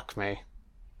 Fuck me.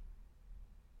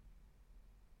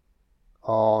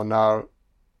 Oh no.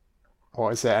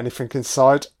 What is it? Anything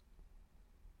inside?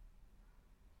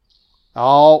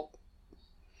 Oh.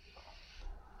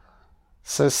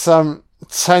 So some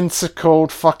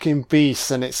tentacled fucking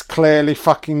beast and it's clearly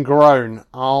fucking grown.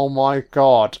 Oh my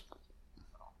god.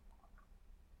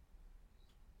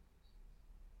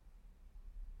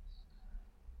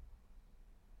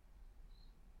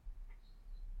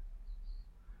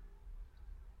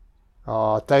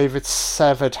 Oh, David's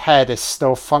severed head is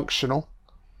still functional.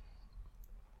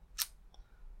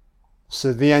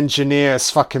 So the engineer's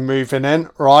fucking moving in,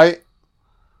 right?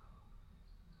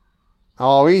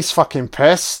 Oh, he's fucking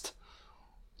pissed.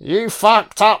 You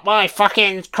fucked up my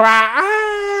fucking crap.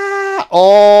 Ah!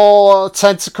 Oh,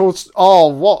 tentacles. Oh,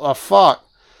 what the fuck?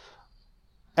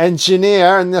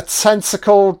 Engineer and the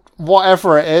tentacled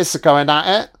whatever it is are going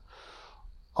at it.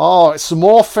 Oh, it's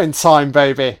morphin time,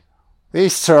 baby.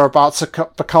 These two are about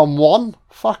to become one.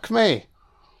 Fuck me.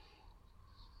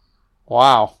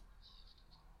 Wow.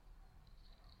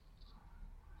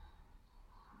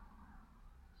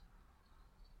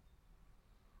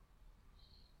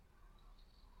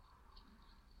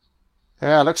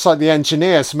 Yeah, looks like the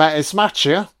engineer's met his match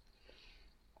here.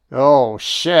 Oh,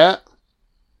 shit.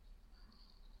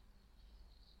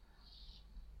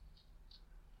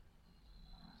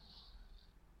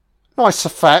 Nice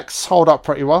effects. Hold up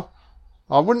pretty well.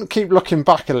 I wouldn't keep looking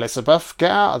back, Elizabeth.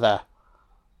 Get out of there.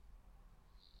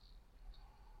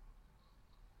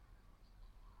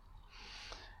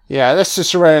 Yeah, this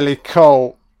is really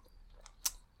cool.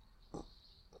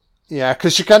 Yeah,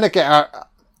 because you're going to get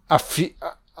a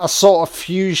sort of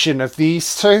fusion of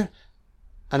these two.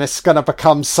 And it's going to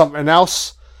become something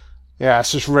else. Yeah,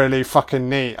 it's just really fucking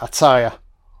neat, I tell you.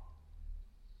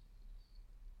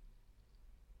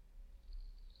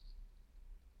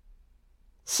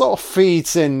 Sort of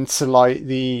feeds into like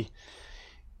the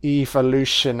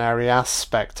evolutionary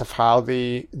aspect of how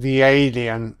the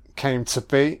alien came to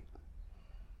be.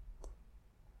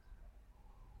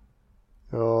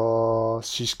 Oh,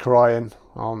 she's crying.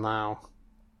 Oh no.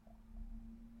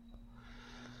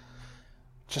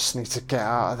 Just need to get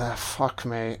out of there. Fuck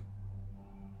me.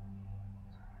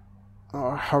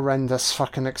 Oh, horrendous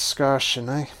fucking excursion,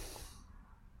 eh?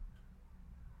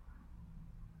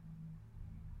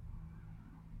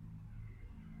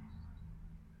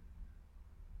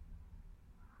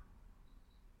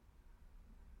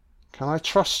 Can I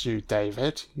trust you,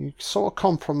 David? You sort of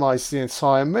compromised the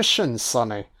entire mission,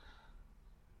 Sonny.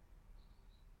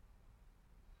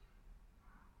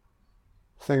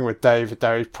 Thing with David,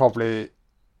 though,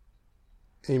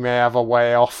 he may have a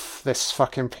way off this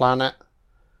fucking planet.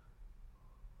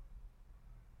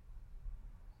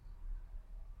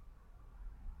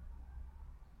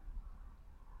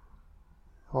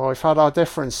 Oh, we've had our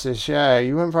differences, yeah.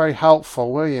 You weren't very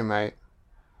helpful, were you, mate?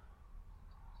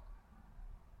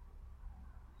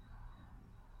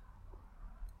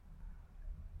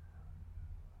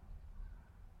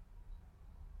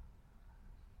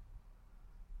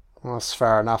 Well, that's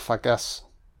fair enough, I guess.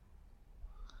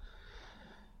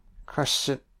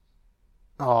 Question.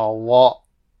 Oh, what?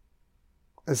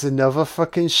 There's another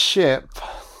fucking ship.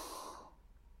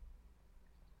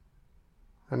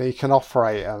 And he can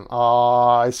operate them.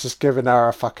 Oh, he's just giving her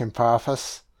a fucking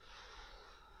purpose.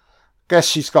 Guess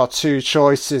she's got two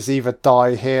choices. Either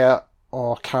die here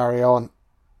or carry on.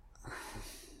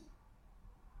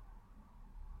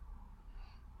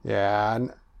 Yeah,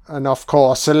 and of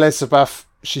course, Elizabeth,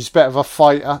 she's a bit of a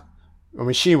fighter. I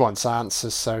mean, she wants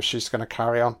answers, so she's going to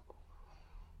carry on.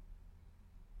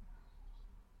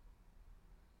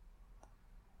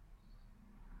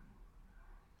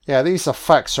 Yeah, these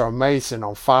effects are amazing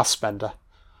on Fassbender.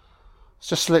 It's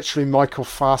just literally Michael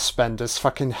Fassbender's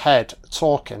fucking head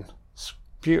talking. It's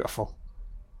beautiful.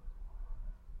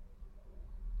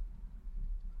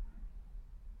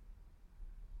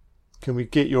 Can we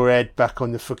get your head back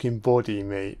on the fucking body,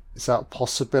 mate? Is that a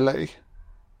possibility?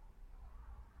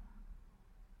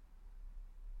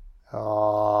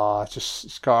 Oh,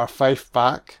 just got our faith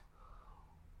back.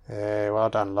 Yeah, well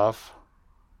done, love.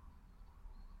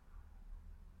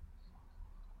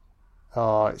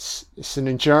 Oh, it's an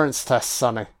endurance test,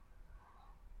 Sonny.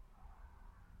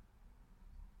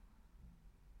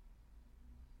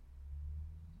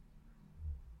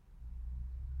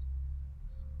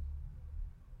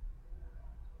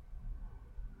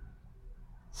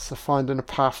 So finding a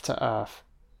path to Earth.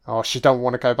 Oh, she don't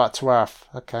want to go back to Earth.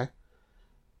 Okay.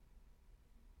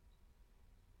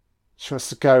 She wants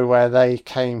to go where they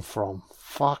came from.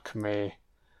 Fuck me.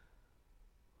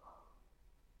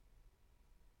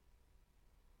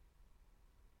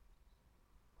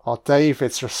 Oh,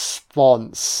 David's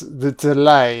response, the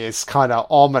delay is kind of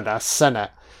ominous, isn't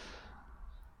it?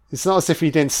 It's not as if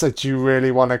he didn't say, do you really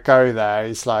want to go there?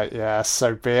 He's like, yeah,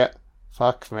 so be it.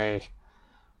 Fuck me.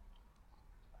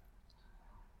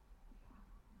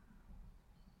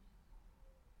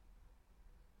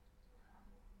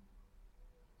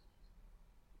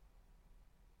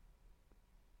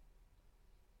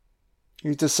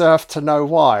 You deserve to know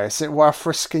why. Is it worth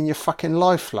risking your fucking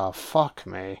life, love? Fuck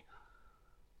me.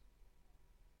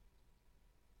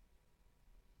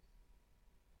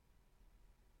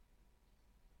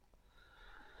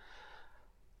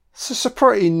 So it's a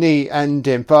pretty neat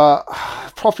ending, but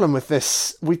problem with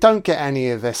this, we don't get any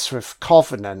of this with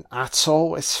Covenant at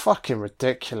all. It's fucking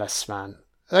ridiculous, man.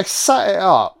 They set it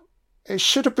up. It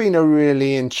should have been a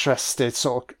really interesting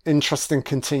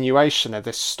continuation of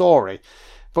this story,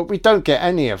 but we don't get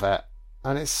any of it,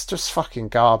 and it's just fucking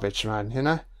garbage, man, you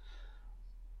know?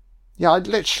 Yeah, I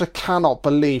literally cannot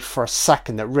believe for a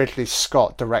second that Ridley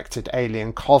Scott directed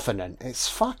Alien Covenant. It's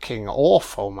fucking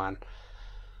awful, man.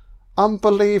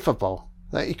 Unbelievable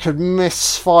that he could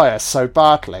misfire so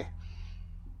badly.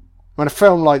 When a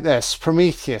film like this,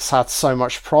 Prometheus, had so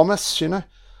much promise, you know?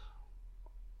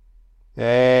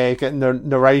 Yeah, you get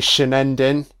narration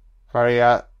ending. Very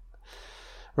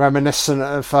reminiscent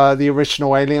of the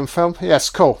original Alien film. Yes,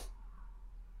 cool.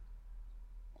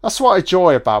 That's what I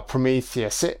enjoy about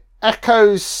Prometheus. It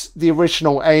echoes the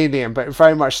original Alien, but it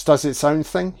very much does its own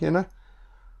thing, you know?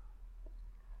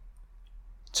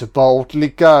 To boldly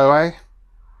go, eh?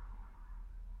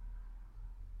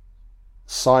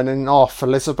 Signing off,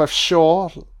 Elizabeth Shaw.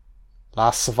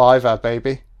 Last survivor,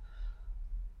 baby.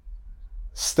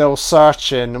 Still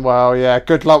searching. Well, yeah,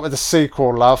 good luck with the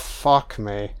sequel, love. Fuck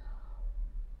me.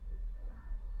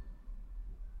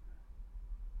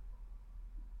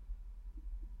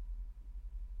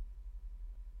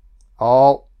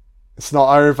 Oh, it's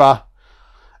not over.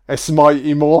 It's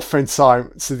Mighty Morphin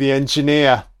time to the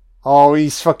engineer. Oh,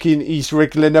 he's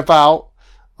wriggling about.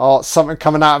 Oh, something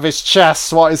coming out of his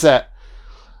chest. What is it?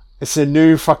 It's a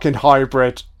new fucking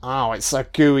hybrid. Oh, it's a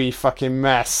gooey fucking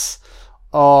mess.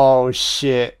 Oh,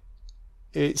 shit.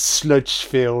 It's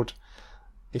Sludgefield.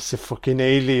 It's a fucking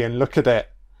alien. Look at it.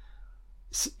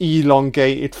 It's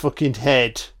elongated fucking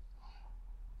head.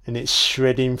 And it's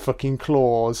shredding fucking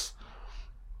claws.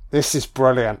 This is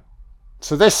brilliant.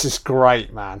 So this is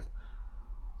great, man.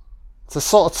 To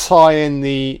sort of tie in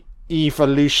the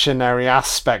evolutionary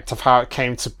aspect of how it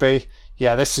came to be.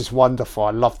 Yeah, this is wonderful.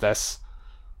 I love this.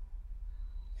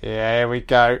 Yeah, here we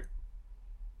go.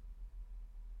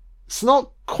 It's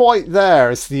not quite there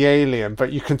as the alien,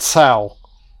 but you can tell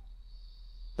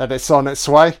that it's on its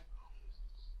way.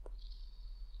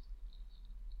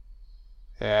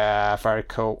 Yeah, very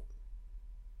cool.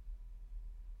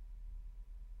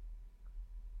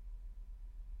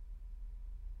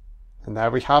 And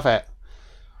there we have it.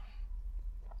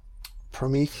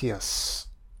 Prometheus.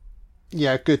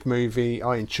 Yeah, good movie.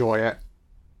 I enjoy it.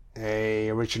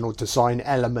 Original design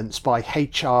elements by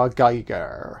H.R.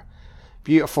 Geiger.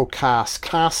 Beautiful cast.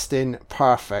 Casting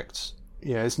perfect.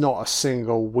 Yeah, there's not a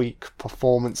single weak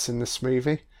performance in this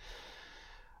movie.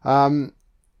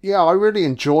 Yeah, I really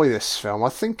enjoy this film. I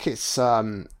think it's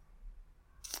I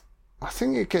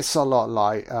think it gets a lot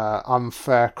like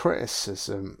unfair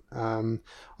criticism.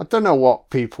 I don't know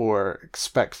what people were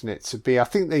expecting it to be. I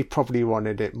think they probably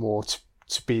wanted it more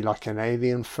to be like an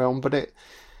Alien film, but it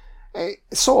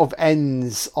sort of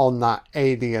ends on that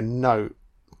Alien note.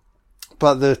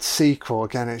 But the sequel,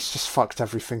 again, it's just fucked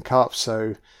everything up.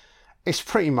 So it's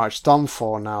pretty much done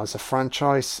for now as a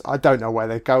franchise. I don't know where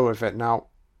they go with it now.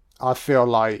 I feel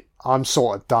like I'm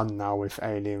sort of done now with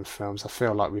Alien films. I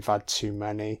feel like we've had too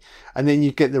many. And then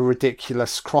you get the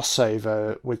ridiculous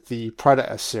crossover with the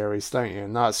Predator series, don't you?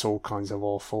 And that's all kinds of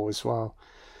awful as well.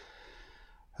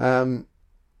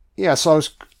 Yeah, so I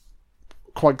was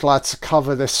quite glad to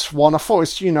cover this one. I thought it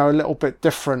was, you know, a little bit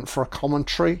different for a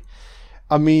commentary.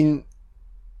 I mean,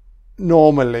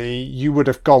 normally you would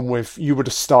have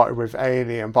started with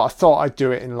Alien, but I thought I'd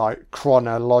do it in like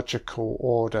chronological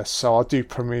order. So I'll do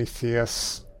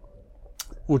Prometheus.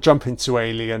 We'll jump into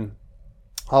Alien.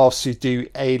 I'll also do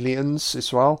Aliens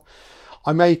as well.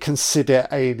 I may consider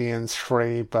Alien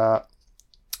 3, but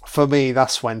for me,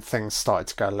 that's when things started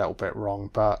to go a little bit wrong.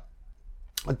 But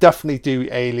I definitely do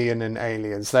Alien and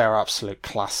Aliens. They're absolute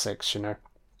classics, you know.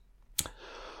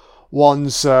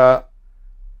 One's,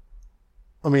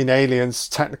 Alien's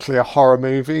technically a horror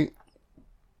movie.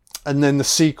 And then the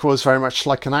sequel is very much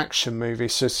like an action movie.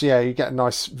 So yeah, you get a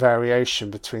nice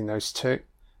variation between those two.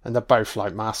 And they're both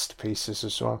like masterpieces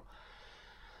as well.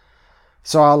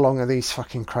 So how long are these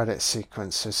fucking credit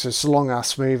sequences? It's a long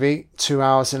ass movie, 2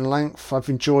 hours in length. I've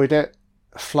enjoyed it.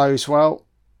 Flows well.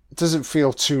 It doesn't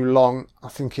feel too long. I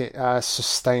think it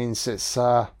sustains its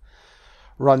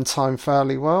runtime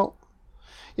fairly well.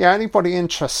 Yeah, anybody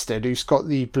interested who's got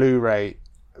the Blu-ray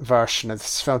version of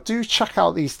this film, do check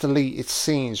out these deleted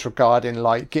scenes regarding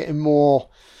like getting more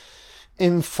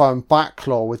info and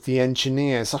backlog with the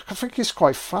engineers. I think it's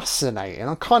quite fascinating.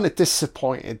 I'm kind of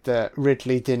disappointed that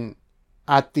Ridley didn't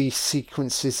add these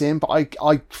sequences in, but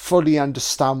I fully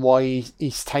understand why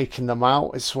he's taken them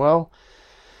out as well.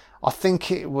 I think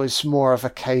it was more of a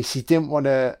case he didn't want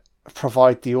to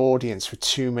provide the audience with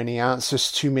too many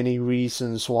answers, too many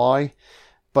reasons why.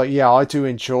 But yeah, I do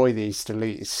enjoy these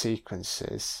deleted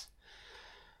sequences.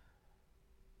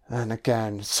 And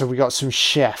again, so we got some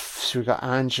chefs. We got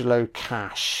Angelo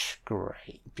Cash.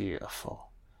 Great,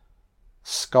 beautiful.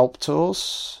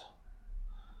 Sculptors.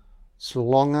 It's a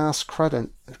long ass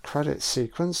credit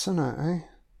sequence, isn't it, eh?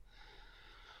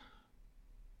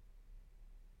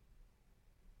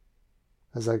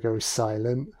 As I go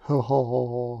silent.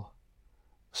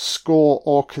 Score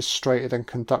orchestrated and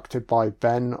conducted by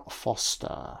Ben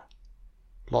Foster.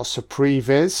 Lots of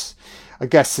previs. I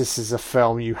guess this is a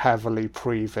film you heavily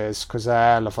previs because there's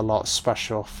a hell of a lot of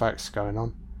special effects going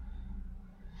on.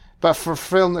 But for a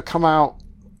film that come out,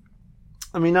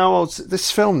 I mean, how old's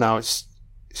this film now? It's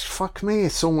fuck me,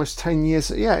 it's almost 10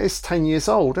 years. Yeah, it's 10 years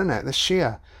old, isn't it, this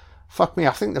year? Fuck me,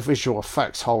 I think the visual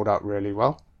effects hold up really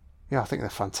well. Yeah, I think they're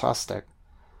fantastic.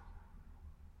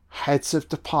 Heads of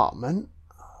department.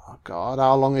 Oh God,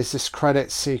 how long is this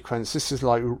credit sequence? This is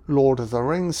like Lord of the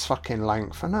Rings fucking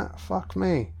length, isn't it? Fuck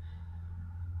me.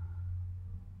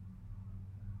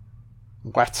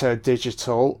 Wetter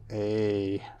digital.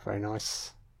 Hey, very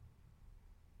nice.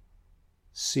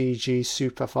 CG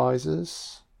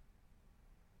supervisors.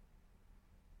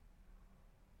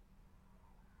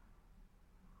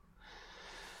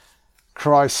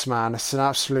 Christ, man, it's an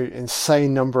absolute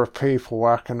insane number of people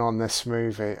working on this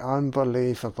movie.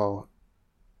 Unbelievable.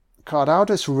 God, how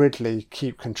does Ridley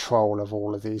keep control of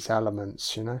all of these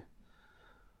elements, you know?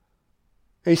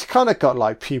 He's kind of got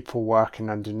like people working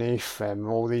underneath him,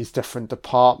 all these different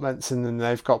departments, and then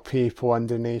they've got people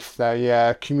underneath there.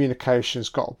 Yeah, communication's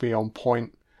got to be on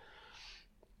point.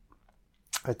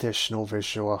 Additional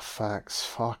visual effects.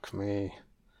 Fuck me.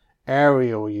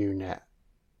 Aerial unit.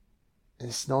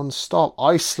 It's non-stop.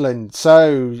 Iceland.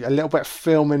 So, a little bit of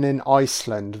filming in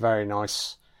Iceland. Very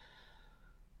nice.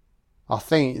 I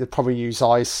think they'd probably use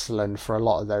Iceland for a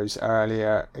lot of those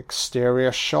earlier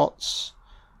exterior shots.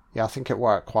 Yeah, I think it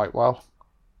worked quite well.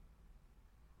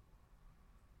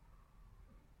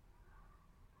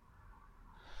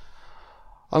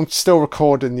 I'm still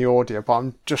recording the audio, but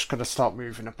I'm just going to start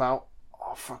moving about.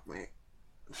 Oh, fuck me.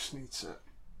 I just need to...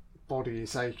 Body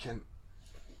is aching.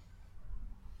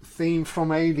 Theme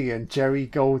from Alien, Jerry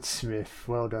Goldsmith.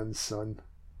 Well done, son.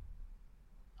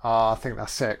 I think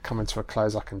that's it. Coming to a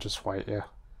close. I can just wait, yeah.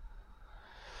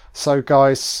 So,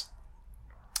 guys,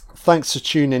 thanks for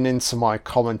tuning into my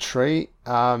commentary.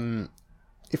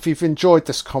 If you've enjoyed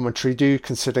this commentary, do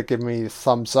consider giving me a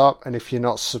thumbs up. And if you're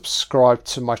not subscribed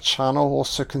to my channel,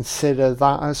 also consider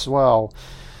that as well.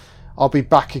 I'll be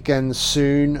back again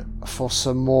soon for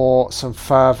some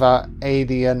further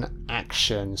Alien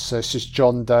action. So this is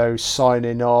John Doe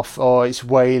signing off. Oh, it's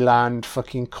Wayland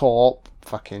fucking Corp.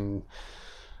 Fucking...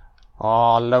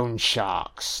 Oh, loan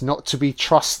sharks. Not to be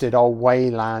trusted, old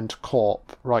Wayland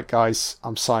Corp. Right, guys,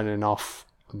 I'm signing off.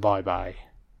 Bye-bye.